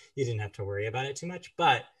 so you didn't have to worry about it too much.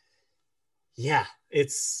 But yeah,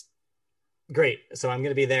 it's great. So I'm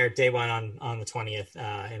going to be there day one on the 20th,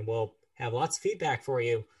 and we'll have lots of feedback for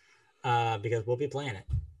you because we'll be playing it.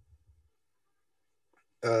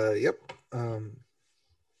 Yep. I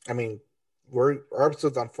mean, our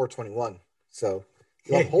episode's on 421, so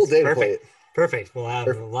you'll have a whole day to play it. Perfect. We'll have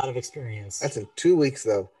a lot of experience. That's in 2 weeks,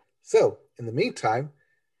 though. So, in the meantime,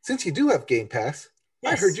 since you do have Game Pass,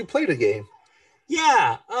 I heard you played a game.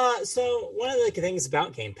 Yeah. So one of the things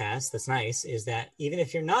about Game Pass that's nice is that even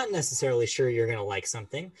if you're not necessarily sure you're going to like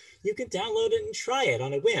something, you can download it and try it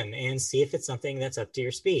on a whim and see if it's something that's up to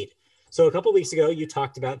your speed. So a couple weeks ago, you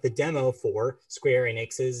talked about the demo for Square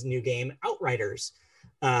Enix's new game, Outriders.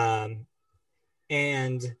 And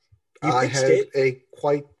you pitched it. A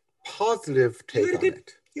quite positive take on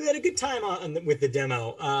it. You had a good time with the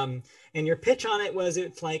demo. And your pitch on it was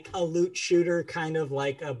it's like a loot shooter, kind of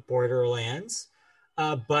like a Borderlands,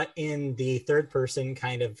 but in the third person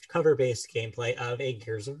kind of cover-based gameplay of a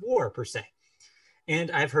Gears of War, per se.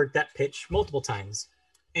 And I've heard that pitch multiple times.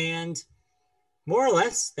 And more or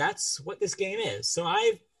less, that's what this game is. So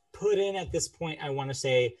I've put in, at this point, I want to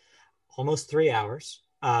say almost 3 hours.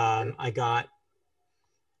 I got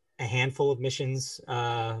a handful of missions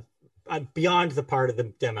beyond the part of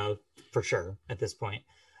the demo for sure at this point.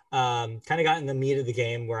 Kind of got in the meat of the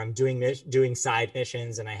game where I'm doing side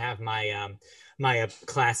missions, and I have my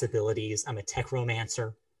class abilities. I'm a tech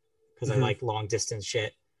romancer because I like long distance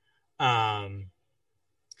shit.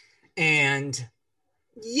 And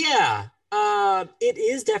yeah, it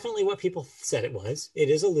is definitely what people said it was. It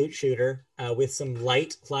is a loot shooter with some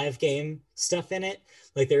light live game stuff in it.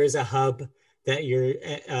 Like there is a hub that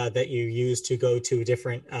you use to go to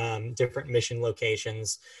different mission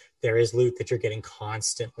locations. There is loot that you're getting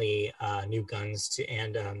constantly, new guns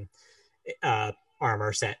and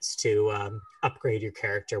armor sets to upgrade your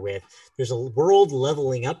character with. There's a world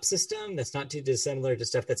leveling up system that's not too dissimilar to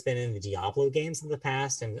stuff that's been in the Diablo games in the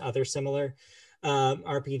past and other similar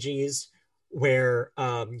RPGs, where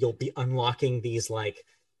you'll be unlocking these like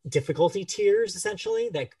difficulty tiers essentially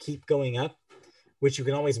that keep going up, which you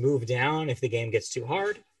can always move down if the game gets too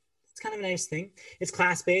hard. It's kind of a nice thing. It's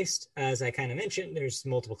class based, as I kind of mentioned. There's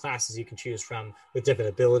multiple classes you can choose from with different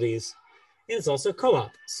abilities. And it's also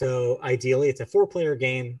co-op. So ideally, it's a 4-player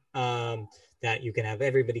game that you can have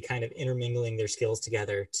everybody kind of intermingling their skills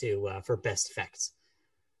together for best effects.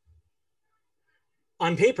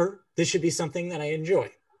 On paper, this should be something that I enjoy.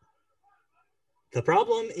 The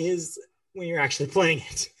problem is when you're actually playing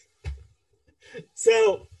it.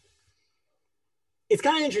 So it's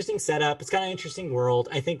kind of interesting setup. It's kind of interesting world.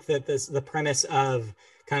 I think that the premise of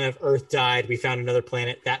kind of Earth died, we found another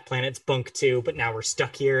planet, that planet's bunk too, but now we're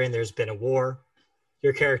stuck here and there's been a war.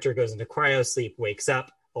 Your character goes into cryo sleep, wakes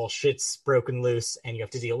up, all shit's broken loose, and you have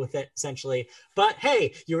to deal with it essentially. But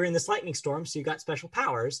hey, you were in this lightning storm, so you got special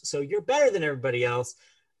powers, so you're better than everybody else.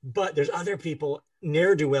 But there's other people,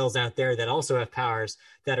 ne'er-do-wells out there that also have powers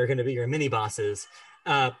that are going to be your mini bosses.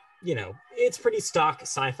 It's pretty stock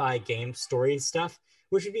sci-fi game story stuff,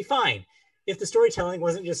 which would be fine if the storytelling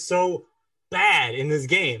wasn't just so bad in this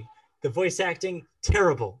game. The voice acting,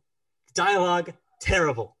 terrible. Dialogue,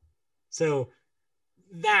 terrible. So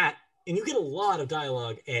that, and you get a lot of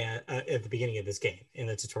dialogue at the beginning of this game in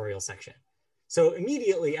the tutorial section. So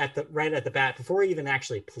immediately right at the bat, before I even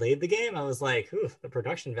actually played the game, I was like, ooh, the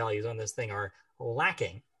production values on this thing are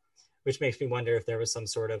lacking, which makes me wonder if there was some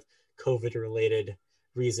sort of COVID-related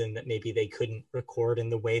reason that maybe they couldn't record in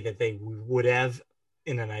the way that they would have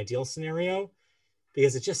in an ideal scenario,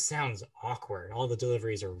 because it just sounds awkward. All the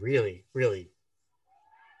deliveries are really, really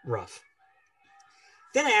rough.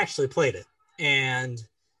 Then I actually played it, and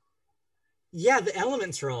yeah, the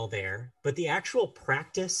elements are all there, but the actual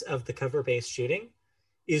practice of the cover-based shooting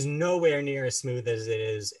is nowhere near as smooth as it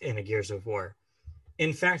is in a Gears of War.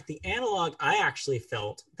 In fact, the analog I actually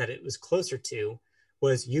felt that it was closer to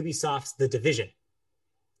was Ubisoft's The Division.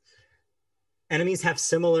 Enemies have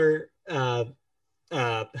similar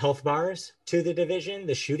health bars to The Division.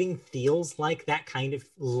 The shooting feels like that kind of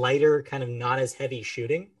lighter, kind of not as heavy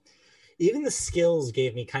shooting. Even the skills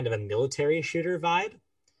gave me kind of a military shooter vibe,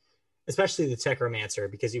 especially the Techromancer,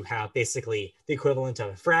 because you have basically the equivalent of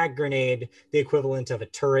a frag grenade, the equivalent of a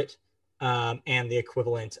turret, and the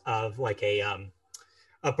equivalent of like a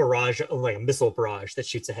barrage, like a missile barrage that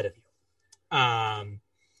shoots ahead of you.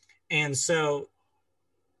 And so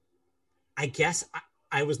I guess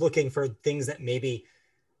I was looking for things that maybe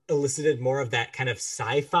elicited more of that kind of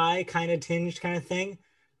sci-fi kind of tinged kind of thing,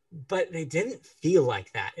 but they didn't feel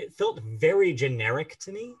like that. It felt very generic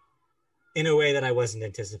to me in a way that I wasn't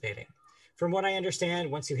anticipating. From what I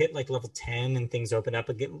understand, once you hit like level 10 and things open up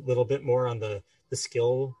a little bit more on the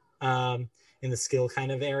skill, in the skill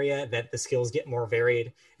kind of area, that the skills get more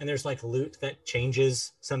varied, and there's like loot that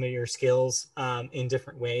changes some of your skills in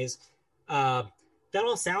different ways. That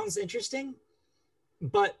all sounds interesting,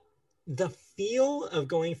 but the feel of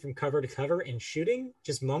going from cover to cover and shooting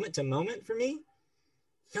just moment to moment for me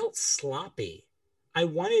felt sloppy. I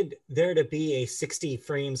wanted there to be a 60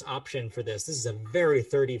 frames option for this. This is a very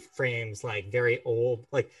 30 frames, like very old,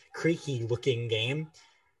 like creaky looking game.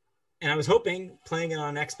 And I was hoping playing it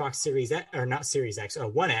on Xbox Series X, or not Series X,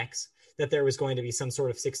 One X, that there was going to be some sort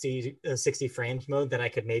of 60 frames mode that I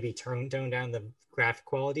could maybe tone down the graphic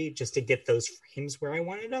quality just to get those frames where I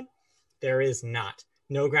wanted them. There is not.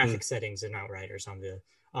 No graphic settings in Outriders on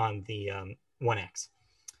the One X.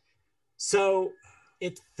 So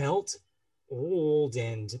it felt old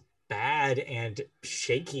and bad and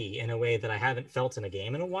shaky in a way that I haven't felt in a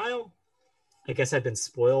game in a while. I guess I've been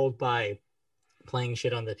spoiled by playing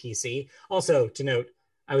shit on the PC. Also, to note,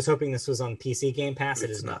 I was hoping this was on PC Game Pass. It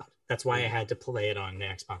is not. That's why I had to play it on the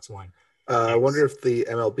Xbox One. I wonder if the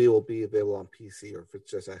MLB will be available on PC or if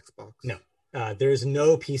it's just Xbox. No. There's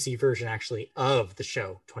no PC version actually of the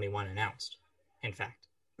show 21 announced, in fact.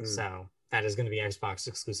 So that is going to be Xbox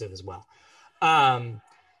exclusive as well.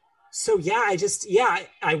 So yeah,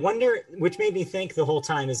 I wonder, which made me think the whole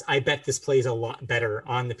time is I bet this plays a lot better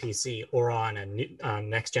on the PC or on a new,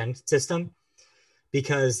 next gen system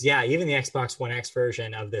because yeah, even the Xbox One X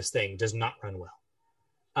version of this thing does not run well.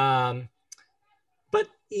 Um, but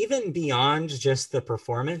even beyond just the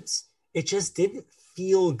performance, it just didn't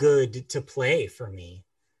feel good to play for me.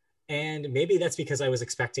 And maybe that's because I was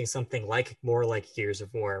expecting something like more like Gears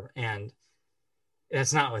of War, and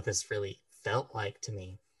that's not what this really felt like to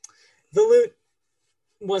me. The loot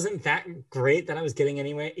wasn't that great that I was getting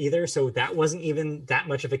anyway either, so that wasn't even that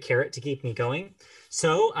much of a carrot to keep me going.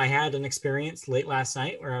 So I had an experience late last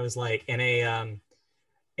night where I was like in a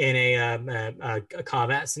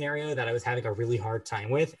combat scenario that I was having a really hard time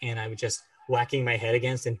with, and I was just whacking my head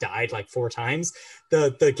against and died like 4 times.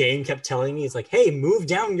 The game kept telling me it's like, hey, move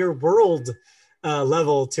down your world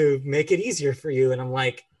level to make it easier for you, and I'm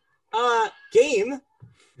like, game,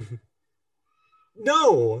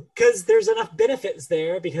 no, because there's enough benefits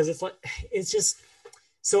there because it's like it's just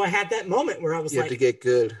so I had that moment where I was You have to like get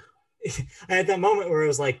good. I had that moment where I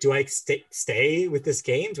was like, do I stay with this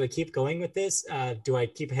game? Do I keep going with this? Do I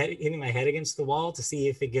keep hitting my head against the wall to see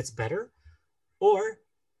if it gets better? Or,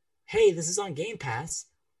 hey, this is on Game Pass.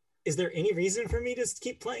 Is there any reason for me to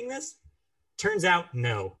keep playing this? Turns out,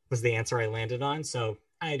 no, was the answer I landed on. So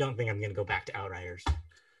I don't think I'm going to go back to Outriders.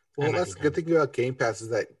 Well, that's the good thing about Game Pass is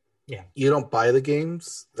that yeah, you don't buy the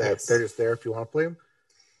games, that yes. they're just there if you want to play them.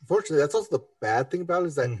 Unfortunately, that's also the bad thing about it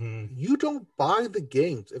is that you don't buy the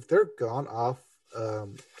games. If they're gone off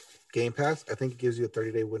Game Pass, I think it gives you a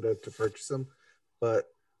 30-day window to purchase them. But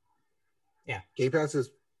yeah, Game Pass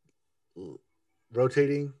is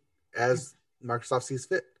rotating as Microsoft sees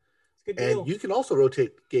fit. good And deal. you can also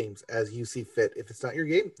rotate games as you see fit. If it's not your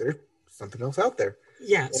game, there's something else out there.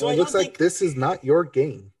 Yeah, and so it looks like this is not your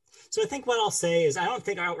game. So I think what I'll say is I don't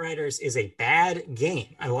think Outriders is a bad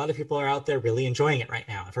game. A lot of people are out there really enjoying it right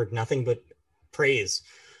now. I've heard nothing but praise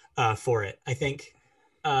for it. I think,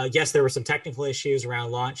 yes, there were some technical issues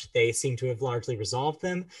around launch. They seem to have largely resolved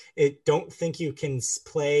them. I don't think you can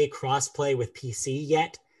play cross-play with PC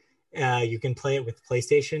yet. You can play it with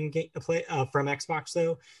PlayStation from Xbox,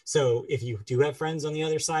 though. So if you do have friends on the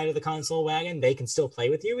other side of the console wagon, they can still play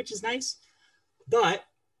with you, which is nice. But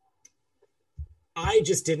I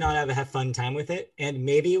just did not have a fun time with it, and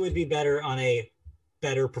maybe it would be better on a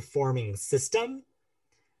better performing system.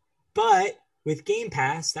 But with Game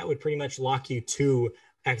Pass, that would pretty much lock you to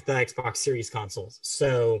the Xbox Series consoles.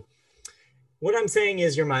 So what I'm saying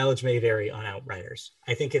is your mileage may vary on Outriders.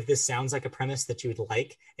 I think if this sounds like a premise that you would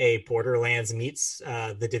like, a Borderlands meets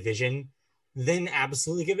The Division, then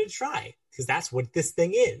absolutely give it a try, because that's what this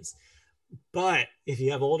thing is. But if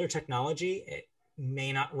you have older technology, it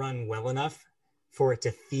may not run well enough for it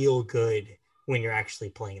to feel good when you're actually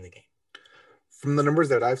playing the game. From the numbers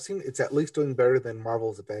that I've seen, it's at least doing better than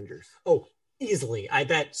Marvel's Avengers. Oh, easily. I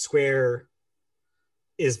bet Square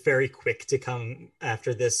is very quick to come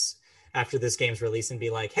after this game's release and be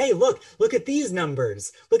like, hey, look at these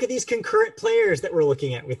numbers. Look at these concurrent players that we're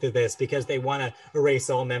looking at with this, because they want to erase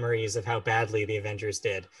all memories of how badly the Avengers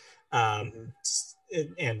did. And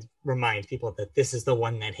remind people that this is the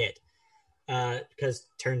one that hit. Because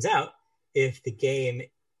turns out if the game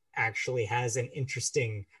actually has an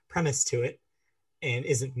interesting premise to it and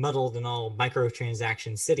isn't muddled in all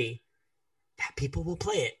microtransaction city, that people will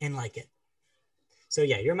play it and like it. So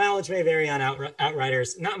yeah, your mileage may vary on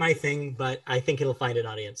Outriders. Not my thing, but I think it'll find an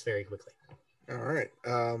audience very quickly. All right.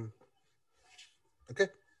 Okay.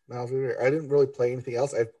 I didn't really play anything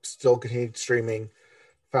else. I've still continued streaming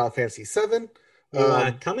Final Fantasy VII.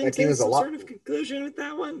 You coming to some sort of conclusion with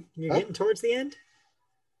that one? You're getting towards the end?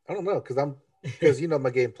 I don't know, because you know my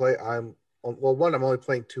gameplay. I'm only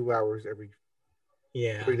playing 2 hours every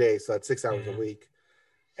day, so that's 6 hours a week,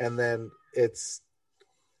 and then it's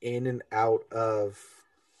in and out of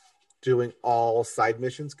doing all side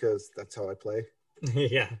missions because that's how I play.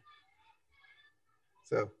 Yeah.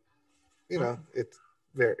 So, it's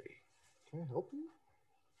very. Can I help you?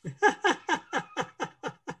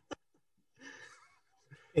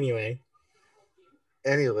 Anyways,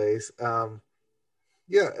 I'm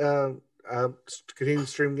continuing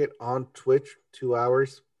streaming it on Twitch 2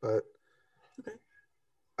 hours, but okay.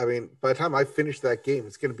 I mean, by the time I finish that game,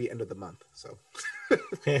 it's going to be end of the month. So,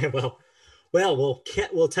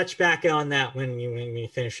 we'll touch back on that when we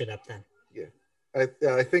finish it up. Then, yeah, I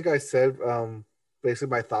think I said basically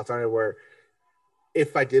my thoughts on it. Where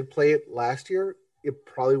if I did play it last year, it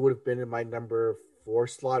probably would have been in my number 4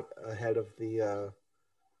 slot ahead of the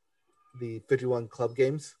 51 club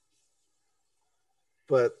games.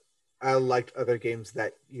 But I liked other games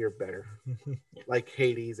that year better, like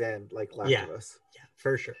Hades and like Last of Us. Yeah,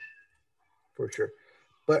 for sure. for sure.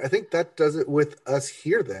 But I think that does it with us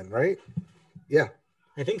here then, right? Yeah.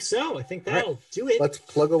 I think so. I think that'll do it. Let's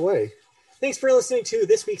plug away. Thanks for listening to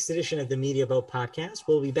this week's edition of the Media Boat Podcast.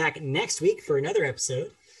 We'll be back next week for another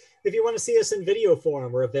episode. If you want to see us in video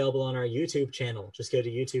form, we're available on our YouTube channel. Just go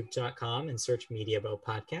to youtube.com and search Media Boat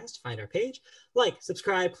Podcast. Find our page, like,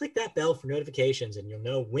 subscribe, click that bell for notifications, and you'll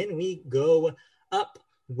know when we go up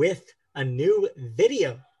with a new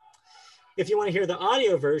video. If you want to hear the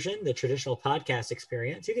audio version, the traditional podcast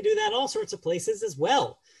experience, you can do that in all sorts of places as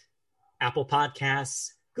well. Apple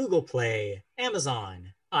Podcasts, Google Play,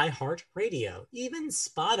 Amazon, iHeartRadio, even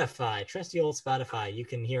Spotify, trusty old Spotify. You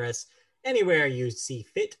can hear us anywhere you see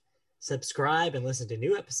fit. Subscribe and listen to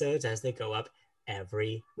new episodes as they go up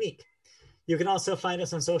every week. You can also find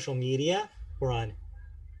us on social media. We're on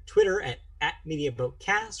Twitter at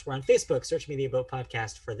MediaBoatCast. We're on Facebook. Search Media Boat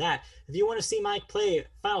Podcast for that. If you want to see Mike play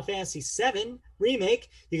Final Fantasy VII Remake,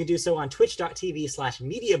 you can do so on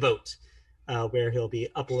twitch.tv/MediaBoat, where he'll be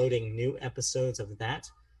uploading new episodes of that.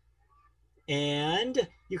 And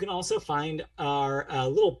you can also find our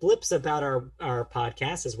little blips about our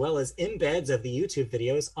podcast, as well as embeds of the YouTube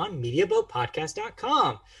videos on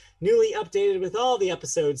MediaBoatPodcast.com. Newly updated with all the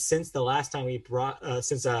episodes since the last time we brought,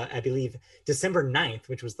 I believe, December 9th,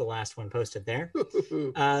 which was the last one posted there.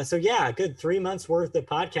 So yeah, good 3 months worth of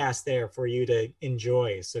podcast there for you to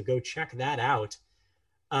enjoy. So go check that out.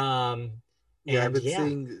 I've been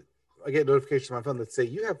seeing, I get notifications on my phone that say,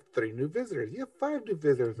 you have 3 new visitors. You have 5 new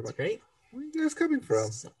visitors. That's great. Where are you guys coming from?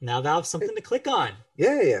 So now they'll have something to click on.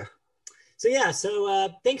 Yeah. So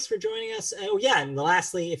thanks for joining us. And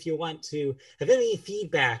lastly, if you want to have any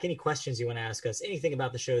feedback, any questions you want to ask us, anything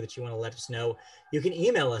about the show that you want to let us know, you can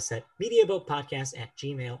email us at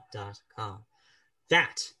mediaboatpodcast@gmail.com.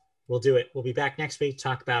 That will do it. We'll be back next week to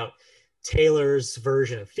talk about Taylor's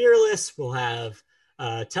version of Fearless. We'll have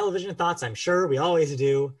television thoughts, I'm sure. We always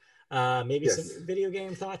do. Maybe some video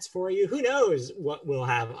game thoughts for you. Who knows what we'll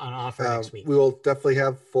have on offer next week. We will definitely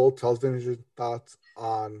have full television thoughts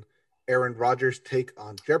on Aaron Rodgers' take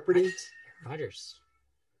on Jeopardy. Right. Rodgers.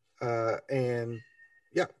 And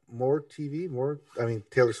yeah, more TV,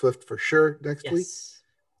 Taylor Swift for sure next week.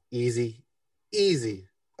 Easy.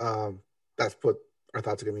 That's what our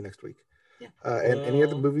thoughts are going to be next week. Yeah. And any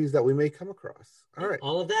other movies that we may come across. All right.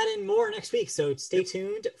 All of that and more next week. So stay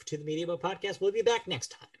tuned to the Media Boat Podcast. We'll be back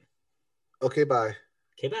next time. Okay, bye.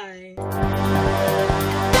 Okay,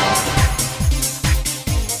 bye.